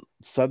like when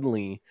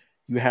suddenly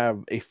you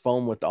have a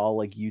phone with all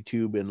like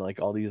YouTube and like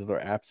all these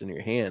other apps in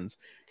your hands.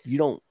 You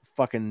don't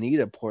fucking need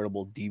a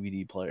portable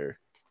DVD player,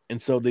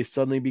 and so they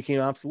suddenly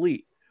became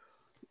obsolete.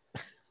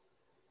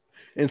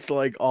 And so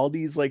like all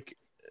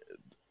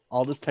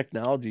this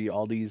technology,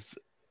 all these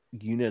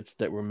units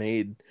that were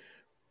made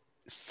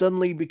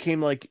suddenly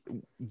became like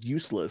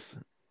useless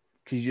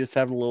because you just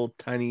have a little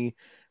tiny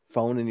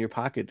phone in your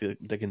pocket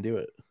that can do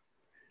it.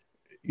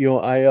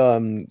 I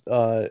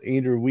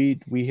Andrew,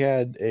 we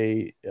had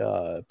a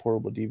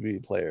portable DVD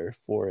player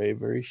for a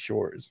very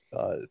short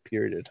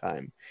period of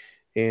time,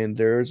 and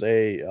there's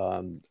a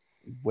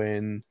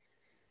when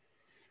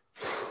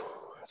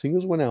I think it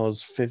was when I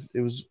was fifth.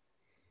 It was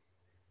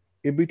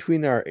in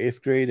between our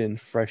eighth grade and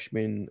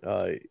freshman,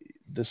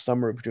 the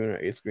summer between our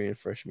eighth grade and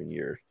freshman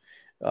year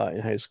in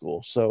high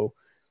school. So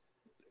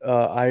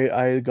I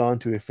had gone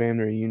to a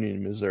family reunion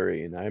in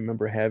Missouri, and I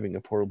remember having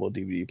a portable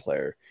DVD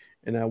player,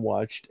 and I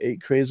watched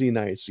Eight Crazy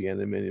Nights, the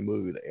animated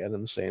movie with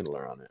Adam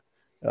Sandler on it.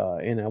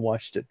 And I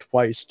watched it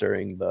twice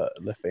during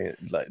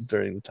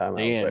during the time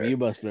I was Damn, there. you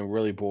must have been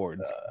really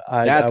bored.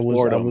 I That's was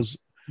boredom.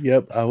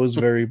 yep, I was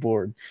very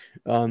bored.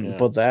 Yeah.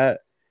 But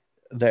that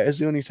is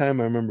the only time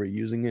I remember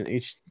using an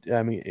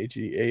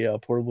a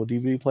portable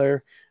DVD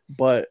player.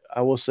 But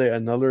I will say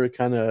another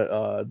kind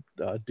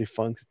of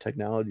defunct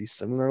technology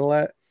similar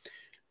to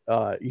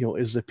that,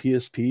 is the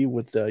PSP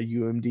with the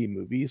UMD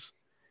movies.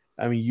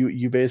 I mean,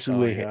 you Oh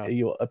basically yeah.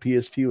 a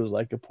PSP was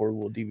like a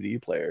portable DVD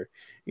player,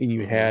 and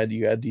Hmm.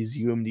 you had these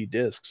UMD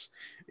discs,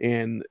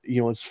 and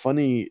it's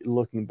funny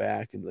looking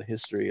back in the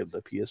history of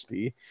the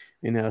PSP,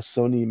 and how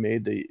Sony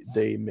made the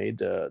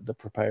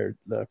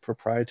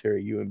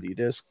proprietary UMD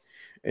disc,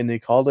 and they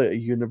called it a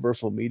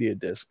Universal Media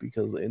Disc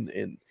because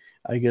in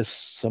I guess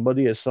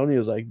somebody at Sony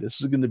was like,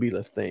 this is going to be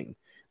the thing.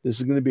 This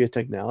is going to be a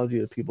technology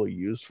that people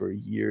use for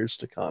years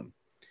to come,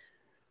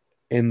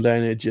 and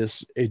then it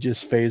just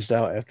phased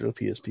out after the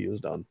PSP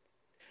was done.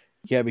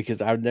 Yeah,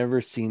 because I've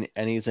never seen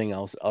anything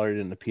else other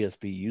than the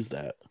PSP use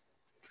that.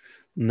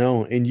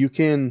 No, and you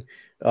can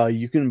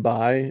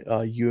buy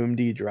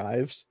UMD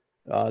drives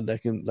that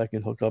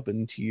can hook up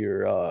into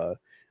your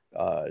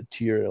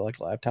to your like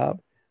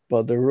laptop,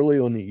 but they're really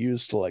only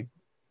used to like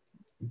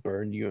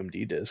burn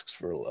UMD disks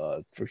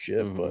for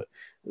shit. Hmm. But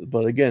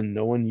again,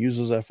 no one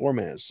uses that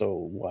format, so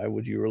why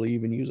would you really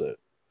even use it?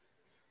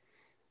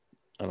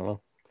 I don't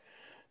know.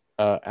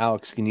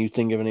 Alex, can you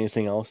think of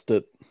anything else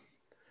that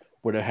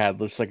would have had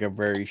just like a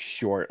very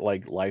short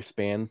like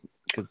lifespan?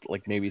 Because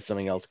like maybe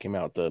something else came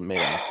out that made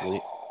it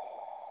obsolete.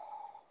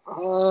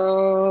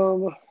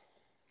 Um,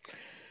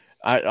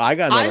 I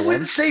got I another would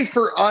one. say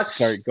for Sorry,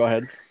 us, go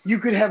ahead. you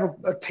could have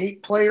a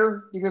tape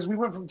player because we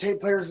went from tape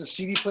players to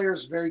CD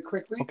players very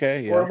quickly,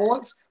 Okay, yeah, portable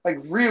ones, like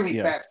really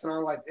yeah. fast in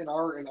our life in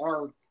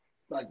our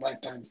like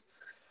lifetimes.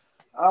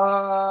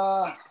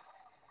 Uh,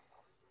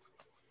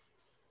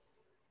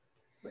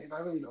 man, I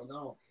really don't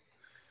know.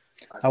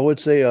 I would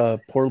say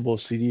portable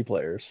CD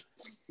players.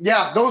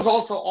 Yeah, those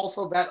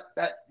also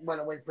that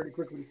went away pretty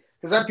quickly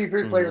because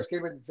MP3 Hmm. players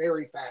came in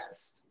very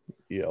fast.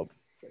 Yep.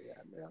 So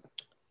yeah,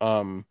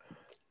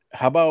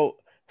 How about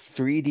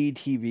 3D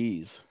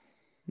TVs?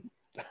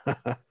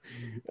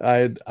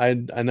 I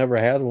never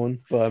had one,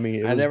 but I mean,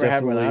 it I was never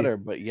had one definitely either,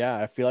 but yeah,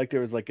 I feel like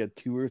there was like a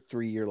 2 or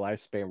 3 year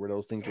lifespan where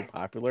those things were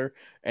popular,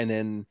 and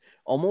then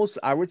almost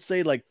I would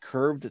say like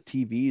curved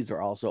TVs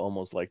are also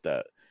almost like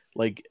that.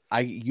 Like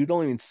you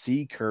don't even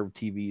see curved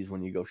TVs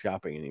when you go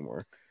shopping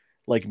anymore.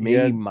 Like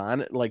yeah,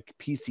 maybe like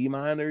PC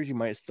monitors, you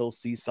might still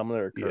see some that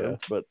are yeah.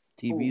 curved, but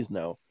Ooh, TVs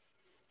no.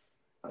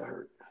 that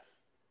hurt.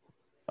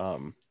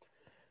 Um,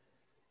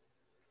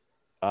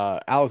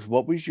 Alex,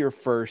 what was your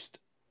first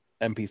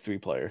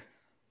MP3 player?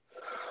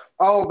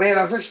 Oh man,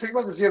 I was actually thinking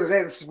about this the other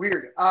day. This is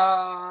weird.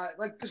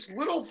 Like this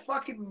little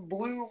fucking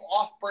blue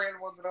off-brand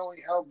one that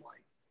only held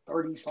like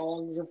 30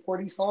 songs or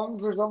 40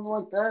 songs or something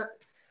like that.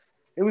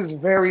 It was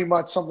very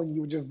much something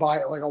you would just buy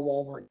at like a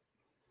Walmart.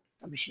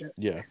 Some shit.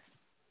 Yeah.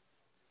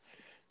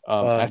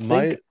 Uh, I think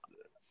my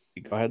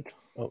go ahead.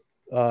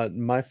 oh,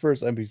 my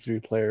first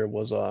MP3 player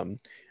was I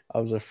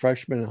was a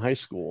freshman in high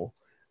school,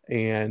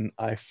 and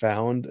I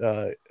found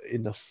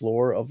in the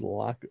floor of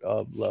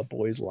the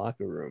boys'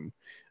 locker room,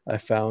 I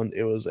found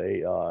it was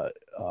a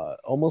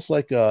almost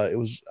like it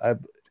was I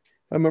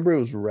remember it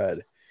was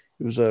red.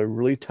 It was a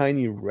really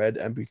tiny red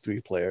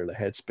MP3 player that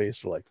had space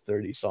for like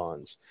 30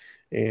 songs,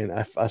 and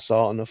I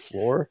saw it on the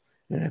floor,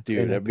 Dude,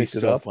 and I that'd be picked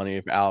it so up. funny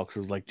if Alex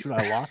was like, dude,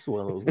 I lost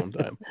one of those one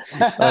time.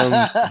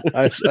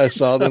 I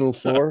saw it on the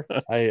floor.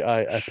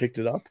 I picked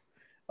it up.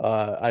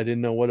 I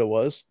didn't know what it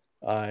was.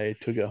 I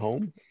took it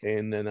home,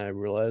 and then I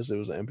realized it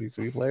was an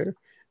MP3 player,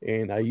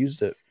 and I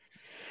used it.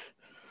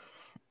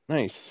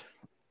 Nice.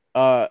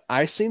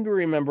 I seem to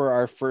remember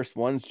our first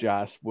ones,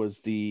 Josh, was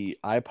the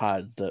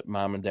iPods that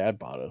mom and dad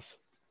bought us.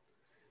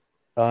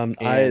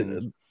 I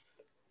And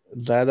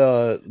that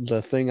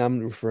the thing I'm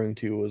referring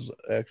to was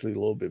actually a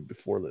little bit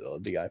before the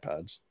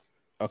iPads.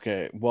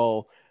 okay,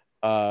 well,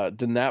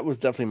 then that was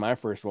definitely my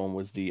first one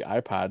was the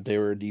iPod. They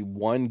were the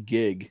 1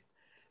 gig,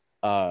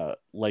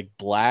 like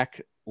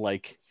black,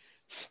 like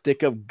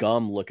stick of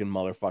gum looking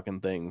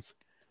motherfucking things,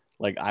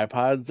 like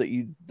iPods that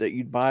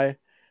you'd buy,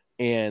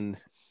 and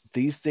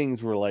these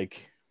things were like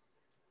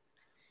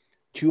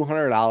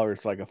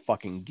 $200 for like a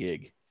fucking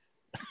gig.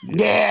 Yeah,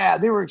 Yeah,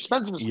 they were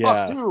expensive as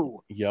fuck Yeah.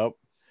 too. Yep.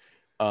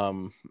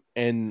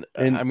 And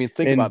and I mean,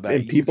 think about that.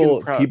 and You can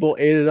people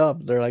ate it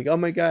up. They're like, "Oh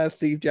my God,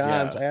 Steve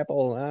Jobs, yeah.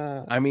 Apple."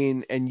 Ah. I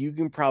mean, and you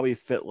can probably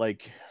fit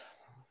like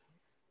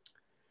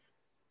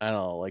I don't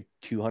know, like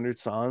 200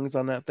 songs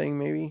on that thing,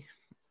 maybe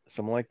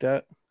something like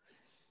that.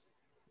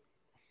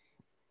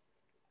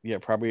 Yeah,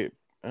 probably.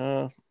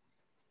 Uh,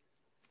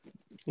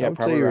 I yeah, would say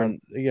probably you're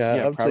around. in, yeah,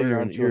 Yeah, I would say probably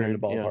around you're in the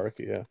 200. Yeah, ballpark.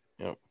 Yeah.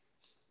 yeah.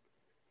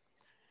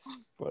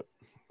 But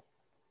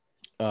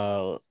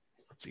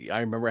let's see. I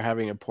remember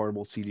having a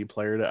portable CD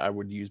player that I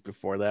would use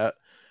before that.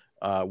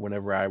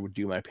 Whenever I would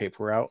do my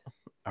paper route,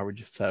 I would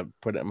just have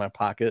put it in my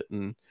pocket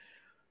and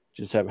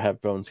just have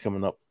headphones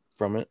coming up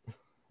from it.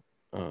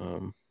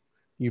 Um,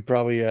 You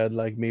probably had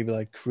like maybe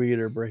like Creed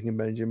or Breaking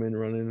Benjamin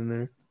running in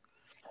there.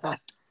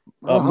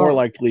 more Uh-huh.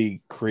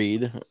 likely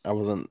Creed. I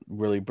wasn't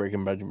really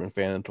Breaking Benjamin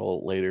fan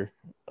until later.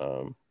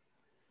 Um,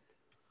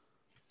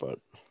 but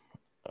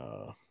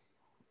uh,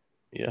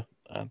 yeah,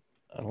 I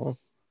don't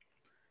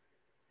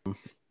know.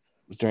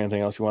 Is there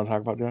anything else you want to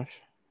talk about, Josh?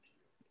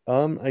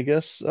 I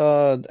guess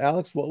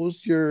Alex, what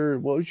was your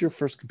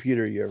first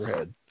computer you ever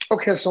had?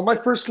 Okay, so my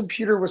first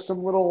computer was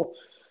some little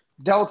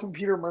Dell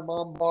computer my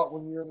mom bought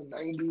when we were in the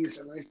 90s,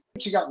 and I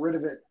she got rid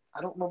of it.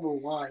 I don't remember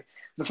why.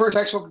 The first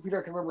actual computer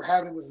I can remember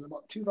having was in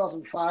about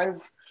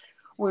 2005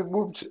 when we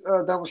moved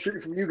down the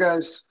street from you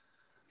guys.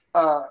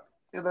 Uh,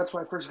 and that's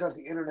when I first got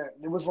the internet.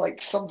 And it was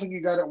like something you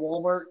got at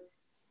Walmart.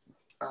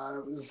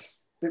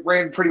 It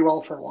ran pretty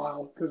well for a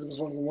while because it was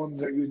one of the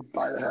ones that you'd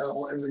buy that had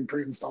everything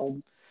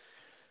pre-installed.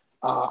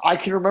 I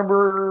can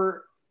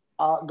remember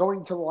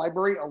going to the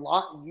library a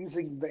lot and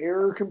using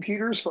their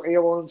computers for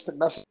AOL Instant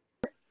Message.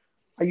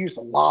 I used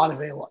a lot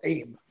of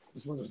AIM.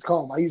 Is what it's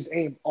called. I used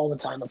AIM all the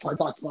time. That's how I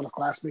talked to a lot of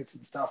classmates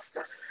and stuff.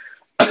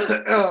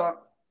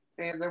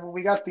 And then when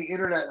we got the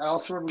internet, I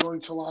also remember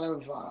going to a lot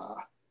of.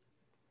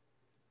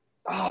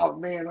 Oh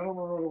man, I don't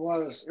remember what it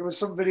was. It was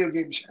some video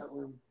game chat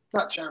room,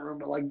 not chat room,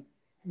 but like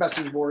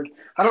message board.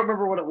 I don't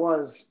remember what it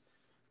was,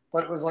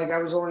 but it was like I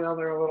was only on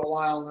there a little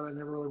while and then I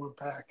never really went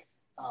back.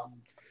 Um,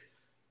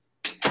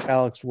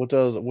 Alex, what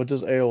does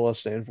AOL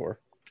stand for?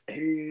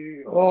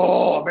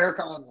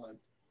 America Online.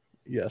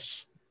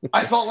 Yes.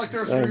 I felt like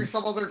there was going to be Um,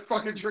 some other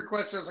fucking trick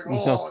question. I was like,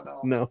 no, oh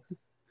no.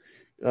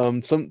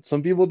 no.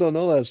 Some people don't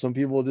know that. Some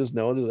people just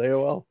know it as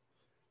AOL.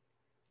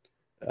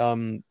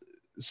 Um,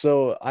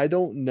 so I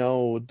don't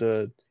know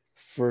the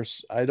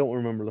first. I don't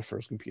remember the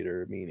first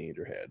computer me and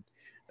Andrew had.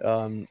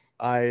 Um,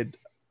 I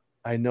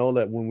know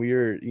that when we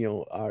were,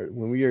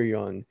 when we were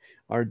young,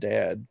 our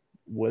dad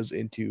was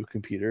into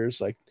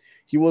computers. Like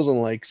he wasn't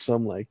like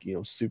some like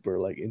super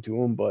like into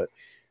them, but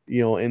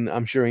and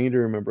I'm sure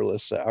Andrew remember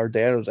this. Our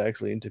dad was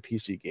actually into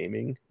PC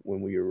gaming when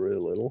we were really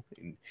little,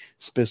 and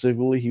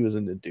specifically he was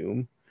into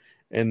Doom.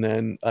 And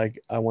then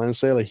like I want to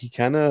say like he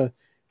kind of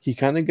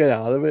got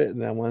out of it,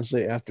 and I want to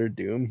say after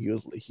Doom he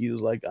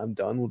was like I'm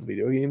done with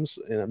video games,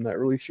 and I'm not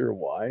really sure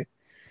why.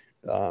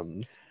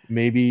 Um,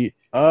 Maybe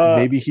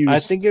Uh, he I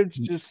was. think it's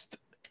just,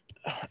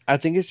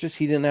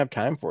 he didn't have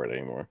time for it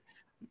anymore.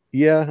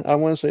 Yeah, I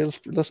want to say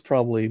that's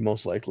probably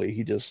most likely.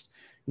 He just,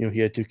 he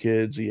had 2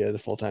 kids, he had a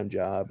full-time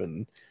job,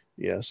 and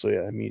yeah, so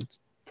yeah, I mean,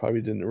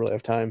 probably didn't really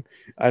have time.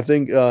 I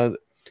think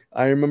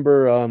I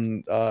remember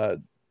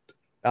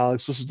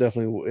Alex, this is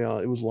definitely,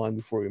 it was long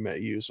before we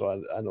met you, so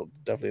I don't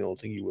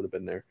think you would have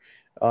been there.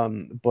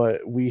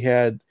 But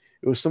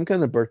it was some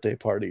kind of birthday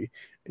party,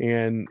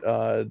 and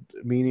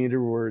me and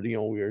Andrew were, we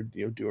were,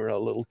 doing a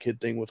little kid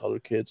thing with other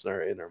kids,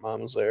 and our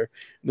mom was there.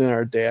 And then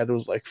our dad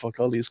was like, "Fuck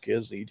all these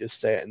kids," and he just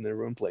sat in the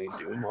room playing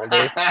Doom all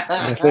day.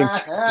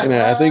 And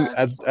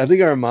I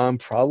think our mom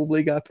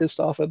probably got pissed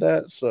off at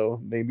that, so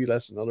maybe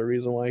that's another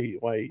reason why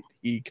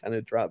he kind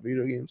of dropped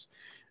video games.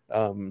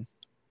 Um,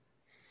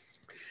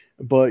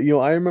 but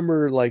I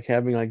remember like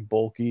having like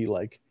bulky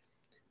like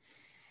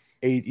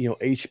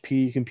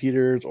HP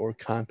computers or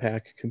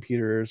compact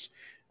computers,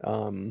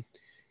 um,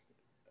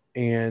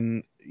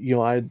 and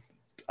I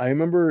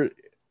remember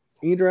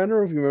either I don't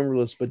know if you remember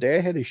this, but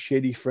Dad had a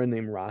shady friend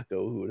named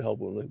Rocco who would help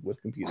him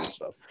with computer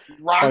stuff.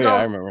 Oh yeah,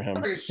 I Rocco, remember him.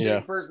 that's a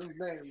Yeah, shitty person's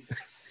name.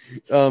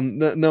 No,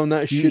 no,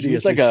 not shitty. he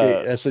was like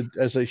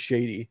As a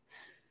shady.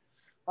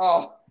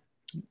 Oh,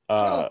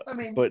 uh, well, I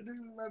mean, but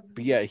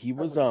yeah, he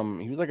was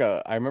like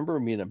I remember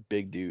him being a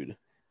big dude.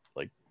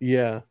 Like,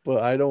 Yeah,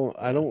 but I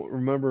yeah, don't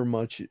remember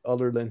much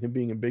other than him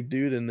being a big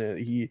dude and that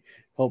he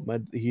helped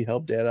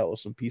Dad out with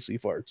some PC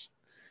farts.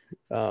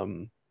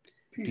 Um,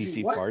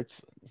 PC PC what?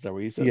 parts. Is that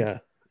what you said? yeah,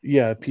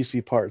 yeah,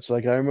 PC parts.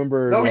 Like I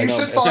remember, No, I you like know,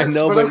 said I farts,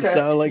 know, but but it okay.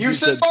 sounded like You you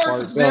said said farts,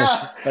 parts, no,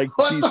 yeah. like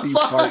What the PC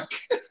fuck?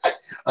 parts.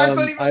 I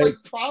thought he meant I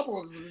like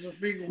problems. It was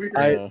just being weird.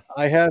 Yeah.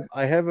 I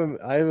have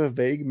a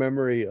vague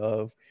memory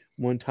of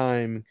one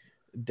time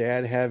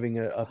Dad having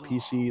a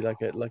PC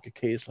like a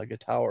case like a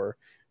tower,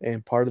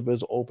 and part of it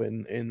is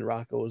open, and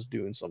Rocco was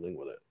doing something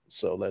with it.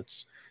 So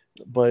that's,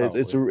 but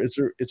Probably.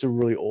 it's a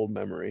really old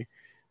memory.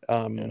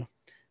 Yeah.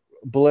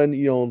 But then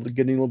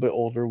getting a little bit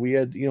older, we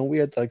had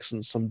like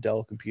some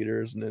Dell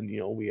computers, and then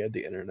we had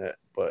the internet.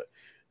 But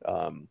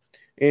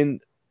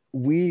and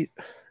we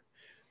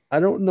I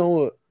don't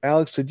know,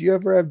 Alex, did you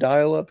ever have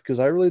dial up? Because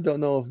I really don't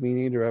know if me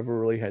neither ever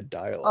really had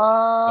dial up.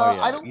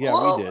 Oh I yeah. don't. Yeah, we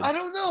Well, did. I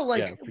don't know.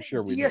 Yeah, Like for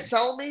sure we did.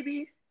 DSL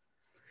maybe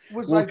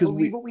was, Well, I because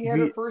believe, what we had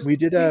at first. we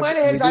did We have might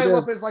have had we did dial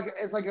have up as like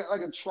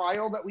a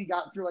trial that we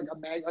got through like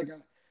a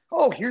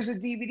oh, here's a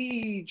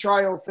DVD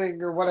trial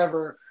thing or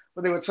whatever,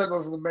 when they would send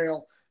those in the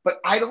mail. But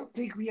I don't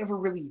think we ever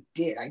really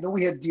did. I know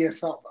we had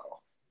DSL though.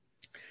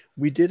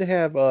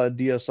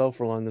 DSL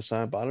for a longest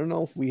time, but I don't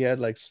know if we had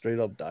like straight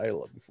up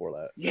dial up before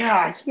that. Yeah,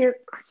 I can't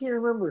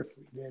remember if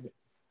we did.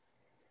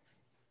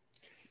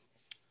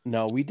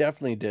 No, we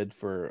definitely did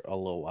for a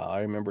little while.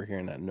 I remember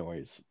hearing that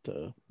noise,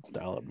 the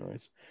dial-up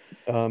noise.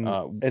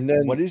 And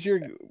then What is your?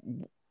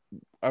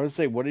 I would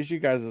say, what is you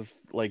guys'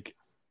 like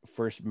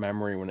first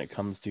memory when it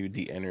comes to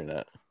the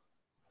internet?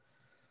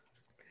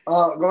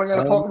 Going in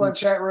a um Pokemon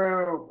chat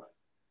room.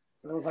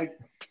 When I was like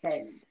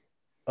 10.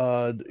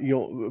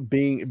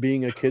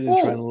 being a kid and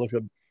Oh,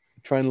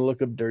 trying to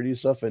look up dirty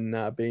stuff and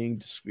not being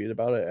discreet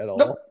about it at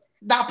nope, all.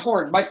 not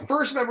porn. My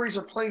first memories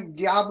are playing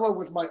Diablo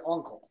with my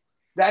uncle.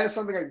 That is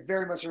something I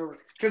very much remember.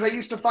 Because I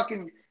used to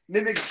fucking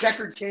mimic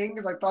Deckard King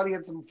because I thought he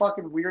had some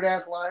fucking weird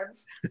ass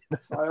lines.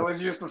 So I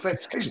always used to say,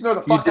 I used to know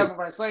the He fuck out did of him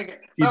by saying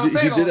it. But I would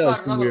say he it all did the have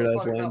time because some I thought it weird was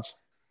ass funny enough. lines.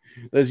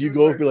 As He you was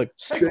go like, up, be like,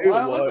 take stay a a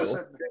while and while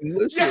listen. and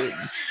Yeah,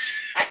 listen.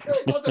 I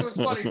thought that was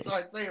funny, so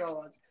I'd say it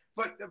all much.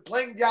 But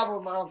playing Diablo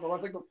with my uncle,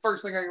 that's like the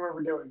first thing I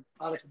remember doing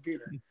on a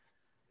computer.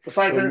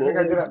 Besides The everything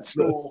I did lords at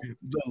school.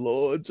 the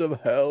lords of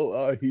hell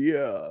are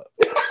here.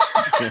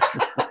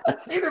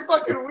 See, they're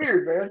fucking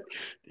weird, man.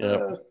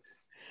 Yep.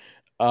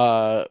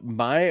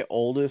 My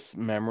oldest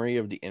memory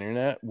of the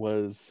internet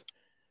was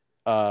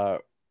uh,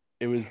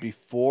 it was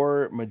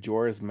before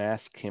Majora's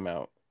Mask came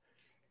out.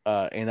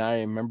 And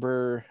I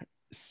remember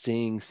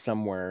seeing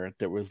somewhere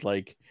that was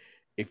like,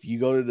 if you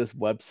go to this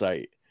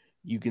website,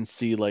 you can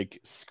see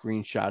like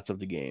screenshots of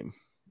the game.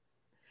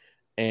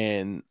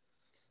 And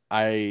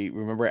I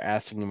remember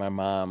asking my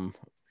mom,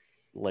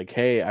 like,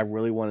 hey, I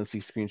really want to see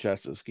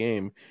screenshots of this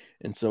game.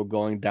 And so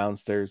going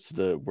downstairs to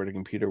the where the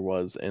computer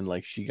was, and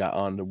like she got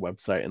on the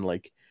website and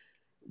like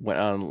went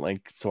on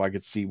like so I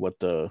could see what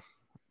the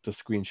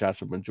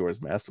screenshots of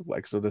Majora's Mask look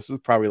like. So this is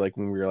probably like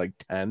when we were like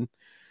 10,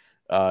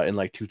 in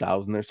like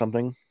 2000 or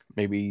something,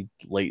 maybe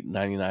late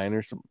 99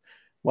 or something.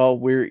 Well,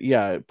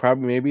 yeah,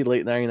 probably maybe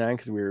late 99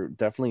 because we were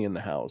definitely in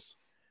the house.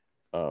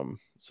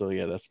 So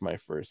yeah, that's my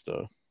first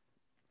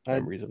I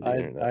memories of the I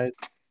internet. I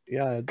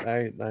yeah,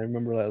 I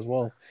remember that as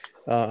well.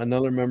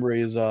 Another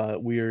memory is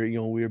we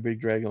were big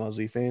Dragon Ball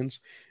Z fans,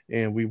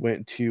 and we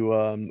went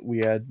to we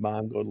had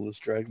mom go to this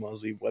Dragon Ball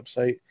Z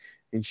website,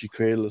 and she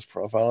created this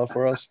profile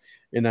for us.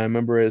 And I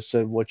remember it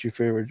said, "What's your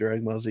favorite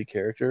Dragon Ball Z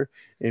character?"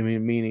 And me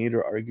and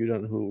Ada argued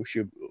on who it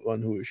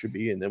should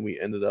be, and then we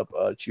ended up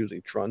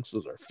choosing Trunks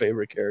as our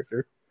favorite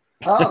character.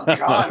 Oh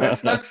god,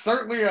 that's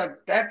certainly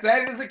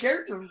that is a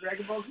character from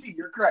Dragon Ball Z.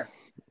 You're correct.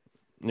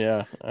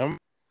 Yeah,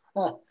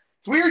 Huh.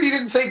 It's weird you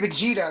didn't say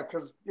Vegeta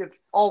because it's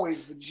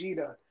always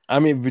Vegeta. I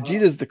mean,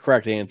 Vegeta's the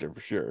correct answer for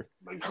sure.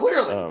 But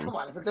clearly, Um, come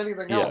on. If it's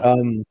anything yeah. else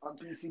Um, on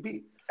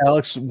PCP,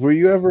 Alex, were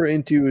you ever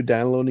into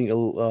downloading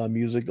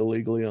music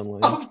illegally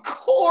online? of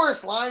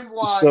course,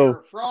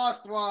 LimeWire,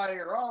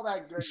 FrostWire, all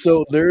that good.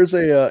 So there's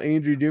a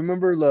Andrew. Do you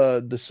remember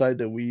the site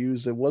that we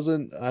used? It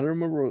wasn't. I don't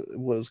remember what it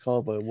was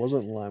called, but it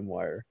wasn't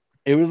LimeWire.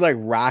 It was like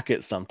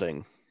Rocket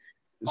something.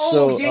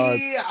 Oh So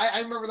yeah. I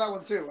remember that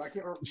one too. I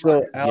can't remember.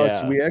 so Alex,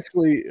 Yeah.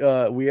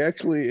 we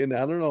actually, and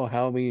I don't know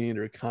how me and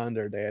Andrew conned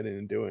our dad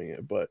into doing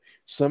it, but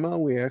somehow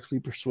we actually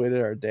persuaded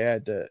our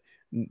dad to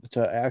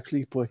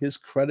actually put his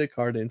credit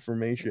card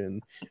information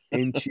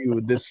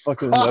into this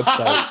fucking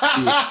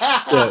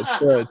website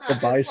to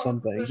buy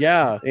something.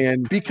 Yeah.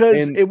 And Because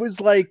and it was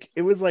like,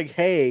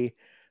 hey,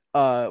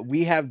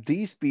 we have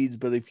these speeds,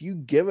 but if you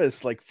give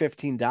us like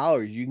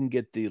 $15, you can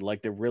get the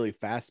really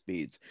fast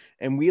speeds.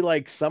 And we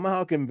like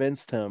somehow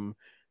convinced him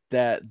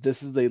that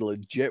this is a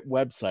legit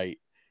website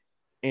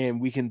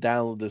and we can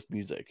download this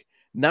music.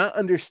 Not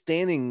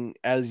understanding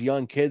as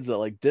young kids that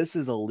like this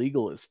is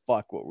illegal as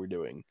fuck what we're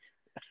doing.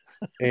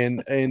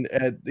 and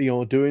at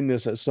doing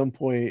this at some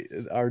point,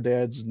 our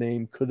dad's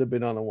name could have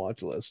been on a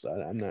watch list.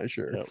 I'm not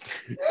sure. Yep.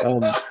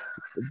 Um,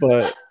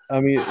 but I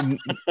mean,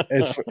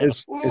 as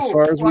Ooh,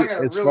 far as well, I we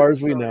got a as really far good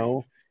as we story.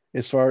 know,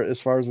 as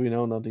far as we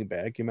know, nothing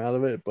bad came out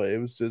of it. But it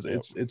was just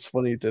Yep. it's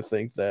funny to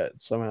think that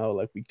somehow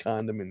like we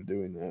conned him into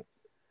doing that.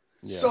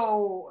 Yeah.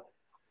 So,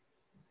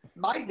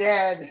 my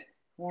dad,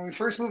 when we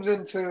first moved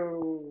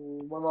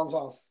into my mom's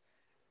house,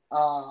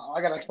 I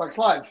got Xbox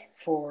Live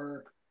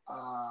for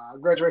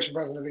graduation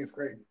present of 8th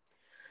grade.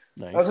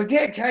 Nice. I was like,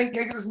 Dad, can I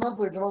get this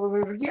monthly? He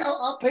was like, yeah,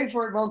 I'll pay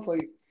for it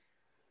monthly.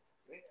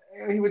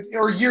 He would,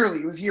 or yearly.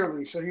 It was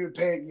yearly, so he would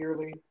pay it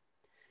yearly.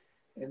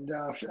 And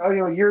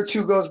a year or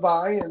two goes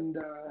by, and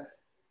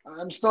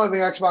I'm still having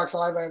Xbox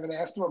Live. I haven't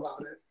asked him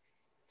about it.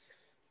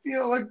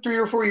 Like 3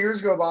 or 4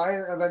 years go by,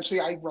 and eventually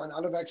I run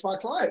out of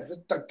Xbox Live.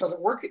 It doesn't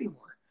work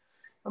anymore.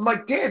 I'm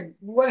like, Dad,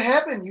 what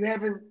happened? You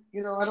haven't,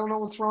 I don't know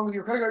what's wrong with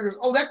your credit card. He goes,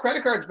 oh, that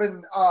credit card's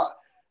been out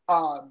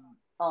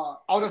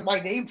of my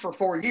name for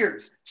 4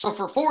 years. So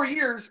for 4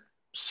 years,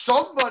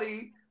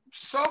 somebody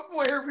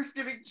somewhere was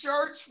getting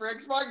charged for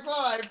Xbox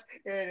Live,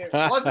 and it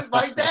wasn't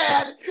my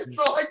dad.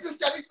 So I just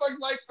got Xbox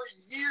Live for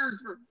years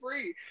for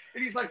free.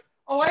 And he's like,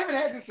 oh, I haven't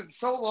had this in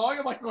so long.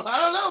 I'm like, well, I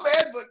don't know,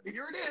 man, but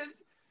here it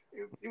is.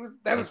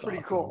 That was That's pretty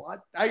awesome. cool.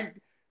 I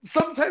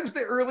sometimes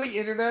the early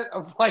internet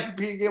of like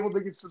being able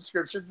to get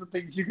subscriptions and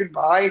things you can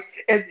buy,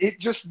 and it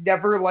just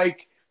never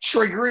like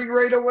triggering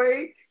right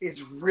away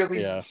is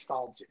really Yeah.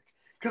 nostalgic.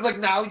 Because like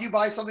now you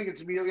buy something,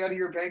 it's immediately out of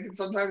your bank, and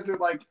sometimes they'll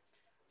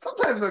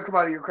come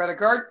out of your credit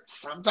card,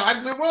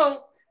 sometimes it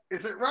won't.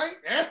 Is it right?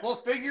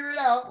 We'll figure it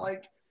out.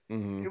 Like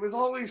Mhm. it was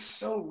always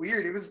so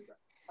weird. It was,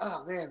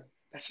 oh man,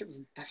 that shit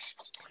was.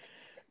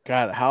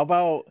 God, how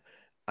about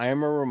I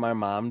remember my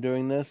mom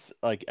doing this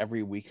like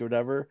every week or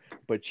whatever,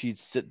 but she'd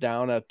sit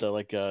down at the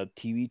like a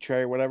TV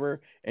tray or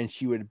whatever, and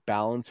she would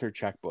balance her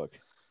checkbook.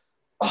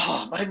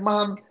 Oh, my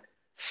mom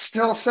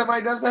still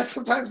semi does that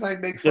sometimes. I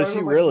make fun Does of she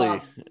her. Like, really?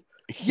 Mom,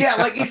 yeah,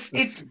 like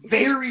it's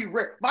very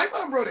rare. My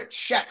mom wrote a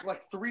check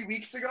like 3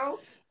 weeks ago.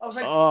 I was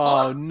like, Oh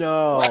huh? What?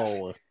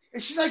 no.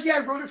 And she's like,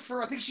 yeah,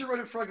 I think she wrote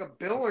it for like a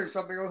bill or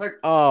something. I was like,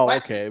 Oh,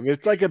 what? okay.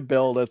 It's like a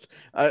bill. That's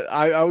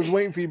I was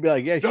waiting for you to be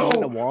like, yeah, she No.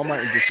 went to Walmart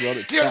and just wrote a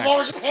Yeah, check.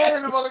 mom just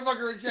handed the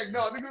motherfucker a check.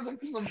 No, I think it was like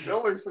for some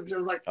bill or something. I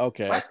was like,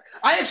 Okay. what?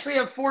 I actually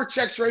have 4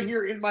 checks right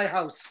here in my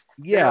house.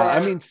 Yeah,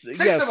 I mean, 6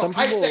 yeah, of them. some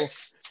I have people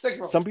 6. 6 of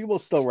them. some people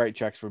still write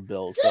checks for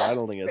bills, so I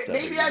don't think it's that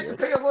Maybe big I a have to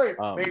deal. pay a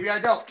lawyer. Um, Maybe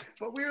I don't.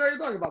 But we already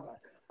talked about that.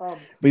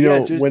 But yeah,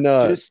 when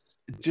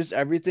just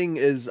everything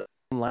is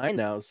online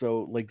now,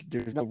 so like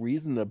there's no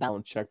reason to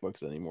balance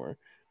checkbooks anymore.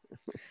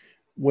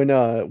 when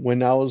I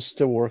was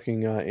still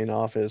working in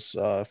office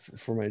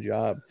for my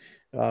job,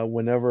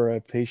 whenever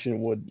a patient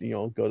would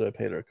go to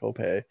pay their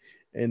copay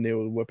and they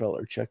would whip out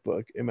their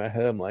checkbook, in my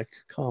head I'm like,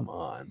 come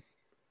on,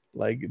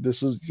 like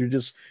this is you're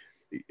just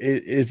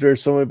if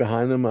there's someone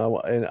behind them,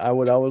 and I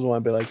would always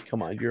want to be like,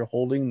 come on, you're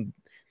holding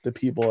the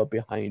people up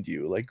behind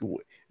you, like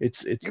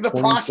it's The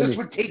process 2020.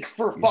 would take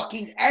for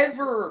fucking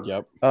ever.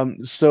 Yep.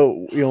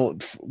 So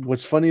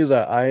what's funny is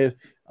that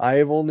I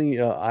have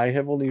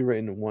only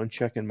written one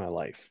check in my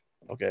life.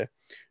 Okay,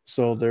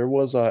 so there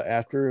was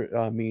after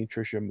me and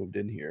Trisha moved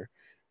in here,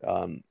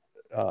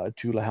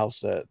 to the house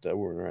that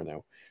we're in right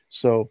now.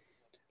 So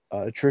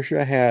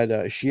Trisha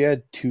had she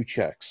had 2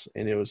 checks,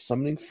 and it was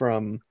something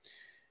from,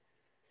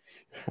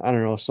 I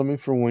don't know, something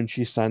from when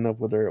she signed up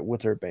with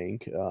her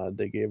bank.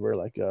 They gave her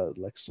like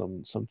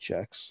some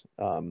checks,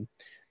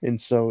 and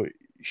so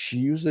she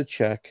used a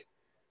check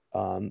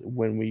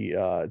when we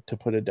to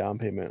put a down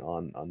payment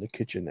on the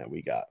kitchen that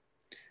we got.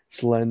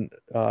 So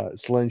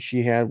then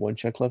she had 1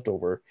 check left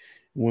over.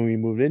 When we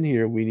moved in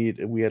here, we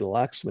had a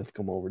locksmith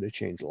come over to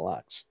change the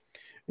locks.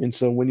 And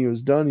so when he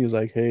was done, he was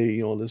like, "Hey,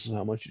 this is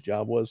how much the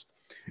job was."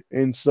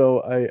 And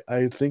so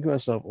I think to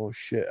myself, "Oh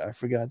shit, I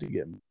forgot to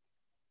get."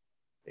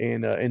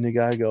 And the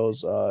guy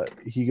goes,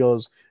 he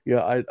goes,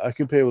 "Yeah, I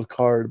can pay with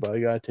card, but I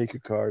gotta take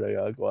your card. I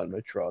gotta go out in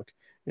my truck."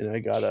 and I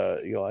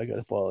gotta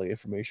put all the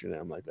information in.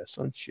 I'm like, that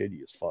sounds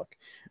shitty as fuck.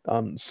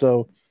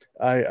 So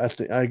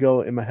I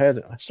go in my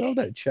head, I saw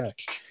that check.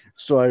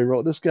 So I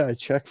wrote this guy a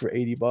check for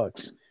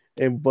 $80.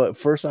 But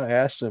first I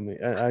asked him,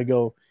 and I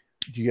go,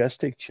 do you guys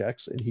take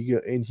checks? And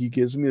he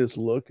gives me this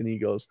look and he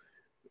goes,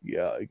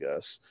 yeah, I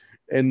guess.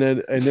 And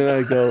then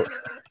I go,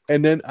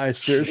 and then I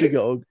seriously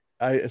go,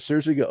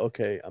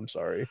 okay, I'm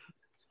sorry.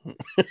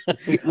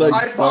 Like,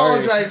 I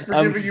apologize for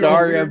I'm giving you a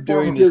sorry weird I'm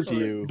form doing of this because to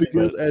you, currency.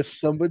 because as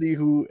somebody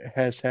who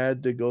has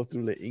had to go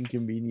through the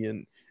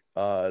inconvenient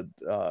uh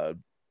uh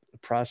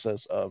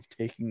process of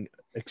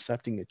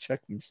accepting a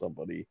check from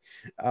somebody,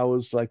 I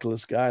was like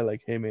this guy,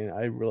 like, hey man,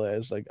 I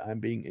realize like I'm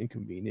being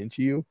inconvenient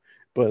to you,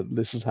 but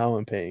this is how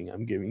I'm paying.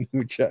 I'm giving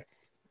you a check.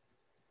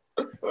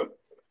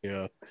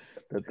 yeah,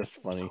 that's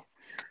funny.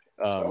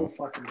 So Um,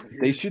 fucking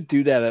they weird. should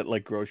do that at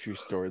like grocery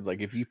stores.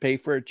 Like if you pay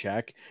for a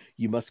check,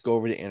 you must go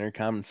over to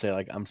intercom and say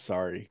like, "I'm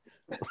sorry."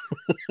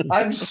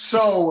 I'm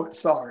so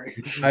sorry.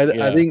 I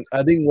Yeah, think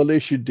I think what they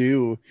should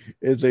do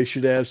is they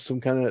should have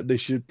they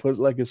should put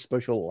like a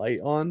special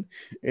light on,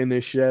 and they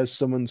should have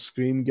someone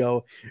scream,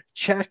 go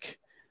check,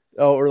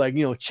 or like,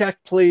 check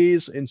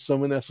please, and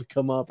someone has to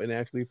come up and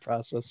actually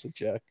process the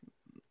check.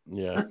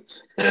 yeah,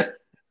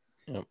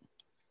 yeah.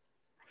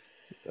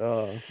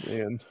 Oh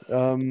man.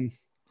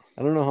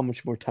 I don't know how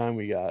much more time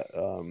we got.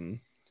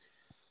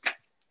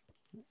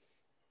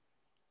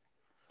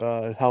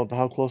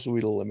 How close are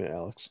we to the limit,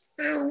 Alex?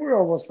 We're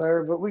almost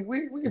there, but we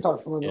can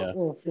talk for Yeah. a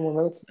few more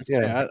minutes.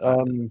 Yeah. Yeah,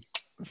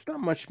 there's not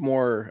much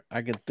more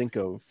I can think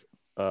of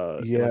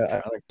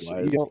Yeah. electronic You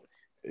wise. know,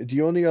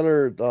 the only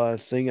other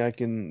thing I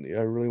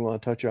really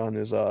want to touch on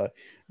is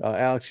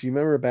Alex. You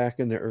remember back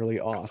in the early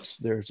aughts,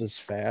 there's this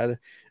fad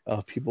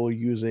of people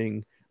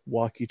using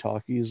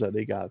walkie-talkies that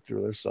they got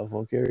through their cell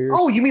phone Oh,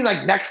 carriers. you mean like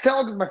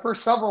Nextel? Because my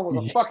first cell phone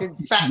was a Yeah, fucking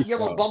fat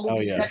yellow Oh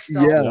bumblebee yeah.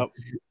 Nextel. yeah. Yep.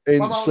 My And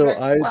mom was so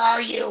like, "Where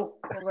are you?"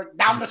 I was like,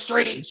 "Down the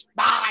street."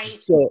 Bye.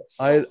 So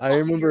I fucking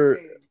remember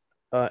irritating.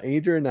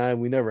 Adrian and I,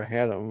 we never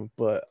had them,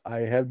 but I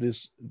have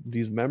these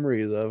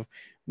memories of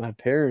my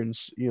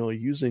parents,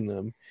 using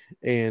them,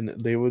 and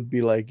they would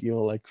be like,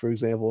 like for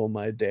example,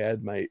 my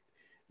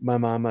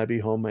mom might be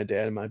home, my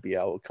dad might be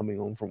out coming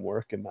home from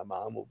work, and my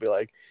mom will be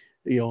like,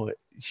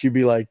 she'd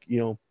be like,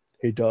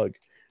 hey Doug,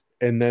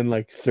 and then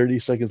like 30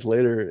 seconds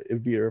later,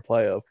 it'd be a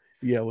reply of,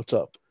 yeah, what's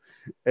up,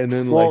 and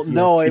then Well, like,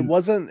 no, it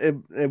wasn't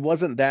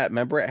that.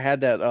 Remember it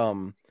had that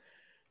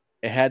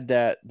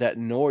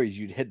noise.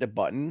 You'd hit the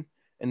button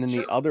and then the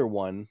Chirp. other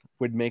one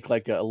would make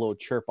like a little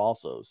chirp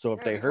also. So if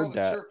Yeah, they they call heard it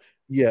that, chirp.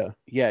 yeah.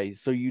 yeah,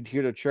 so you'd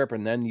hear the chirp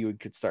and then you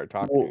could start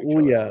talking to each Well,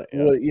 other on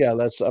yeah, it. Yeah.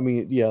 that's. I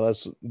mean, yeah,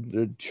 that's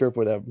the chirp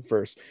would happen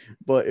first,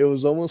 but it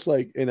was almost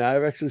like, and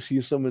I've actually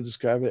seen someone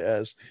describe it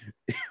as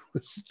it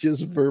was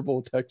just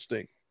verbal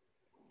texting.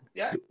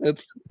 Yeah,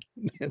 That's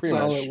Pretty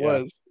all it much, yeah.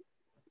 was.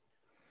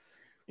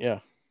 Yeah.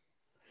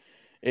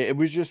 It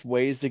was just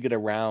ways to get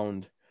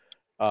around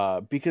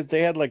because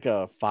they had like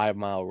a 5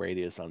 mile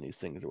radius on these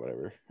things or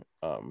whatever.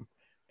 Um,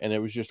 and it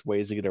was just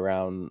ways to get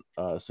around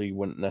so you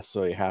wouldn't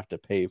necessarily have to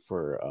pay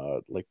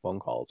for like phone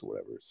calls or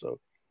whatever. So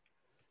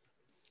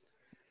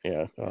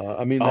yeah.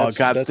 I mean, Oh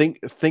God, that's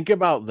think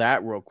about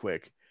that real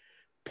quick.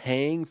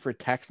 Paying for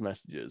text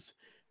messages.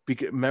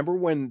 Because remember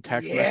when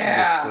text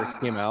messages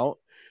first came yeah. out?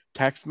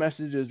 Text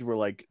messages were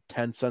like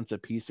 10 cents a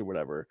piece or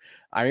whatever.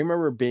 I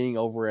remember being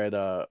over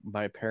at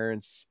my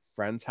parents'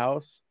 friend's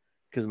house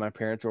because my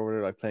parents were over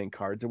there like playing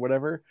cards or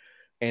whatever,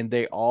 and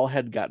they all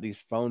had got these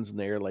phones and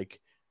they were like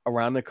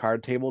around the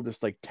card table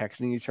just like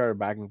texting each other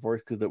back and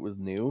forth because it was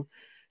new,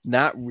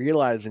 not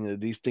realizing that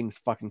these things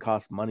fucking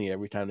cost money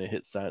every time they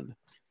hit send.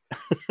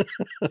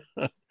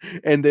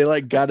 And they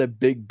like got a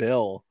big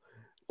bill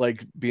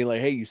like being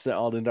like, "Hey, you sent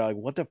all in." They're like,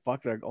 "What the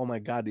fuck?" They're like, "Oh my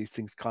god, these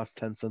things cost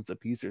 10 cents a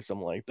piece or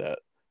something like that."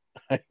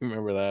 I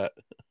remember that,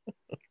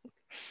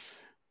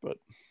 but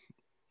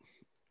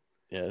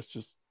yeah, it's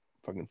just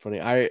fucking funny.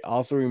 I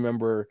also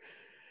remember,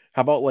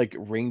 how about like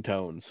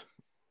ringtones,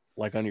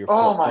 like on your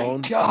Oh flip my phone,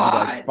 you could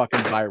like god.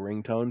 fucking buy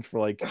ringtones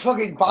for like,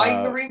 Fucking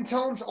buying the uh,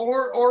 ringtones,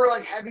 or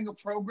like having a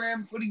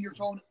program, putting your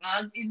phone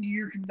on into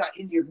your not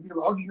into your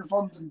computer, hugging your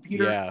phone to the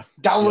computer, yeah, yep,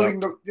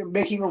 downloading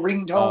making a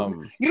ringtone.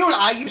 um, You know what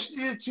I used to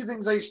do? Two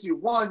things I used to do.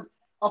 One,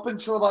 up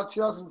until about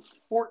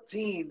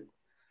 2014,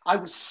 I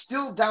was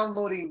still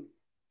downloading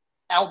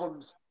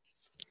albums,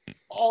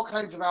 all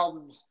kinds of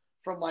albums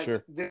from like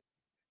sure, the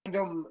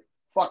random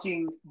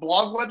fucking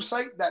blog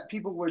website that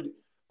people would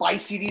buy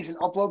CDs and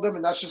upload them,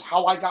 and that's just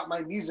how I got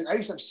my music. I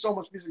used to have so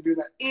much music doing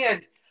that,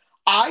 and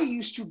I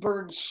used to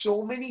burn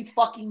so many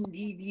fucking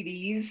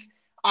DVDs.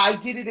 I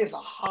did it as a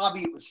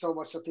hobby. It was so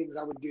much the things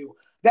I would do.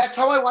 That's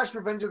how I watched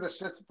Revenge of the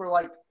Sith for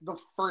like the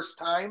first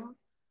time.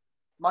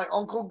 My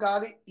uncle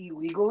got it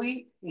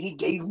illegally, and he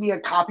gave me a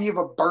copy of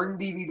a burned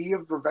DVD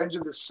of Revenge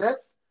of the Sith.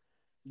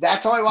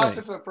 That's how I watched it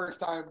nice, for the first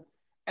time.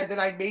 And then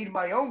I made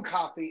my own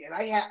copy, and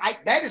I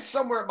that is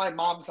somewhere at my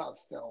mom's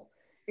house still.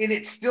 And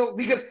it's still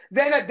because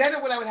then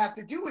what I would have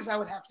to do is I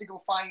would have to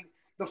go find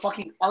the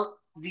fucking art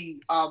the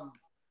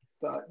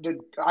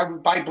I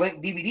would buy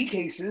blank DVD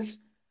cases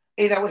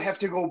and I would have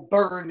to go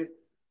burn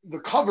the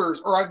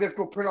covers, or I'd have to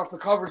go print off the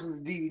covers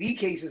of the DVD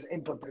cases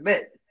and put them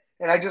in.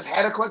 And I just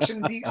had a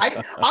collection of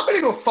I'm going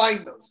to go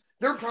find those.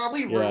 They're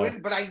probably Yeah.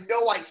 ruined, but I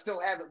know I still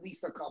have at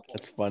least a couple.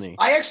 That's funny.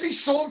 I actually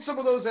sold some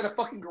of those at a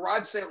fucking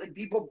garage sale, and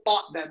people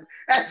bought them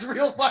as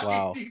real fucking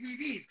Wow.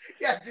 DVDs.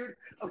 Yeah, dude.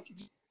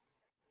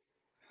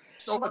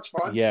 So much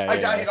fun. Yeah, I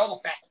yeah. had all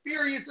the Fast and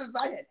Furiouses.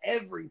 I had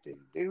everything,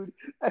 dude.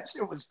 That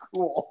shit was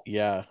cool.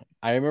 Yeah,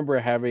 I remember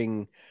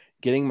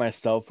getting my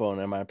cell phone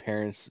and my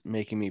parents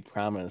making me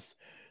promise,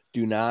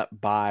 do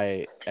not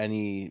buy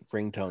any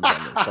ringtones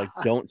on this. Like,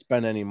 don't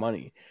spend any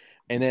money.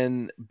 And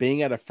then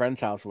being at a friend's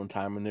house one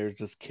time, and there's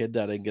this kid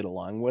that I didn't get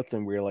along with,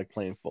 and we were like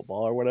playing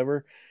football or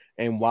whatever.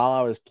 And while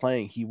I was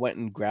playing, he went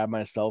and grabbed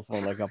my cell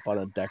phone like up on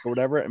a deck or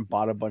whatever, and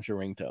bought a bunch of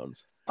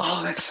ringtones.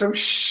 Oh, that's so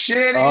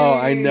shitty. Oh,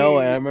 I know.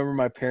 And I remember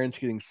my parents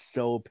getting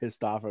so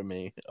pissed off at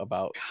me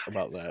about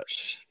that.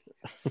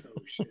 So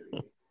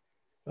shitty.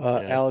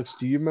 Yes. Alex,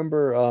 do you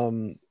remember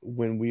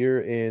when we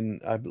were in,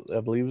 I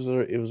believe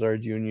it was our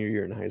junior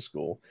year in high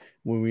school,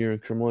 when we were in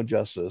criminal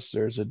justice,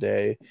 there's a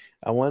day,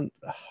 I want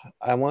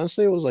to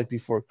say it was like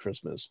before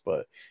Christmas,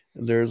 but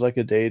there's like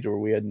a day where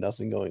we had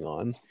nothing going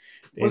on.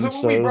 Was And it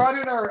when we brought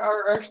in our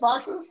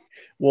Xboxes?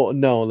 Well,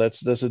 no,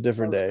 that's a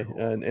different That day. was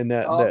cool. And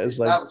that Okay, is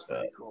like, that was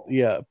pretty cool.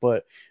 yeah,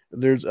 but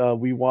there's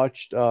we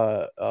watched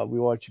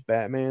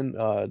Batman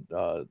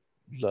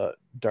the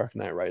Dark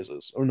Knight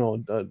Rises, or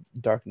no,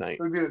 Dark Knight,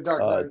 It would be the Dark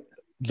Knight.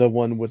 the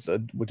one with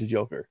the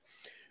Joker.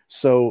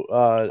 So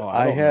Oh,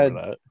 I don't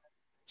remember that.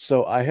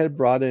 so I had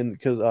brought in,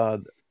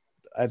 because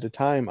at the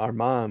time our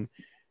mom,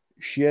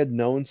 she had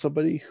known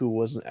somebody who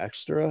was an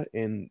extra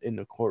in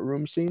the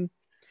courtroom scene,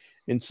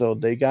 and so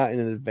they got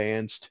an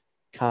advanced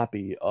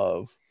copy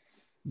of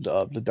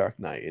the Dark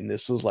Knight, and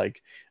this was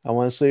like, I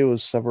want to say it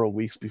was several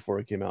weeks before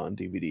it came out on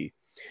DVD.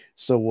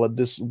 So what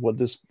this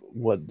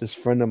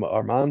friend of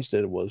our mom's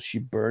did was she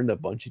burned a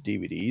bunch of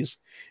DVDs,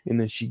 and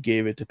then she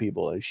gave it to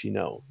people that she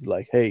know,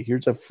 like, hey,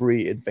 here's a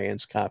free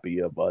advanced copy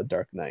of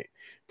Dark Knight.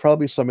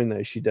 Probably something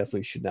that she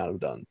definitely should not have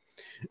done.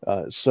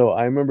 So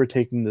I remember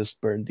taking this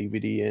burned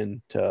DVD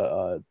in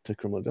to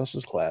criminal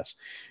justice class,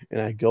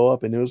 and I go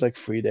up, and it was like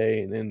free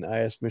day, and then I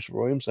asked Mr.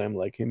 Williamson, I'm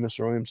like, hey, Mr.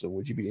 Williamson,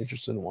 would you be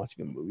interested in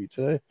watching a movie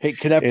today? Hey,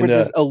 could I print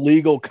this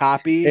illegal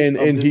copy? And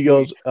of this he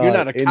goes, movie? You're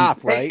not a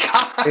cop, right?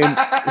 and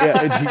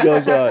yeah, and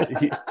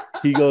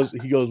he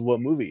goes, what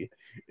movie?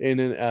 And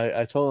then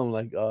I told him,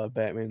 like,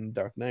 Batman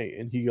Dark Knight,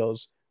 and he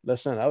goes,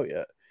 that's not out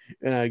yet.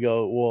 And I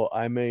go, well,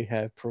 I may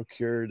have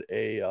procured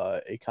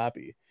a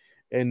copy.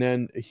 And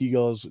then he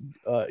goes,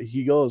 go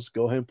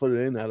ahead and put it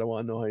in. I don't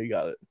want to know how you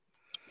got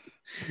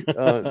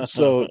it.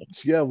 So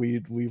yeah, we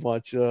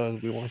watched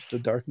the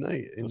Dark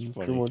Knight That's in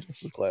funny. criminal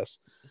justice class.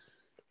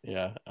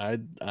 Yeah, I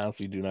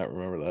honestly do not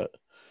remember that.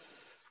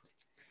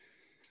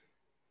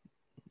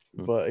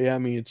 But yeah, I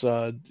mean, it's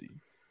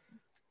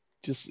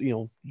just,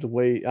 the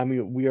way, I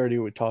mean, we already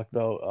talked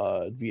about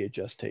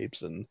VHS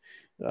tapes, and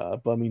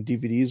but I mean,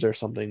 DVDs are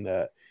something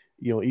that,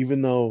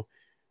 even though,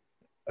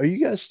 are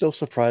you guys still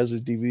surprised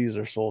that DVDs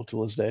are sold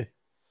to this day?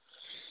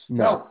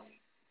 No,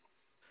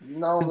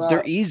 not.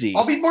 They're easy.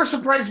 I'll be more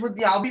surprised when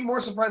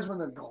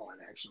they're gone,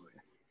 actually.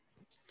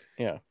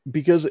 Yeah,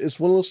 because it's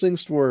one of those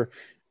things where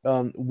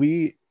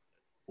we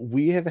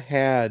have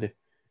had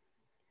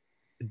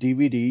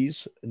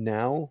DVDs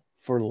now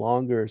for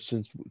longer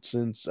since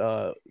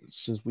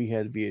we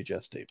had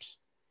VHS tapes,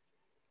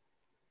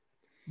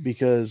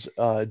 because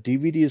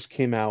DVDs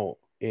came out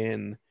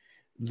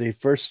they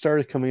first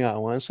started coming out, I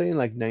want to say in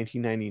like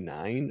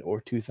 1999 or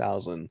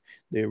 2000,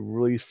 they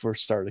really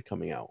first started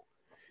coming out.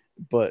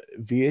 But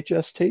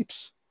VHS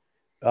tapes,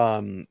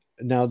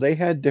 now they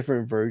had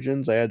different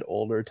versions. I had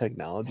older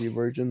technology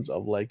versions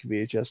of like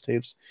VHS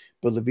tapes,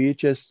 but the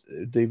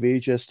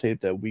VHS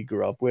tape that we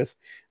grew up with,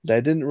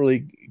 that didn't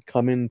really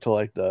come into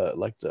like the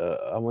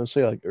I want to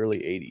say like early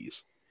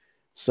 80s.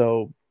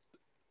 So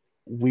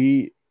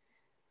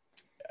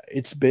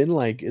it's been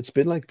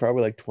like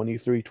probably like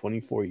 23,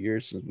 24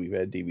 years since we've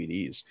had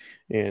DVDs,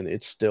 and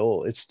it's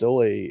still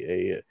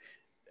a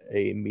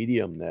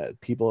medium that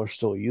people are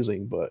still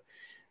using. But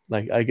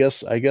like, I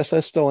guess I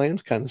still am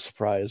kind of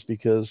surprised,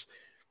 because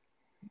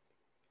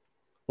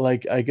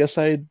like, I guess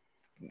I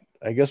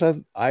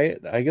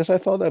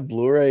thought that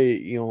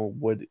Blu-ray,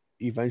 would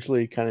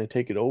eventually kind of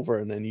take it over,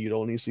 and then you'd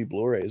only see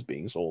Blu-rays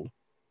being sold.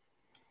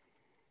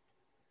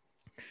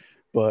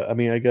 But I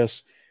mean, I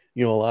guess,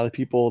 a lot of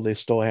people, they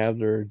still have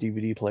their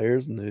DVD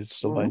players, and they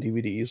still buy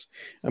DVDs.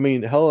 I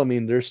mean, hell, I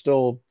mean, there's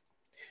still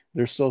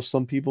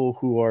some people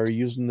who are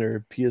using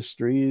their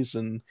PS3s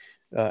and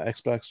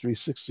Xbox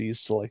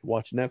 360s to like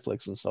watch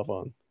Netflix and stuff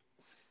on.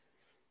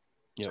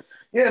 Yep.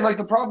 Yeah, like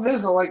the problem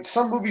is, like,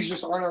 some movies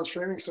just aren't on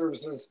streaming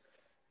services,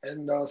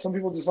 and some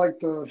people just like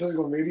the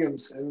physical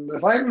mediums. And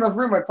if I had enough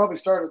room, I'd probably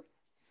start it.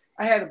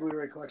 I had a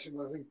Blu-ray collection,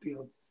 but I think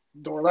people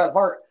tore that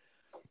apart.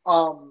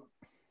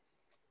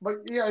 But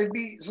yeah,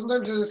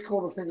 sometimes it is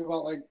cool to think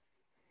about, like,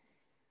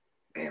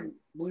 man,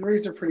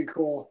 Blu-rays are pretty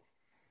cool.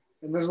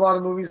 And there's a lot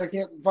of movies I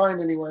can't find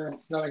anywhere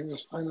that I can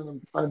just find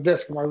on a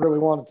disc if I really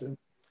wanted to.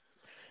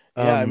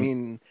 Yeah, I Um,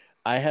 mean,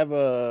 I have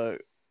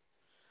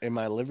in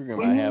my living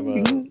room, I have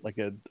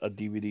a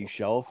DVD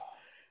shelf,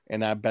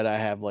 and I bet I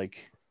have like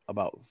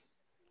about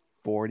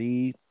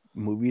 40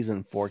 movies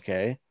in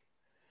 4K.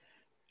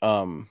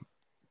 Um,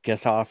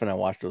 guess how often I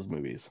watch those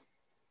movies?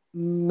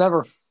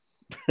 Never.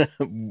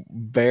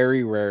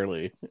 Very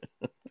rarely.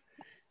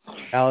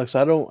 Alex,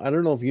 I don't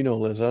know if you know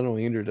Liz. I don't know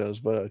Andrew does,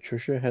 but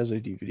Trisha has a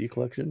DVD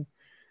collection,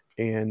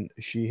 and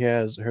she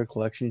has her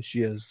collection.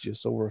 She has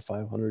just over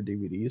 500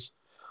 DVDs.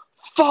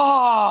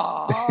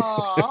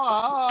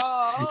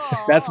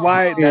 That's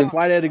why And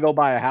they had to go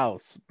buy a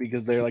house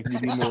because they're like, we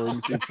need more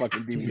room for these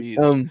fucking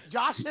DVDs.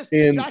 Josh has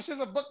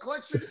and a book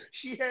collection.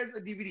 She has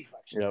a DVD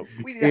collection. Yep.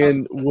 We need a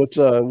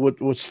house.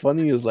 what's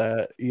funny is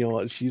that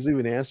she's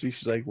even asked me.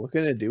 She's like, "What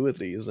can I do with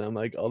these?" And I'm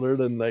like, other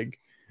than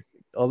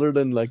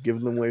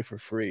giving them away for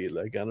free,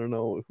 like I don't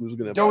know who's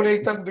gonna buy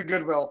Donate them to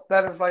Goodwill.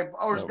 That is like,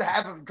 or Yep. to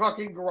have a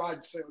fucking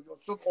garage sale.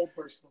 Some old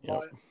person will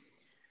buy Yep.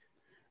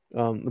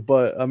 it.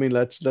 But I mean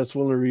that's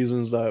one of the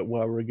reasons that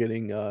why we're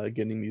getting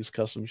these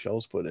custom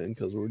shelves put in,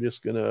 because we're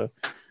just gonna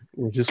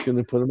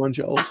put them on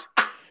shelves.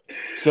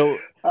 So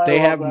I they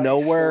love have that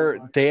nowhere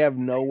so much. they have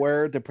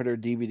nowhere to put their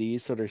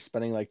DVDs, so they're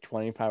spending like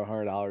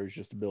 $2,500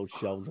 just to build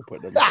shelves and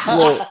put them.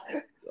 Well,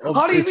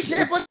 Honey, we it's-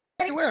 can't put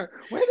anywhere.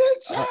 Where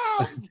did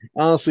shelves?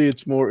 honestly,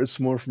 it's more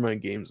for my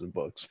games and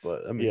books,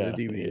 but I mean Yeah,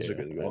 the DVDs are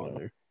yeah, gonna go in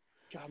there.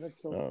 God,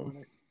 that's so Um,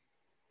 funny.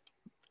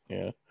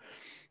 yeah.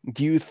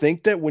 Do you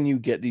think that when you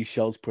get these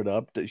shelves put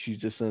up, that she's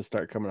just gonna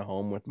start coming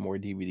home with more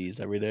DVDs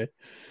every day?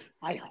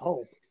 I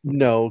hope.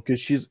 No,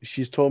 because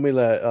she's told me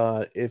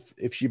that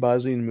if she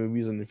buys any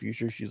movies in the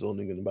future, she's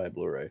only going to buy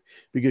Blu-ray,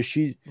 because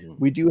Mm.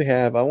 we do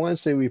have, I want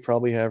to say we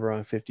probably have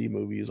around 50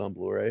 movies on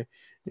Blu-ray,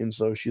 and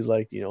so she's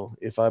like,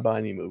 if I buy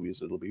any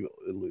movies, it'll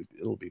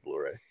be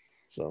Blu-ray.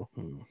 So,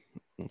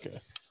 Okay.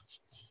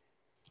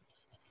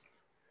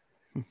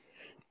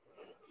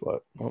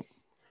 but Well,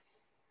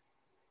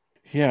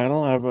 yeah, I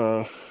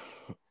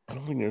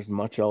don't think there's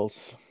much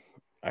else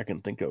I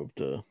can think of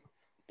to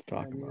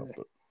talk Yeah, about,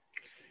 but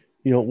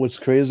what's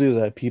crazy is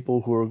that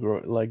people who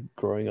are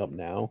growing up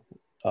now,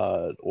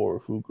 or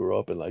who grew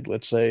up in, like,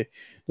 let's say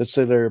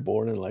they're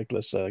born in, like,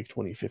 let's say like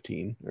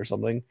 2015 or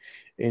something.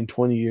 In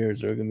 20 years,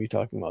 they're going to be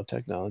talking about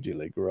technology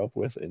they grew up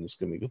with, and it's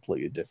going to be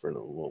completely different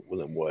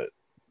than what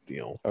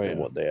oh than yeah,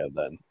 what they have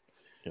then.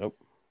 yep.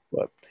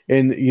 But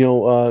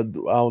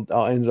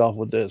I'll end it off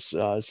with this.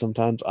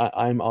 Sometimes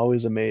I'm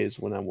always amazed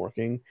when I'm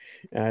working,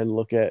 and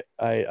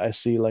I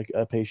see like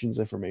a patient's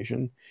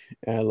information,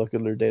 and I look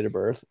at their date of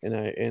birth,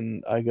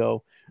 and I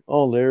go,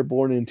 oh, they're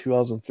born in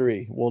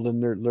 2003. Well, then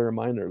they're a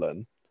minor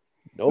then.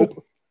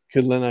 Nope.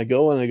 Because then I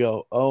go and I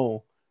go,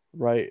 oh,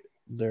 right,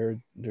 they're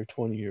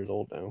 20 years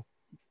old now,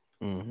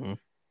 Mm-hmm.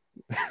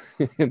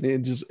 and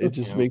it just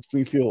Yeah. makes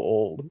me feel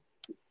old.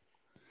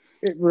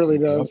 it really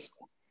Yep. does.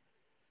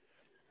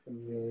 It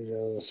really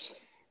does.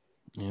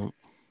 Yep.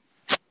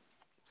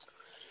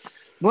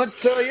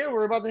 But yeah,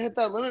 we're about to hit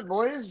that limit,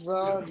 boys.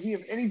 Do you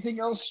have anything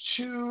else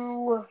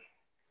to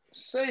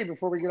say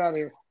before we get out of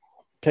here?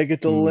 Take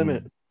it to the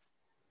limit.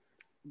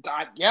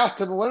 Yeah,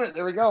 to the limit.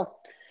 There we go.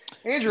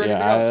 Andrew, Yeah,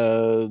 anything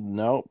else?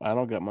 no, I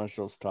don't got much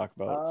else to talk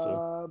about.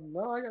 So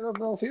No, I got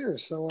nothing else either.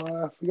 So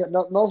if we got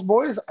nothing else,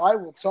 boys, I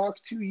will talk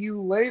to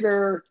you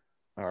later.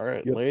 all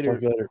right, Yep. Talk later.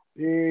 later.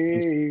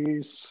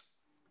 Peace.